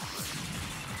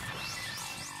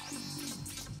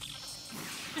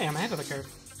 Hey, I'm ahead of the curve.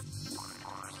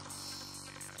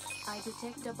 I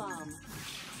detect a bomb.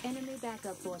 Enemy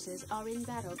backup forces are in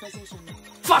battle position.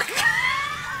 Fuck!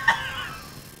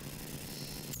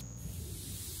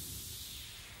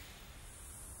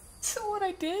 So what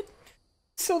I did?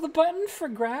 So the button for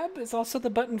grab is also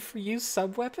the button for use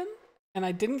sub-weapon, and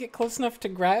I didn't get close enough to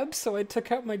grab, so I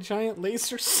took out my giant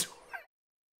laser sword.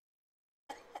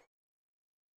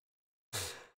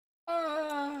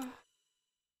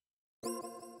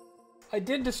 I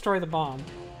did destroy the bomb.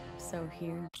 So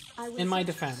here. In my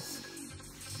defense.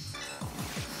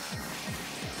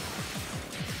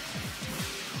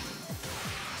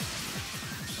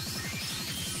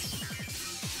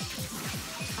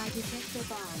 I detect a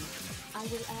bomb. I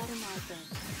will add a marker.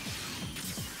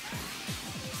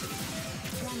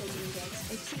 Damage index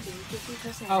exceeding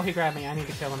 50%. Oh, he grabbed me. I need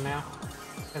to kill him now.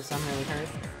 Because I'm really hurt.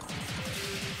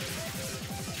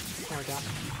 There we go.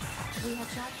 We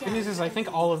have shot Good down news is I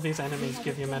think all of these enemies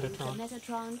give you obtained Metatron. the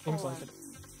Metatron Seems ore. like it.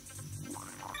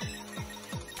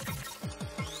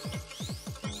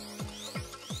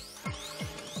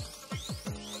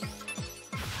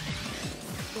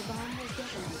 The bomb was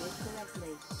detonated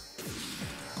correctly.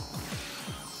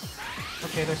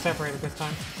 Okay, they're separated this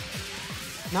time.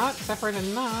 Not separated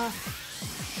enough.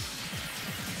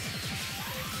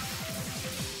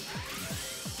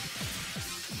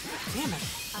 Damn it.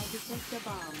 I detect a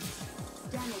bomb.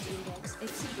 Damage index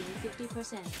exceeding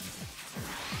 50%.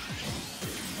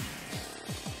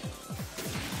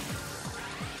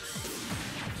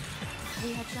 We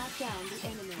have shot down the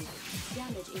enemy.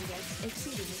 Damage index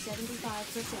exceeding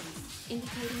 75%,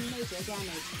 indicating major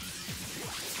damage.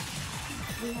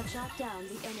 We have shot down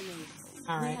the enemy.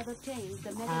 Alright. We have obtained the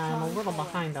Metatron I'm a little ore.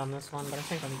 behind on this one, but I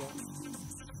think I'm good.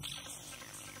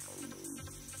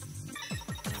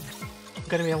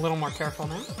 gonna be a little more careful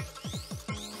now.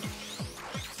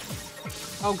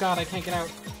 Oh god, I can't get out.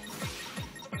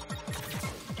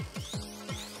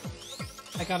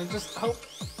 I gotta just hope.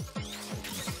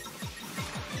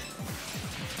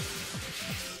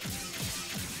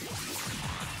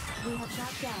 We have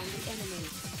shot down the enemy.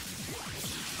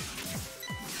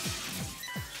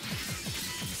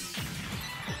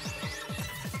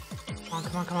 Come on,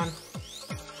 come on, come on.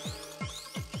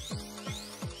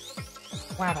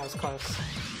 Wow, that was close.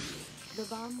 The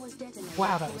bomb was detonated.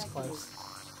 Wow, that was correctly. close.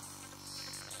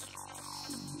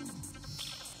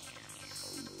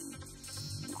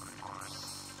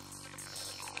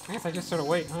 I guess I just sort of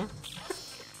wait, huh?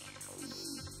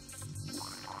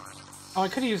 Oh, I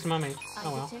could have used Mummy.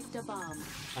 Oh well. I detect a bomb.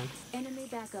 Fine. Enemy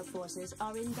backup forces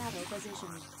are in battle position.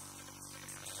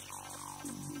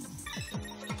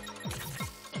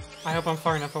 I hope I'm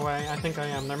far enough away. I think I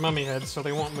am. They're mummy heads, so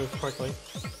they won't move quickly.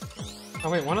 Oh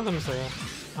wait, one of them's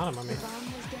not a mummy. The bomb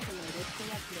was detonated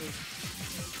correctly.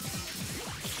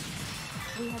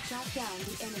 We have shot down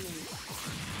the enemy.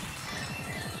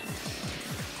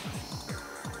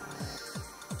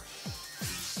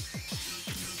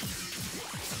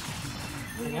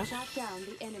 We have shot down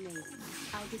the enemy.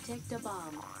 I detect a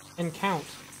bomb. And count.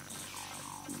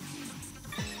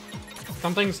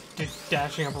 Something's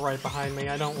dashing up right behind me.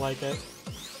 I don't like it.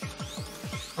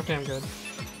 Okay, I'm good.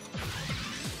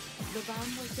 The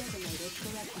bomb was detonated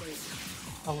correctly.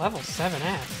 A level 7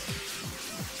 axe.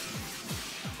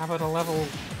 How about a level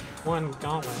 1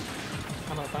 gauntlet?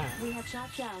 How about that? We have shot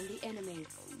down the enemy.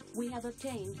 We have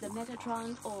obtained the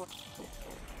Metatron ore.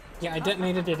 Yeah, I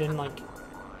detonated it in, like,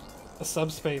 a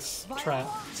subspace trap,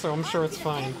 so I'm sure it's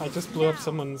fine. I just blew up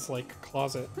someone's, like,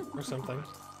 closet or something.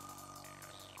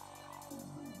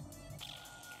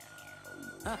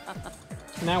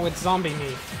 Now it's zombie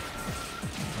meat.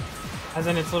 As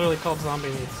in, it's literally called zombie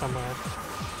meat somewhere.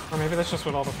 Or maybe that's just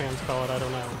what all the fans call it, I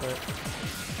don't know, but...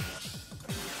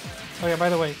 Oh yeah, by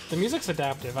the way, the music's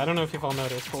adaptive. I don't know if you've all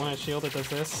noticed, but when I shield, it does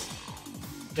this.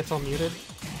 It gets all muted.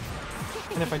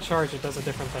 And if I charge, it does a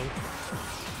different thing.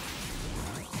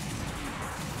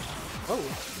 Oh!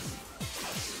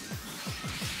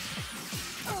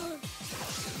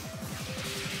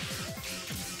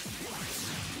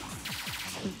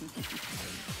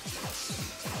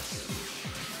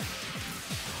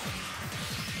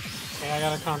 Okay, I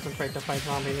gotta concentrate to fight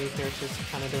zombie meat here. She's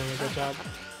kind of doing a good job.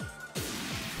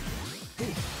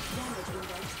 Damage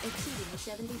index exceeding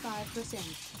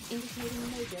 75%, indicating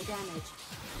major damage.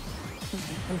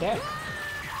 I'm dead.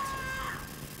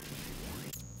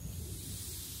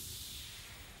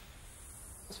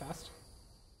 That's fast.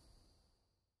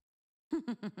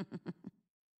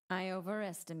 I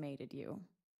overestimated you.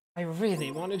 I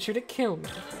really wanted you to kill me.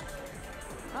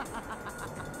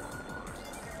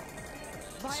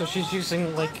 So she's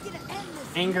using, like,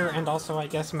 anger and also, I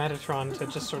guess, Metatron to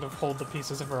just sort of hold the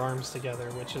pieces of her arms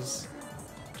together, which is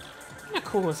kinda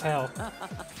cool as hell.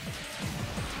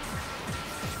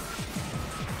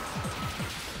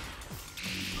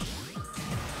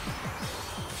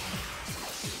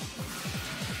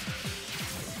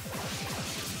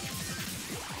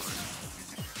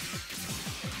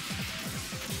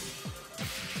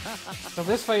 So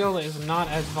this Viola is not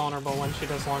as vulnerable when she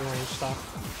does long-range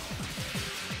stuff.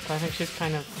 But I think she's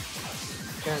kind of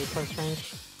very close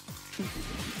range.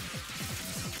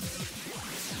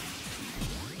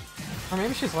 Or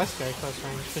maybe she's less very close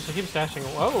range, because she keeps dashing.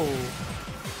 Whoa!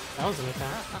 That was an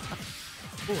attack.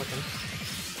 Cool looking.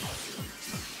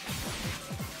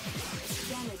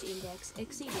 Damage index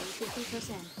exceeding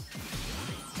 50%.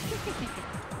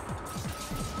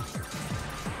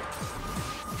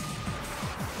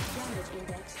 Damage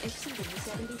index exceeding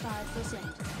 75%,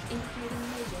 indicating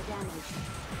major damage.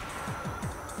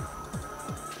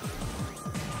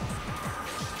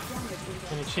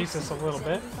 And it cheats us a little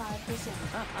bit.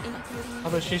 75%, indicating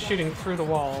Although major she's shooting through the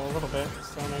wall a little bit,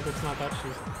 so maybe it's not that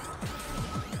cheesy.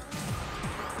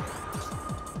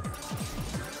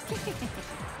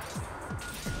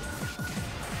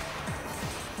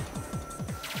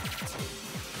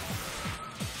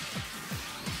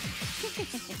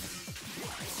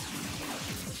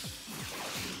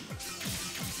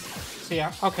 So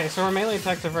yeah, okay, so her melee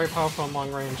attacks are very powerful in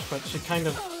long range, but she kind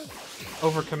of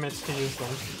overcommits to use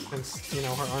them, since, you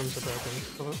know, her arms are broken.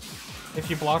 So if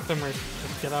you block them or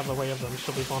just get out of the way of them,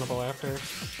 she'll be vulnerable after.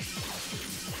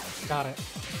 Got it.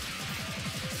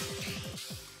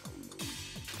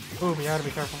 Ooh, we gotta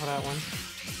be careful for that one.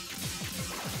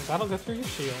 'Cause that'll go through your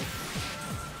shield.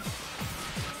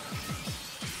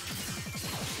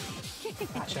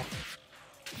 Gotcha.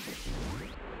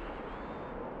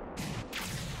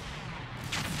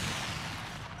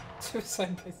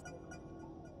 Suicide by...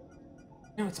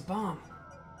 No, it's a bomb.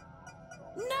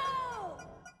 No!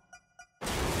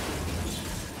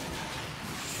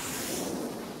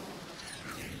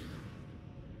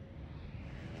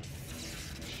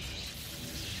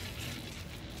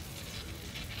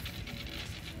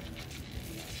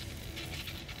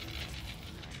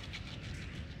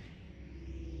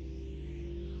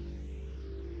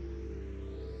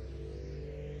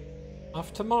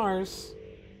 Off to Mars.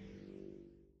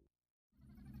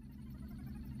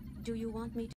 Do you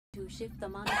want me to shift the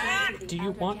monitor to the Do you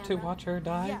outer want to camera? watch her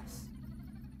die? Yes.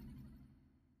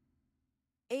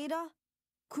 Ada,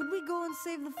 could we go and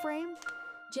save the frame?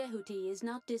 Jehuti is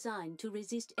not designed to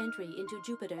resist entry into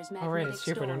Jupiter's magnetic Oh right, it's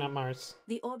Jupiter, storm. not Mars.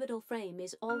 The orbital frame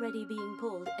is already being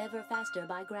pulled ever faster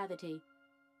by gravity.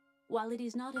 While it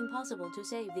is not impossible to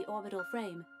save the orbital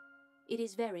frame, it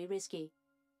is very risky.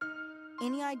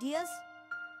 Any ideas?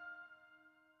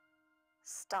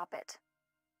 Stop it.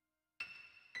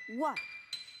 What?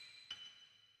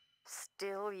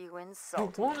 Still you I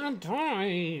insult me. wanna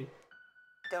die!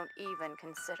 Don't even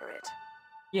consider it.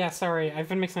 Yeah, sorry, I've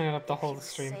been mixing it up the whole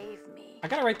stream. Save me. I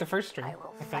gotta write the first stream, I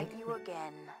will I fight think. you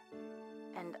again,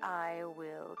 and I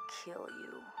will kill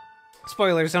you.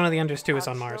 Spoilers, Zone of the Enders 2 is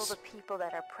I'll on kill Mars. the people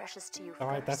that are precious to you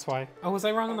Alright, first, that's why. Oh, was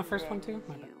I wrong on the and first one then too?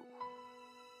 My bad. you.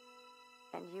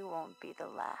 And you won't be the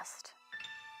last.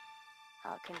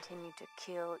 I'll continue to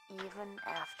kill even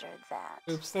after that.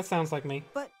 Oops, that sounds like me.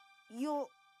 But you'll...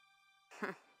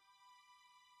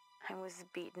 I was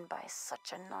beaten by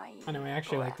such a naive I know, I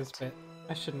actually like this brat. bit.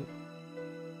 I shouldn't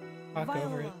talk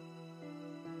over it.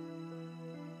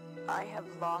 I have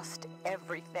lost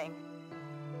everything.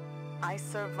 I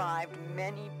survived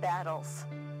many battles.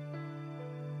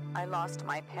 I lost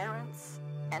my parents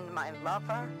and my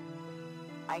lover.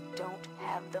 I don't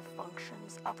have the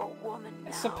functions of a woman now.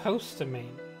 It's supposed to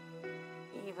mean.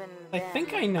 Even I then,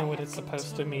 think I know what have it's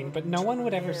supposed to mean, continued but no to one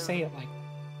would ever live. say it like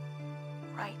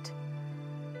Right.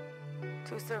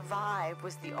 To survive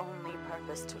was the only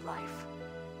purpose to life.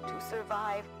 To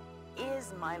survive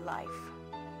is my life.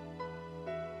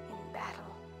 In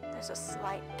battle, there's a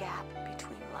slight gap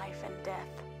between life and death.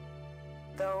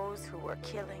 Those who were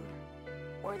killing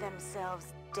were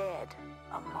themselves dead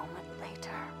a moment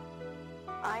later.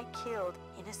 I killed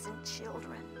innocent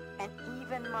children and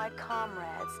even my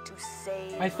comrades to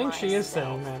save I think she is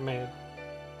myself. saying that, Maid.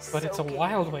 But it's a Soaking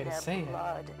wild in way to their say it.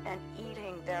 blood and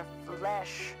eating their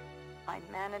flesh, I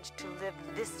managed to live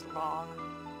this long.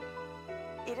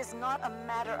 It is not a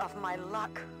matter of my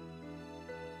luck.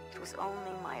 It was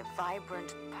only my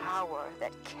vibrant power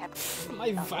that kept me My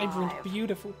alive. vibrant,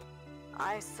 beautiful...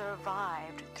 I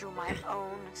survived through my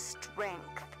own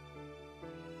strength.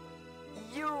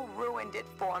 You ruined it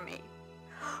for me.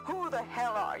 Who the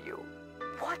hell are you?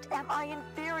 What am I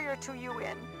inferior to you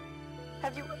in?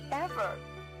 Have you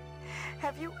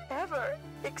ever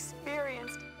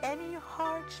experienced any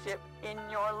hardship in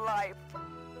your life?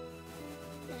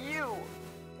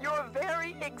 Your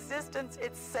very existence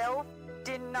itself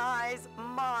denies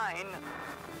mine.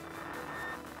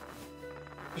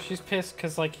 She's pissed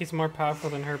because, like, he's more powerful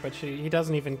than her, but he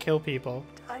doesn't even kill people.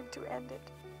 Time to end it.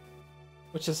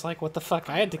 Which is like, what the fuck?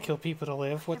 I had to kill people to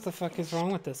live. What the fuck is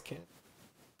wrong with this kid?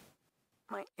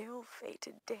 My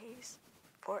ill-fated days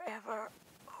forever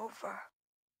over.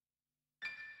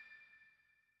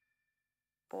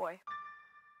 Boy,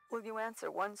 will you answer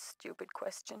one stupid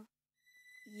question?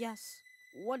 Yes.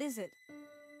 What is it?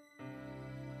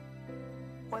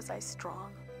 Was I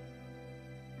strong?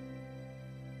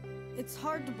 It's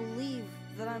hard to believe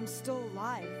that I'm still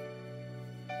alive.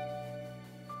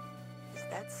 Is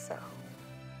that so?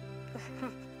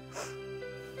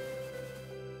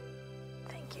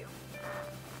 Thank you.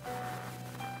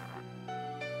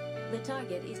 The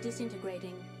target is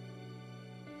disintegrating.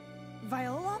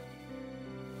 Viola?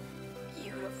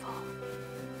 Beautiful.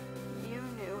 You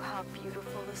knew how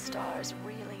beautiful the stars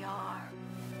really are.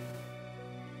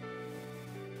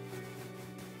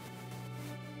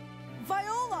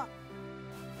 Viola!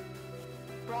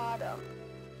 Rodham.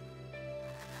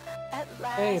 At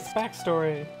last, Hey, it's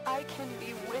backstory. I can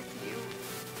be with you.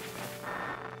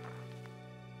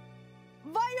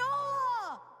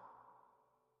 Viola!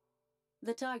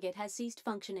 The target has ceased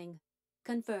functioning.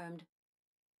 Confirmed.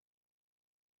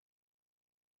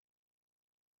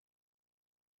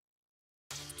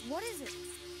 What is it?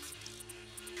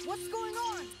 What's going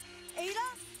on? Ada?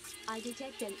 I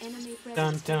detect an enemy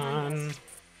presence. Dun behind dun. us.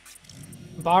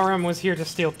 Bahram was here to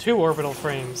steal 2 orbital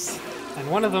frames, and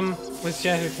one of them was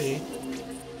Jehuti,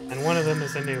 and one of them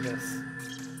is Anubis.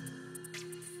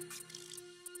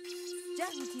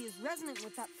 Jehuti is resonant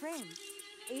with that frame.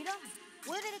 Ada,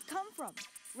 where did it come from?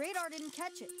 Radar didn't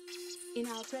catch it. In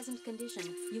our present condition,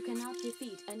 you cannot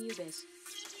defeat Anubis.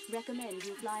 Recommend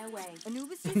you fly away.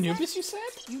 Anubis, Anubis, you said?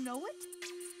 You know it?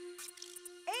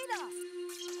 Ada!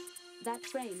 That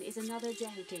frame is another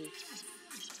Jehuti.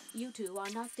 You two are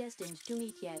not destined to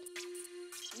meet yet.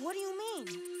 What do you mean?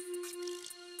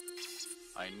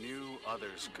 I knew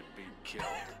others could be killed,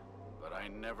 but I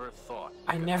never thought.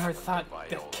 I never thought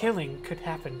that killing could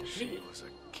happen to She me. was a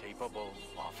capable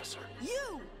officer.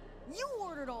 You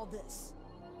ordered all this.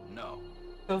 No.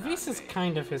 Sylvise is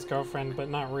kind of his girlfriend, but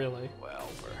not really. Well,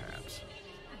 perhaps.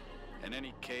 In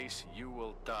any case, you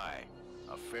will die.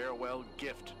 A farewell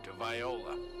gift to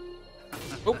Viola.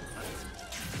 Oh.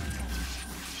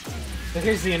 So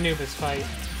here's the Anubis fight.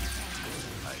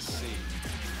 I see.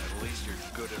 At least you're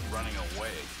good at running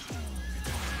away.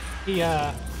 He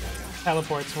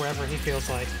teleports wherever he feels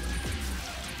like.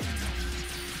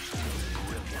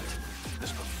 Brilliant.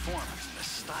 This performance and this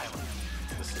styling.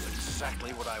 This is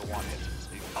exactly what I wanted.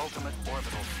 The ultimate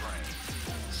orbital frame.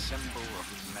 Symbol of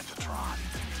Metatron.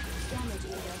 Damage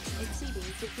index exceeding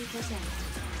 50%.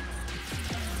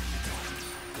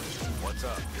 What's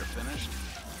up? You're finished?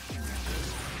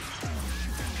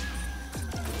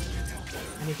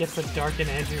 And he gets a dark and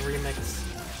edgy remix.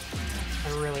 I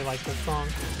really like this song.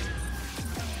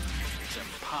 It's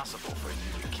impossible for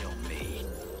you to kill me.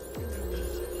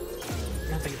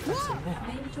 Nothing impressive there.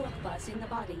 Main torque bus in the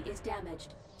body is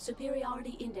damaged.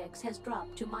 Superiority index has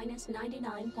dropped to minus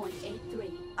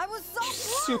 99.83. I was so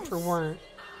close! Super weren't.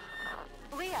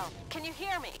 Leo, can you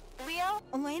hear me? Leo?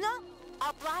 Elena?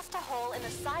 I'll blast a hole in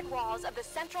the side walls of the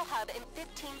central hub in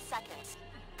 15 seconds.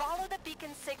 Follow the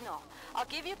beacon signal. I'll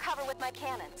give you cover with my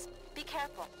cannons. Be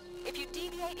careful. If you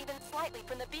deviate even slightly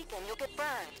from the beacon, you'll get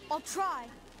burned. I'll try.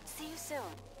 See you soon.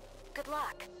 Good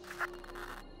luck.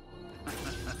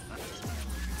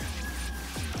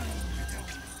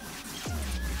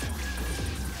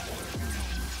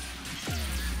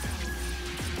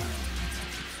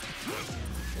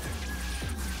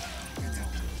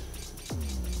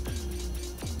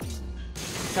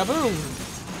 Kaboom!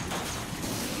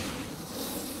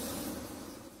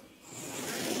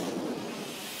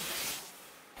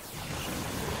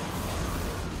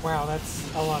 Wow,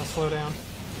 that's a lot of slowdown.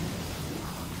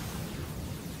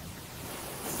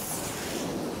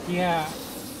 Yeah,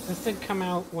 this did come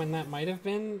out when that might have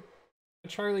been a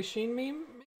Charlie Sheen meme?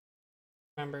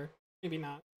 Remember? Maybe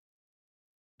not.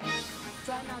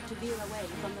 Try not to veer away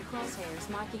from the crosshairs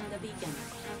marking the beacon.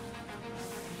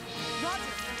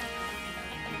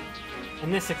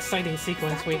 In this exciting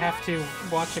sequence, we have to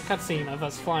watch a cutscene of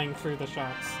us flying through the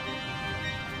shots.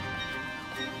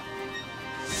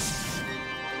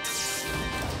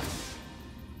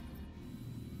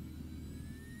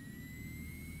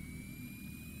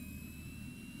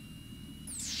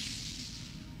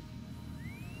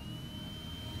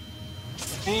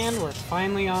 And we're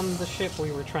finally on the ship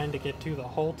we were trying to get to the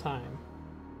whole time.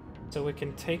 So we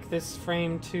can take this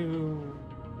frame to...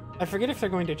 I forget if they're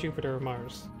going to Jupiter or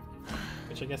Mars.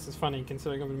 Which I guess is funny,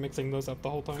 considering I've been mixing those up the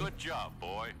whole time. Good job,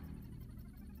 boy.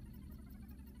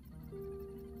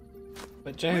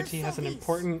 But Jehuti has an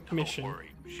important mission Don't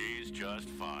worry, she's just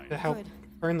fine. to help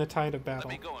turn the tide of battle,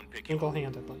 Let me go and pick you up.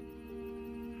 single-handedly.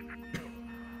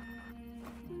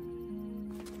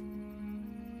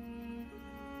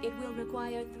 It will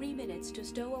require 3 minutes to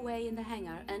stow away in the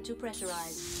hangar and to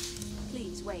pressurize.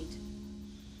 Please wait.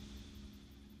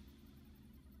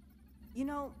 You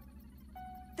know,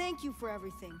 thank you for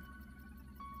everything.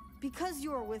 Because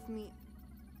you were with me,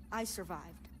 I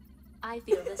survived. I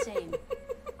feel the same.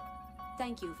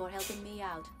 Thank you for helping me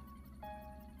out.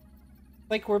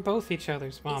 Like we're both each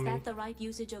other's mommy. Is that the right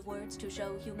usage of words to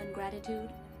show human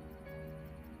gratitude?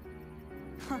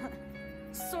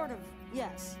 Sort of,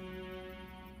 yes.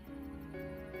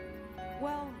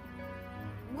 Well,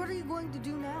 what are you going to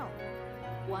do now?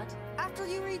 What? After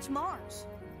you reach Mars.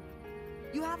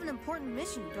 You have an important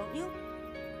mission, don't you?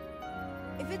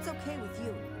 If it's okay with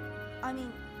you. I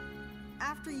mean,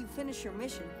 after you finish your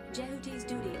mission. Jehuti's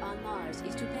duty on Mars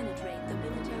is to penetrate the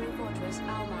military fortress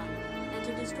Auman and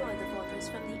to destroy the fortress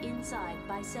from the inside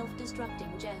by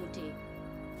self-destructing Jehuti.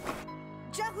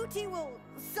 Jehuti will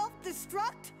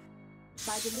self-destruct?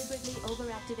 By deliberately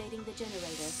overactivating the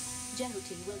generator,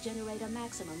 Jehuti will generate a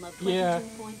maximum of 22.3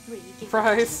 gigawatts.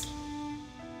 Surprise!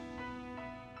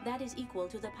 That is equal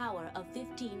to the power of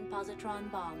 15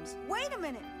 positron bombs. Wait a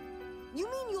minute! You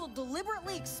mean you'll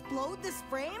deliberately explode this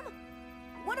frame?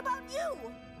 What about you?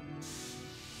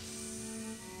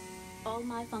 All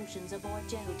my functions aboard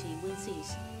Jehuti will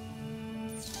cease.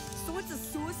 So it's a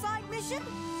suicide mission?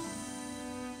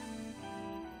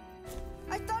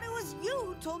 I thought it was you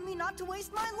who told me not to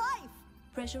waste my life.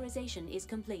 Pressurization is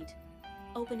complete.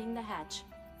 Opening the hatch.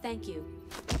 Thank you.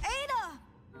 Ada!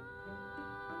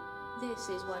 This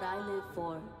is what I live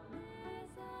for.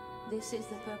 This is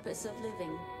the purpose of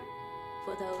living.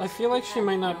 For those I feel like she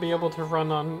might not be able to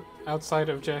run on outside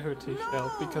of Jehuti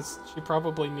Shell because she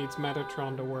probably needs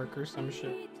Metatron to work or some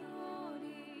shit.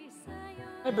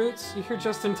 Hi Boots, you're here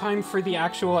just in time for the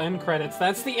actual end credits.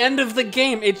 That's the end of the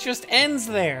game. It just ends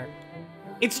there.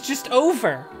 It's just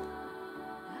over.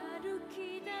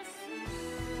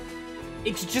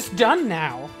 It's just done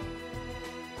now.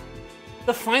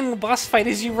 The final boss fight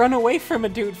is you run away from a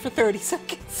dude for 30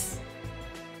 seconds.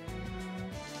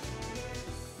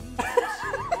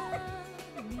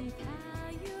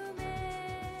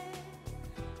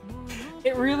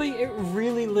 It really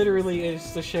literally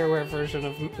is the shareware version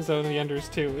of Zone of the Enders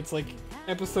 2. It's like,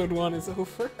 episode 1 is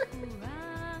over.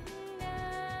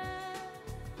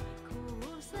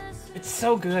 It's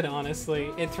so good,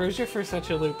 honestly. It throws you for such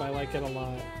a loop, I like it a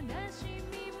lot.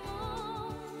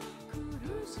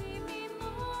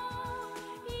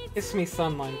 Kiss Me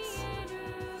Sunlights.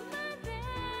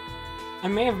 I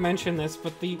may have mentioned this,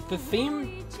 but the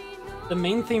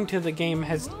main theme to the game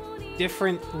has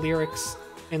different lyrics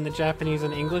in the Japanese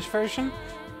and English version,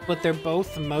 but they're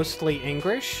both mostly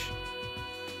English.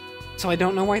 So I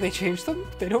don't know why they changed them.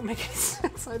 They don't make any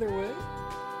sense either way.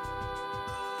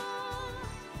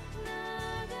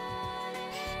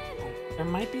 There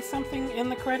might be something in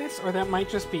the credits, or that might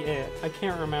just be it. I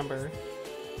can't remember.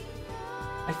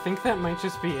 I think that might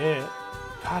just be it.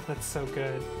 God, that's so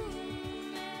good.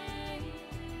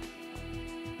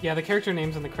 Yeah, the character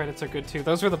names in the credits are good too.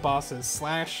 Those are the bosses.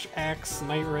 Slash, Axe,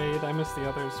 Night Raid. I missed the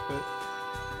others, but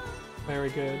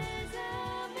very good.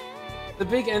 The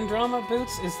big end drama,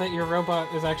 Boots, is that your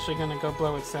robot is actually gonna go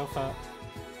blow itself up.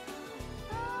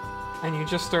 And you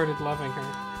just started loving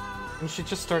her. And she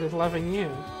just started loving you.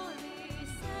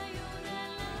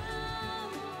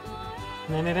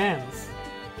 And then it ends.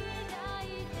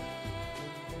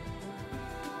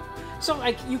 So,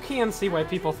 like, you can see why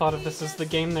people thought of this as the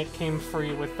game that came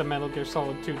free with the Metal Gear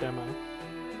Solid 2 demo.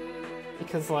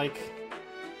 Because, like,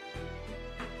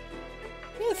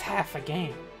 it's half a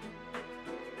game.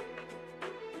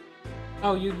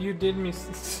 Oh, you did me...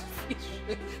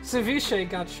 Ceviche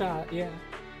got shot, yeah.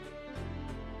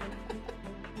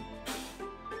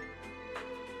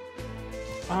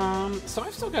 So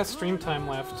I've still got stream time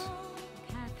left.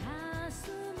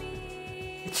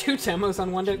 2 demos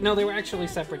on one disc? No, they were actually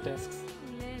separate discs.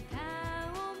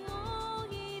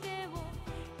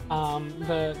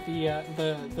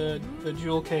 The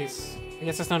jewel case. I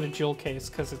guess it's not a jewel case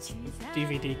because it's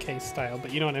DVD case style,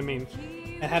 but you know what I mean.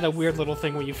 It had a weird little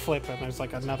thing where you flip and there's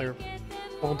like another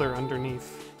holder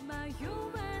underneath.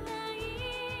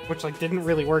 Which like didn't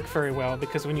really work very well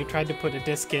because when you tried to put a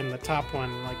disc in, the top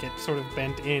one, like it sort of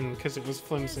bent in because it was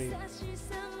flimsy.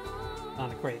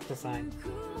 Not a great design.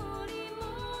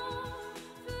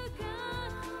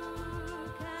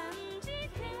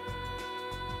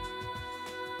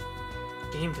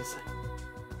 Game design.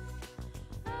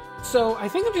 So I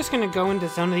think I'm just gonna go into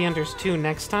Zone of the Enders 2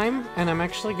 next time, and I'm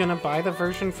actually gonna buy the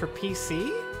version for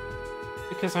PC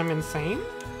because I'm insane.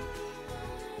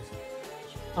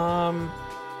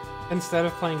 Instead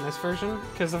of playing this version,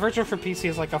 because the version for PC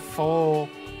is like a full...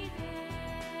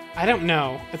 I don't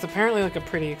know. It's apparently like a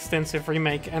pretty extensive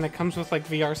remake, and it comes with like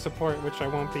VR support, which I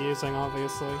won't be using,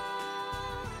 obviously.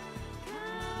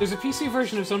 There's a PC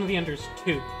version of Zone of the Enders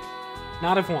 2,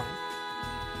 not of 1.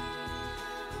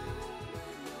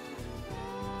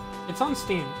 It's on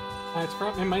Steam.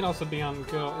 It might also be on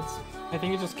Go. I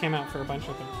think it just came out for a bunch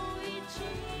of them.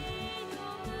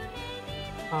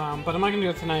 But I'm not gonna do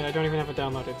it tonight. I don't even have it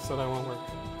downloaded, so that won't work.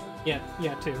 Yeah,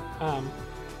 2.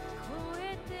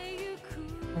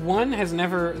 1 has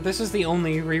never... This is the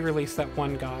only re-release that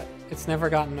 1 got. It's never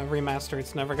gotten a remaster.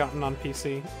 It's never gotten on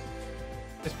PC.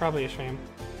 It's probably a shame.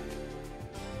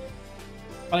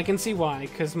 But I can see why,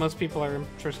 because most people are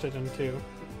interested in 2.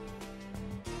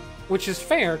 Which is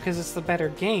fair, because it's the better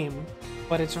game,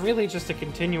 but it's really just a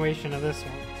continuation of this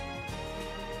one.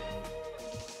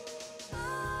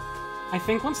 I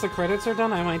think once the credits are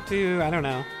done, I might do... I don't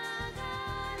know.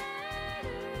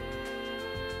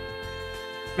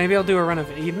 Maybe I'll do a run of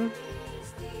Eden?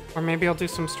 Or maybe I'll do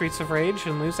some Streets of Rage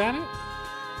and lose at it?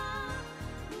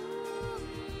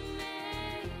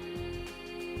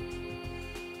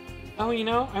 Oh, you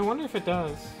know, I wonder if it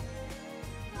does.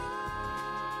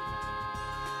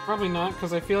 Probably not,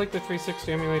 because I feel like the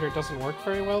 360 emulator doesn't work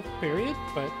very well, period,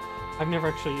 but I've never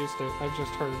actually used it. I've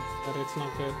just heard that it's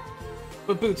not good.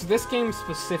 But Boots, this game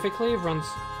specifically runs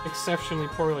exceptionally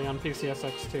poorly on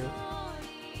PCSX2.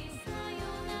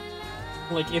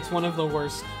 Like, it's one of the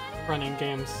worst running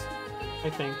games, I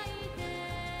think.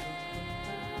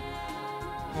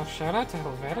 Oh, shout out to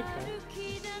Helvetica.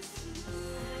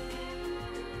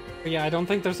 But yeah, I don't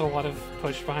think there's a lot of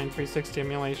push behind 360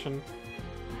 emulation.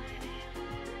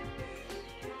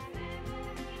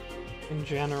 In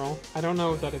general. I don't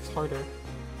know that it's harder.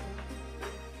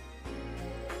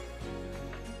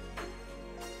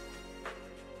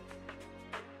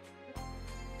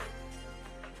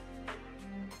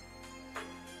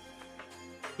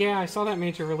 Yeah, I saw that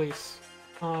major release.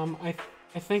 I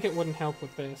think it wouldn't help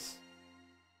with this.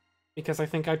 Because I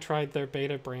think I tried their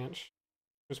beta branch.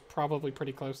 It was probably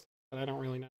pretty close, but I don't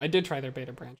really know. I did try their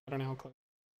beta branch. I don't know how close.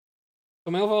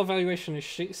 So my overall evaluation is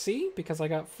C, because I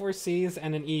got 4 C's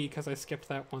and an E because I skipped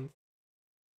that one.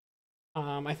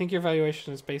 I think your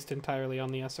evaluation is based entirely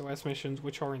on the SOS missions,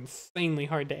 which are insanely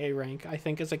hard to A rank. I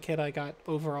think as a kid I got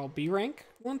overall B rank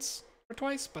once or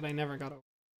twice, but I never got over.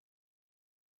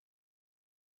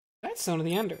 That's Zone of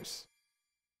the Enders.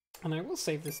 And I will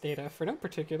save this data for no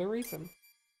particular reason.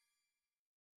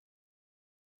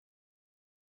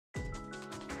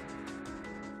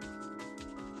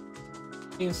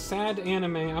 A sad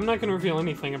anime. I'm not going to reveal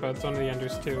anything about Zone of the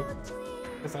Enders 2,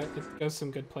 because it goes some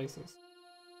good places.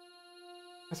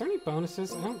 Is there any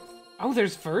bonuses? I don't... Oh,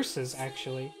 there's verses,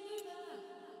 actually.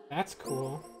 That's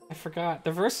cool. I forgot.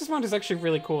 The verses mode is actually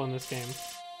really cool in this game.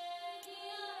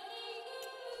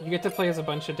 You get to play as a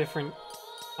bunch of different...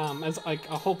 as, like,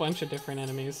 a whole bunch of different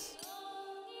enemies.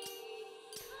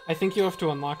 I think you have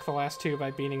to unlock the last 2 by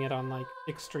beating it on, like,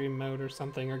 extreme mode or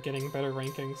something, or getting better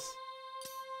rankings.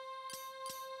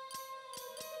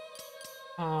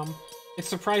 It's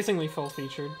surprisingly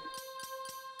full-featured.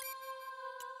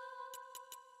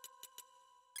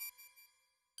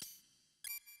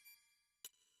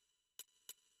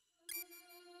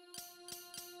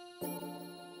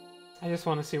 I just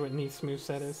want to see what Neith's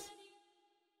moveset is.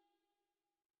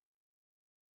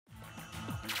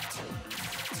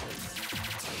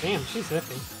 Damn, she's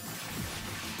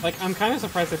iffy. Like, I'm kind of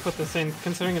surprised they put this in,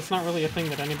 considering it's not really a thing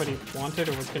that anybody wanted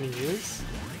or was going to use.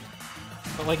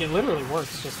 But, like, it literally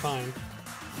works just fine.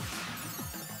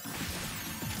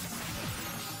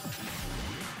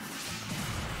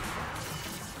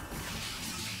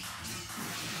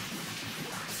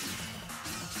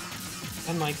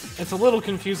 And, like, it's a little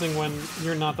confusing when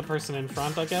you're not the person in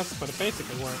front, I guess, but it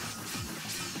basically works.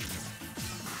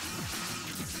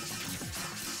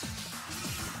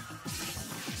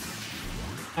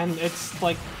 And it's,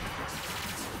 like...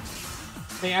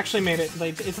 They actually made it,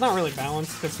 like, it's not really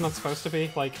balanced, because it's not supposed to be.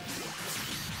 Like,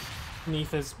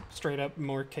 Neith is straight up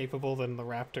more capable than the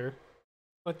Raptor.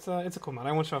 But, it's a cool mod.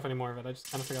 I won't show off any more of it, I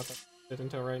just kind of forgot that I did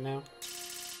until right now.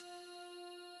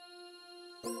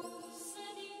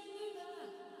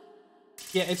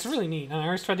 Yeah, it's really neat, and I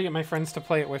always tried to get my friends to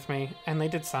play it with me, and they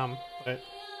did some, but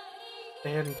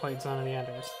they hadn't played Zone of the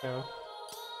Enders, so...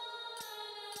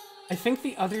 I think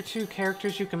the other 2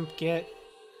 characters you can get...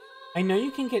 I know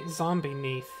you can get Zombie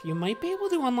Neith. You might be able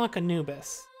to unlock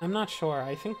Anubis. I'm not sure.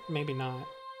 I think maybe not.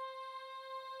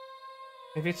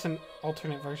 Maybe it's an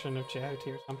alternate version of Jehuti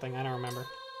or something. I don't remember.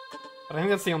 But I think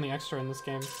that's the only extra in this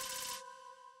game.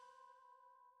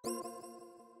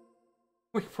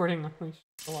 Reporting Unleashed.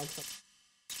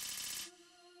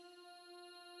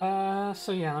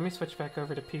 So yeah, let me switch back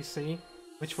over to PC,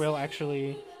 which will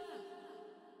actually...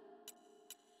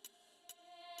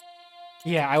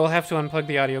 Yeah, I will have to unplug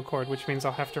the audio cord, which means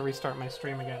I'll have to restart my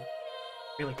stream again.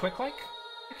 Really quick, like?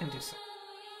 I can do so.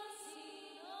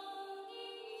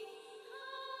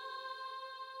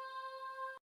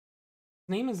 His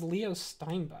name is Leo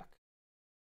Steinbuck.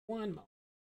 One moment.